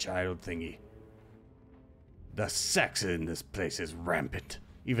baby child thingy. The sex in this place is rampant.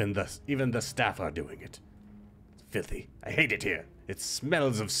 Even the staff are doing it. It's filthy. I hate it here. It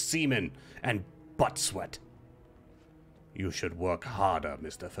smells of semen and butt sweat. You should work harder,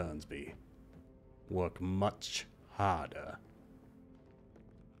 Mr. Fernsby. Work much harder.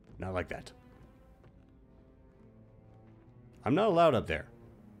 Not like that. I'm not allowed up there.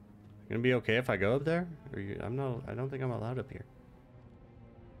 Gonna be okay if I go up there? Or I don't think I'm allowed up here.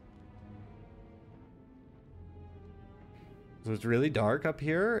 So it's really dark up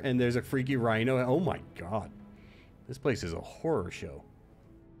here, and there's a freaky rhino. Oh my god. This place is a horror show.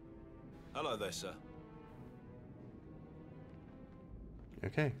 Hello there, sir.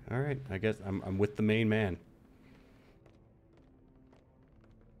 Okay, alright. I guess I'm with the main man.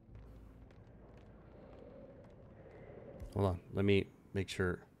 Hold on, let me make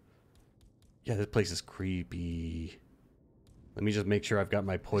sure. Yeah, this place is creepy. Let me just make sure I've got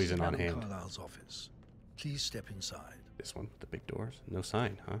my poison on hand. Carlyle's office. Please step inside. This one, the big doors. No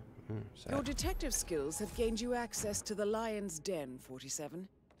sign, huh? Sad. Your detective skills have gained you access to the Lion's Den, 47.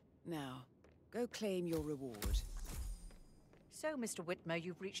 Now, go claim your reward. So, Mr. Whitmer,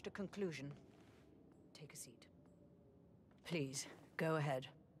 you've reached a conclusion. Take a seat. Please, go ahead.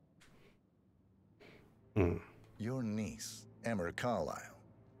 Your niece, Emma Carlyle,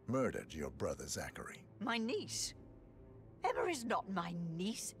 murdered your brother Zachary. My niece? Emma is not my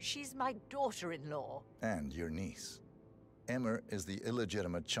niece. She's my daughter-in-law. And your niece. Emma is the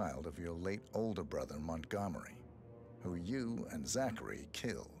illegitimate child of your late older brother Montgomery, who you and Zachary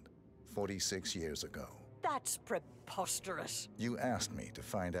killed 46 years ago. That's preposterous. You asked me to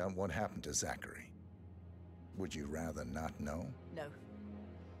find out what happened to Zachary. Would you rather not know? No.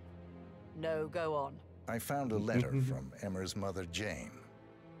 No, go on. I found a letter from Emma's mother, Jane,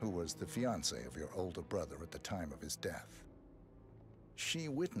 who was the fiancée of your older brother at the time of his death. She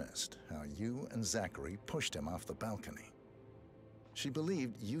witnessed how you and Zachary pushed him off the balcony. She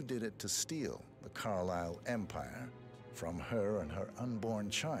believed you did it to steal the Carlyle empire from her and her unborn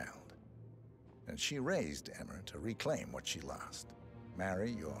child. And she raised Emma to reclaim what she lost.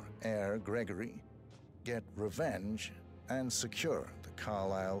 Marry your heir, Gregory, get revenge, and secure the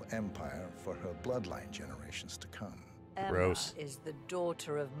Carlyle empire for her bloodline generations to come. Emma is the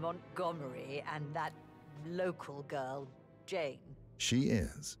daughter of Montgomery and that local girl, Jane. She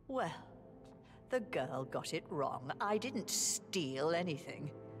is. Well, the girl got it wrong. I didn't steal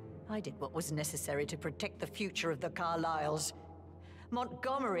anything. I did what was necessary to protect the future of the Carlyles.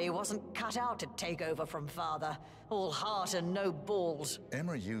 Montgomery wasn't cut out to take over from father. All heart and no balls.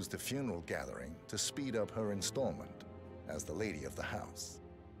 Emma used the funeral gathering to speed up her installment as the lady of the house,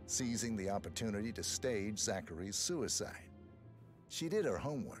 seizing the opportunity to stage Zachary's suicide. She did her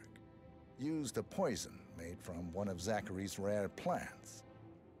homework, used a poison made from one of Zachary's rare plants,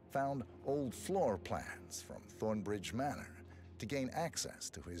 found old floor plans from Thornbridge Manor to gain access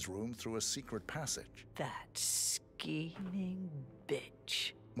to his room through a secret passage. That scheming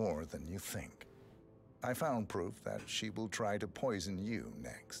bitch. More than you think. I found proof that she will try to poison you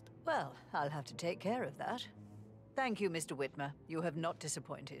next. Well, I'll have to take care of that. Thank you, Mr. Whitmer. You have not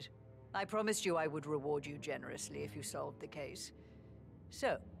disappointed. I promised you I would reward you generously if you solved the case.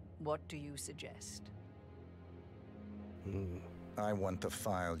 So, what do you suggest? I want the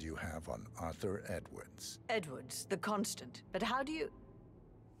file you have on Arthur Edwards. Edwards, the Constant. But how do you...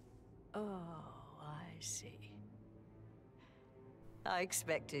 Oh, I see. I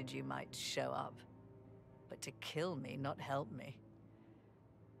expected you might show up. But to kill me, not help me.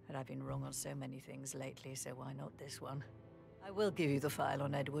 And I've been wrong on so many things lately, so why not this one? I will give you the file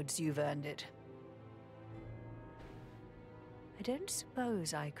on Edwards. You've earned it. I don't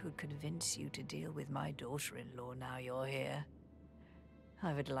suppose I could convince you to deal with my daughter-in-law now you're here.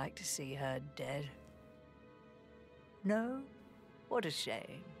 I would like to see her dead. No? What a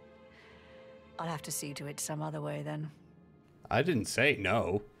shame. I'll have to see to it some other way then. I didn't say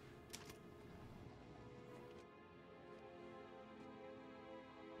no.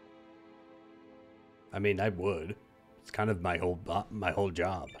 I mean, I would. It's kind of my whole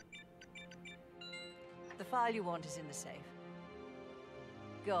job. The file you want is in the safe.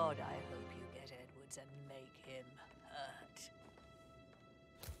 God, I hope you get Edwards and make him hurt.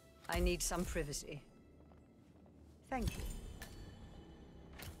 I need some privacy. Thank you.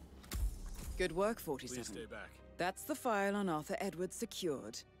 Good work, 47. Please stay back. That's the file on Arthur Edwards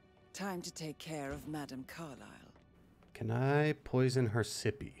secured. Time to take care of Madame Carlyle. Can I poison her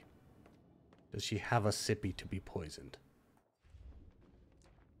sippy? Does she have a sippy to be poisoned?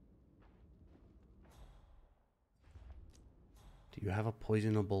 Do you have a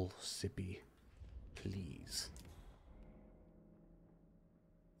poisonable sippy? Please.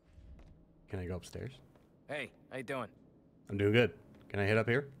 Can I go upstairs? Hey, how you doing? I'm doing good. Can I hit up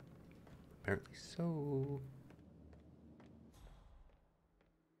here? Apparently so.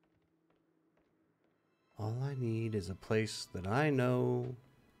 All I need is a place that I know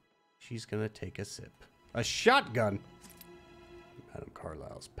she's gonna take a sip. A shotgun! Madame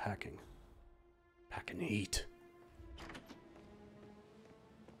Carlyle's packing. Packing heat.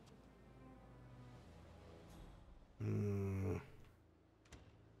 Come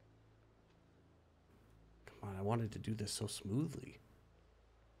on, I wanted to do this so smoothly.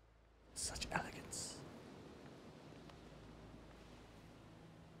 Such elegance.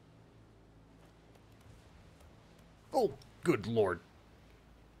 Oh, good lord.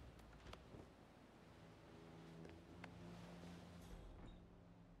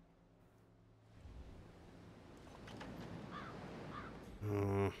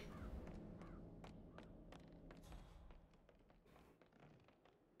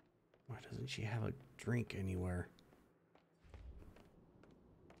 Why doesn't she have a drink anywhere?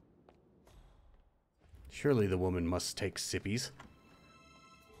 Surely the woman must take sippies.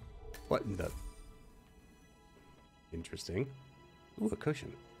 What in the... Interesting. Ooh, a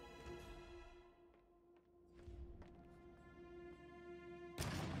cushion.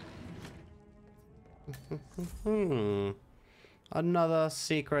 Another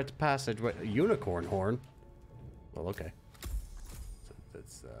secret passageway. Unicorn horn. Well, okay. So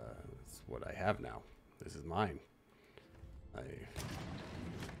that's what I have now. This is mine.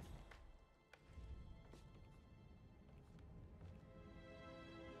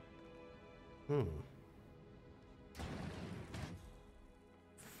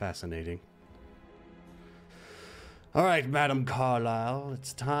 Fascinating. All right, Madame Carlyle,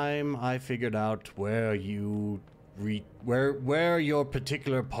 it's time I figured out where where your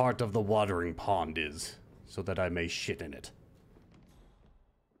particular part of the watering pond is, so that I may shit in it.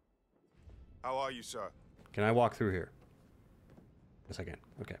 How are you, sir? Can I walk through here? Yes, I can.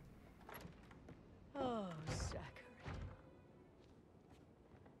 Okay. Oh, Zachary.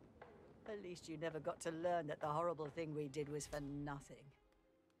 At least you never got to learn that the horrible thing we did was for nothing.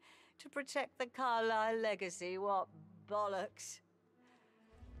 To protect the Carlyle legacy, what bollocks.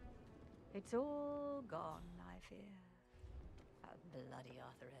 It's all gone, I fear. That bloody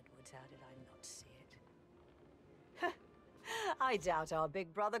Arthur Edwards, how did I not see it? I doubt our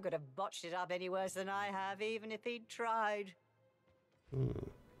big brother could have botched it up any worse than I have, even if he'd tried. Come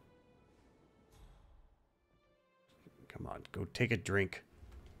on, go take a drink.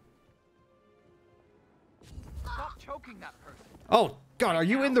 Stop choking that person. Oh, God, are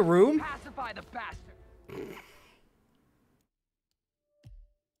you in the room? Pacify the bastard.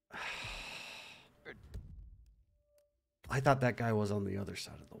 I thought that guy was on the other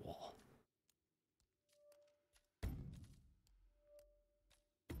side of the wall.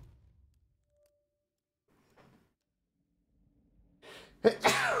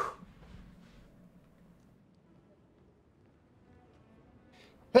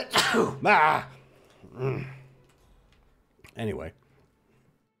 Anyway.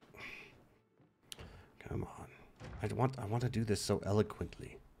 Come on. I want to do this so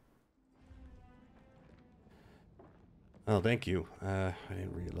eloquently. Oh, thank you. I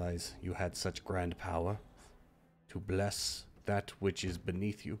didn't realize you had such grand power to bless that which is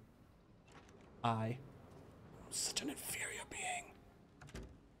beneath you. I am such an inferior being.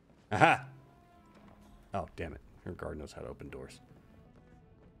 Aha! Oh, damn it. Her guard knows how to open doors.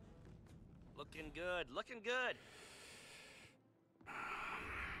 Looking good, looking good.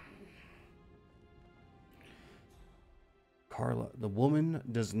 Carla, the woman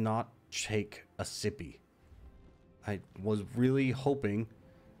does not take a sippy. I was really hoping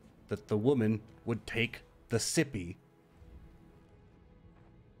that the woman would take the sippy.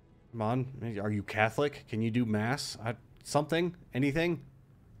 Come on, are you Catholic? Can you do mass? Something? Anything?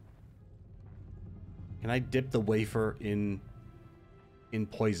 Can I dip the wafer in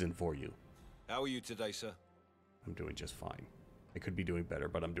poison for you? How are you today, sir? I'm doing just fine. I could be doing better,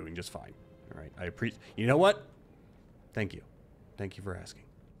 but I'm doing just fine. All right, I appreciate. You know what? Thank you. Thank you for asking.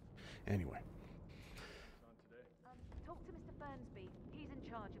 Anyway. Talk to Mr. Fernsby. He's in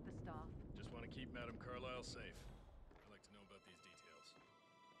charge of the staff. Just want to keep Madame Carlyle safe. I'd like to know about these details.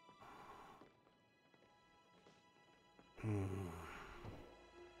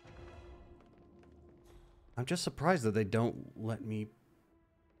 I'm just surprised that they don't let me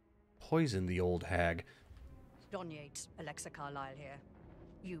poison the old hag. Don Yates, Alexa Carlyle here.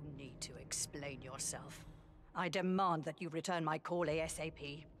 You need to explain yourself. I demand that you return my call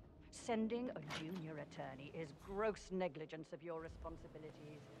ASAP. Sending a junior attorney is gross negligence of your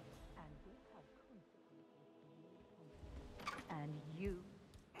responsibilities. And will have consequences. And you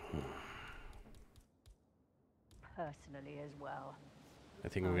personally as well. I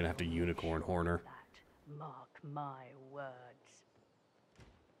think we're gonna have to unicorn horn her. Mark my words.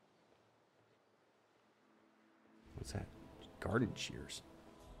 What's that? Garden shears.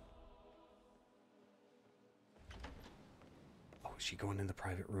 Oh, is she going in the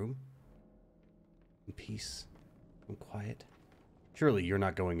private room? In peace. In quiet. Surely you're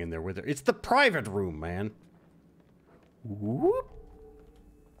not going in there with her. It's the private room, man. Whoop.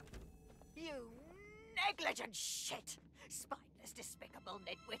 You negligent shit! Spineless, despicable,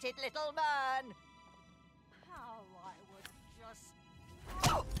 nitwitted little man! How I would just...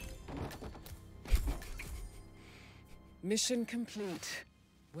 Mission complete.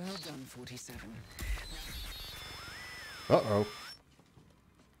 Well done, 47. Uh-oh.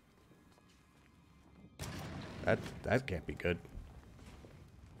 That can't be good.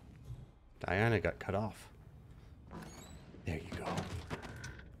 Diana got cut off. There you go.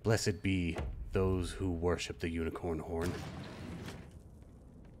 Blessed be those who worship the unicorn horn.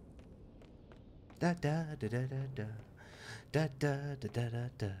 Da da da da da da. Da da da da da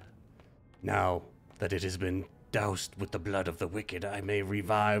da. Now that it has been doused with the blood of the wicked, I may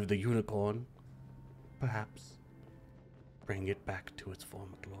revive the unicorn. Perhaps. Bring it back to its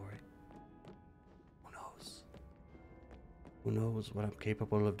former glory. Who knows? Who knows what I'm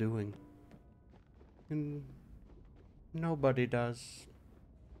capable of doing? And nobody does.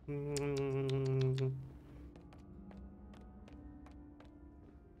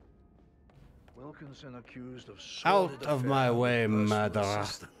 Wilkinson accused of Out of my way, mother.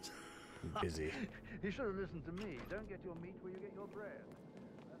 Busy. You should have listened to me. Don't get your meat where you get your bread.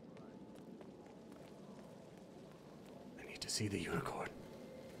 I need to see the unicorn.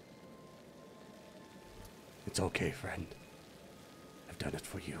 It's okay, friend. I've done it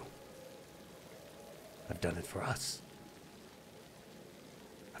for you. I've done it for us.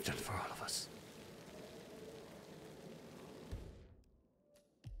 I've done it for all of us.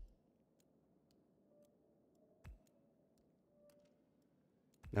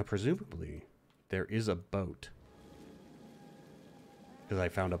 Now, presumably, there is a boat. Because I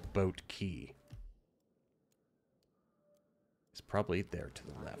found a boat key. It's probably there to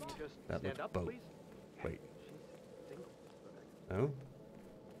the left. That looks boat. Wait. Oh?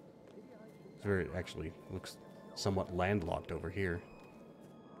 It's very, actually, looks somewhat landlocked over here.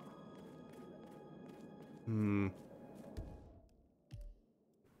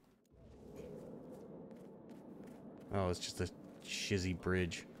 Oh, it's just a shizzy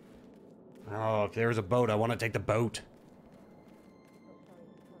bridge. Oh, if there's a boat, I want to take the boat.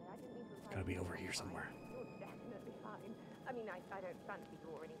 Gotta be over here somewhere. You're definitely fine. I mean, I don't fancy you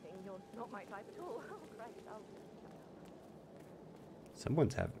or anything. You're not my type at all. Oh, Christ,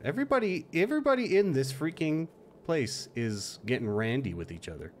 Someone's having... Everybody in this freaking place is getting randy with each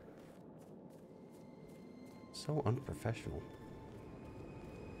other. So unprofessional.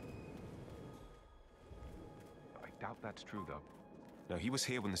 I doubt that's true, though. No, he was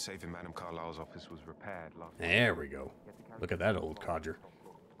here when the safe in Madame Carlyle's office was repaired last night. There we go. Look at that old codger.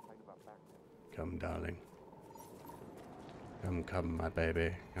 Come, darling. Come, my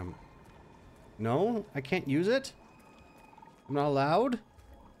baby. Come. No, I can't use it? I'm not allowed?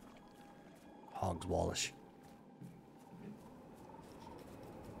 Hogs Wallish.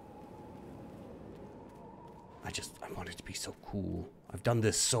 I want it to be so cool. I've done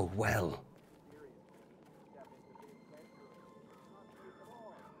this so well.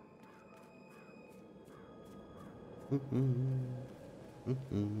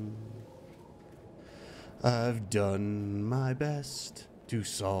 I've done my best to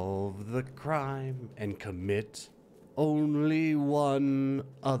solve the crime and commit only one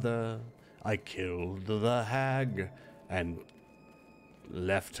other. I killed the hag and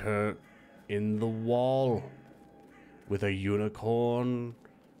left her in the wall with a unicorn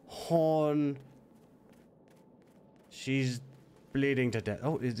horn. She's bleeding to death.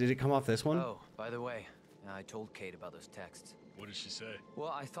 Oh, did it come off this one? Oh, by the way, I told Kate about those texts. What did she say? Well,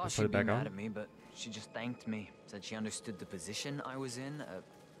 I thought Put she'd it be back mad on? at me, but she just thanked me. Said she understood the position I was in.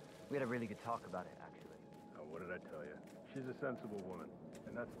 We had a really good talk about it, actually. Oh, what did I tell you? She's a sensible woman.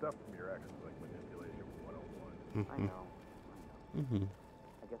 And that stuff from your ex was like manipulation 101. I know. Mm-hmm.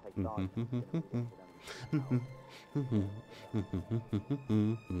 I guess I thought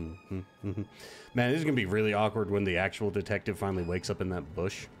Man, this is gonna be really awkward when the actual detective finally wakes up in that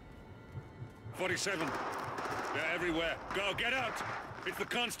bush. 47. They're everywhere. Go, get out! It's the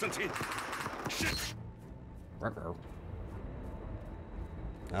Constantine. Shit!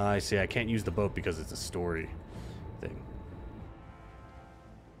 I see. I can't use the boat because it's a story thing.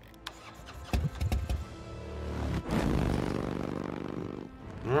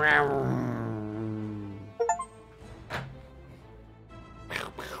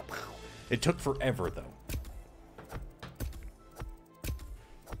 It took forever, though.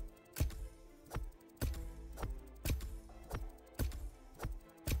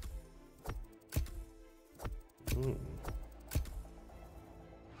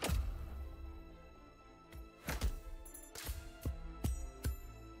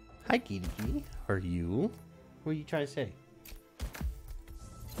 Hi, Kitty Kitty. How are you? What are you trying to say?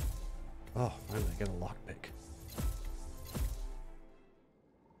 Oh, finally, I got a lockpick.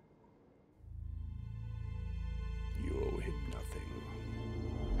 You owe him nothing.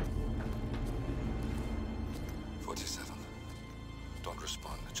 47. Don't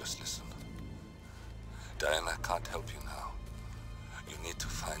respond, just listen. Diana can't help you now. You need to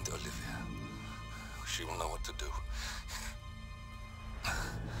find Olivia. She will know what to do.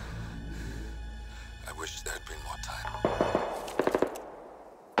 I wish there had been more time.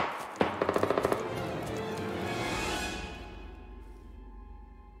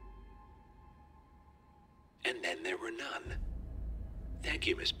 And then there were none. Thank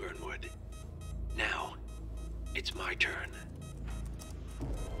you, Miss Burnwood. Now, it's my turn.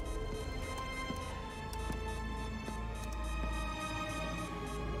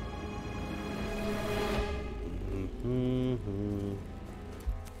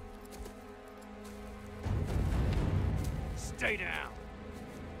 Stay down.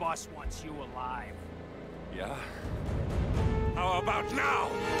 Boss wants you alive. Yeah? How about now?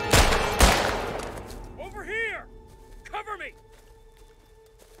 Over here! Cover me!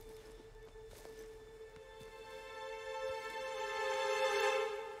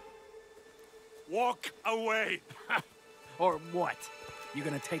 Walk away! Or what? You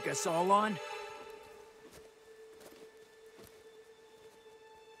gonna take us all on?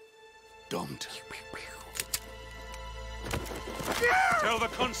 Don't. Tell the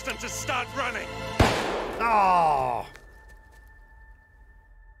Constant to start running! Oh!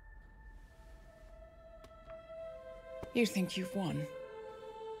 You think you've won?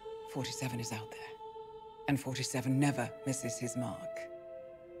 47 is out there. And 47 never misses his mark.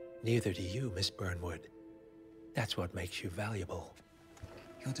 Neither do you, Miss Burnwood. That's what makes you valuable.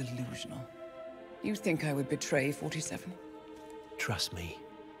 You're delusional. You think I would betray 47? Trust me,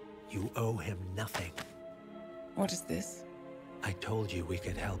 you owe him nothing. What is this? I told you we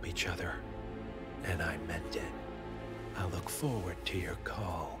could help each other, and I meant it. I'll look forward to your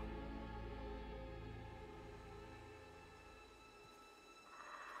call.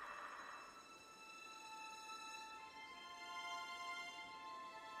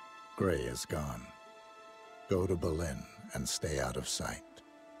 Gray is gone. Go to Berlin and stay out of sight.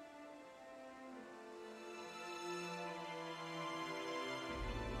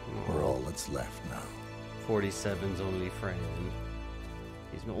 We're all that's left now. 47's only friend.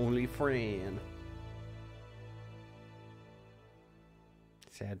 He's my only friend.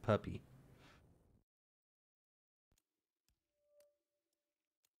 Sad puppy.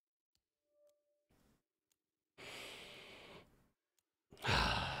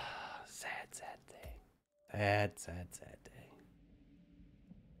 Sad day. Sad day.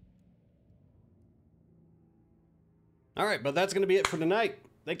 All right, but that's going to be it for tonight.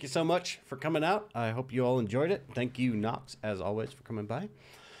 Thank you so much for coming out. I hope you all enjoyed it. Thank you, Knox, as always, for coming by.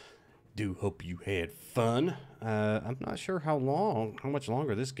 Do hope you had fun. I'm not sure how much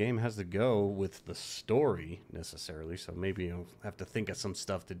longer this game has to go with the story necessarily. So maybe I'll have to think of some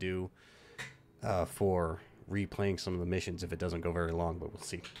stuff to do for replaying some of the missions if it doesn't go very long. But we'll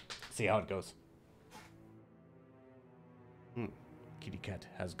see how it goes. Kitty cat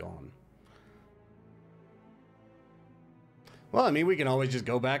has gone. Well, I mean, we can always just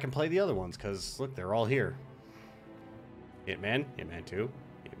go back and play the other ones, because, look, they're all here. Hitman, Hitman 2,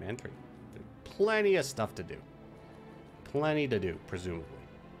 Hitman 3. There's plenty of stuff to do. Plenty to do, presumably.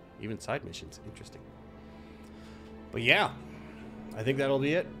 Even side missions. Interesting. But yeah, I think that'll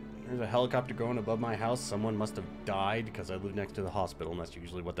be it. There's a helicopter going above my house. Someone must have died because I live next to the hospital, and that's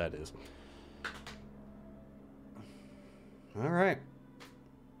usually what that is. All right.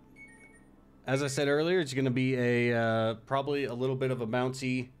 As I said earlier, it's going to be a probably a little bit of a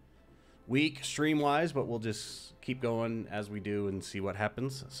bouncy week stream-wise, but we'll just keep going as we do and see what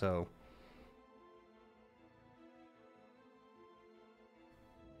happens. So,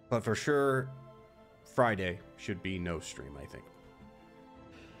 but for sure, Friday should be no stream, I think.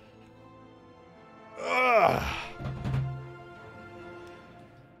 Ugh.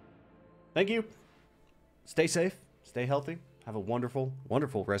 Thank you. Stay safe. Stay healthy. Have a wonderful,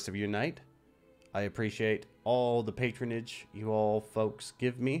 wonderful rest of your night. I appreciate all the patronage you all folks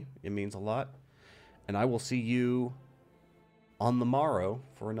give me. It means a lot. And I will see you on the morrow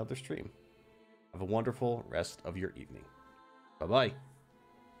for another stream. Have a wonderful rest of your evening. Bye-bye.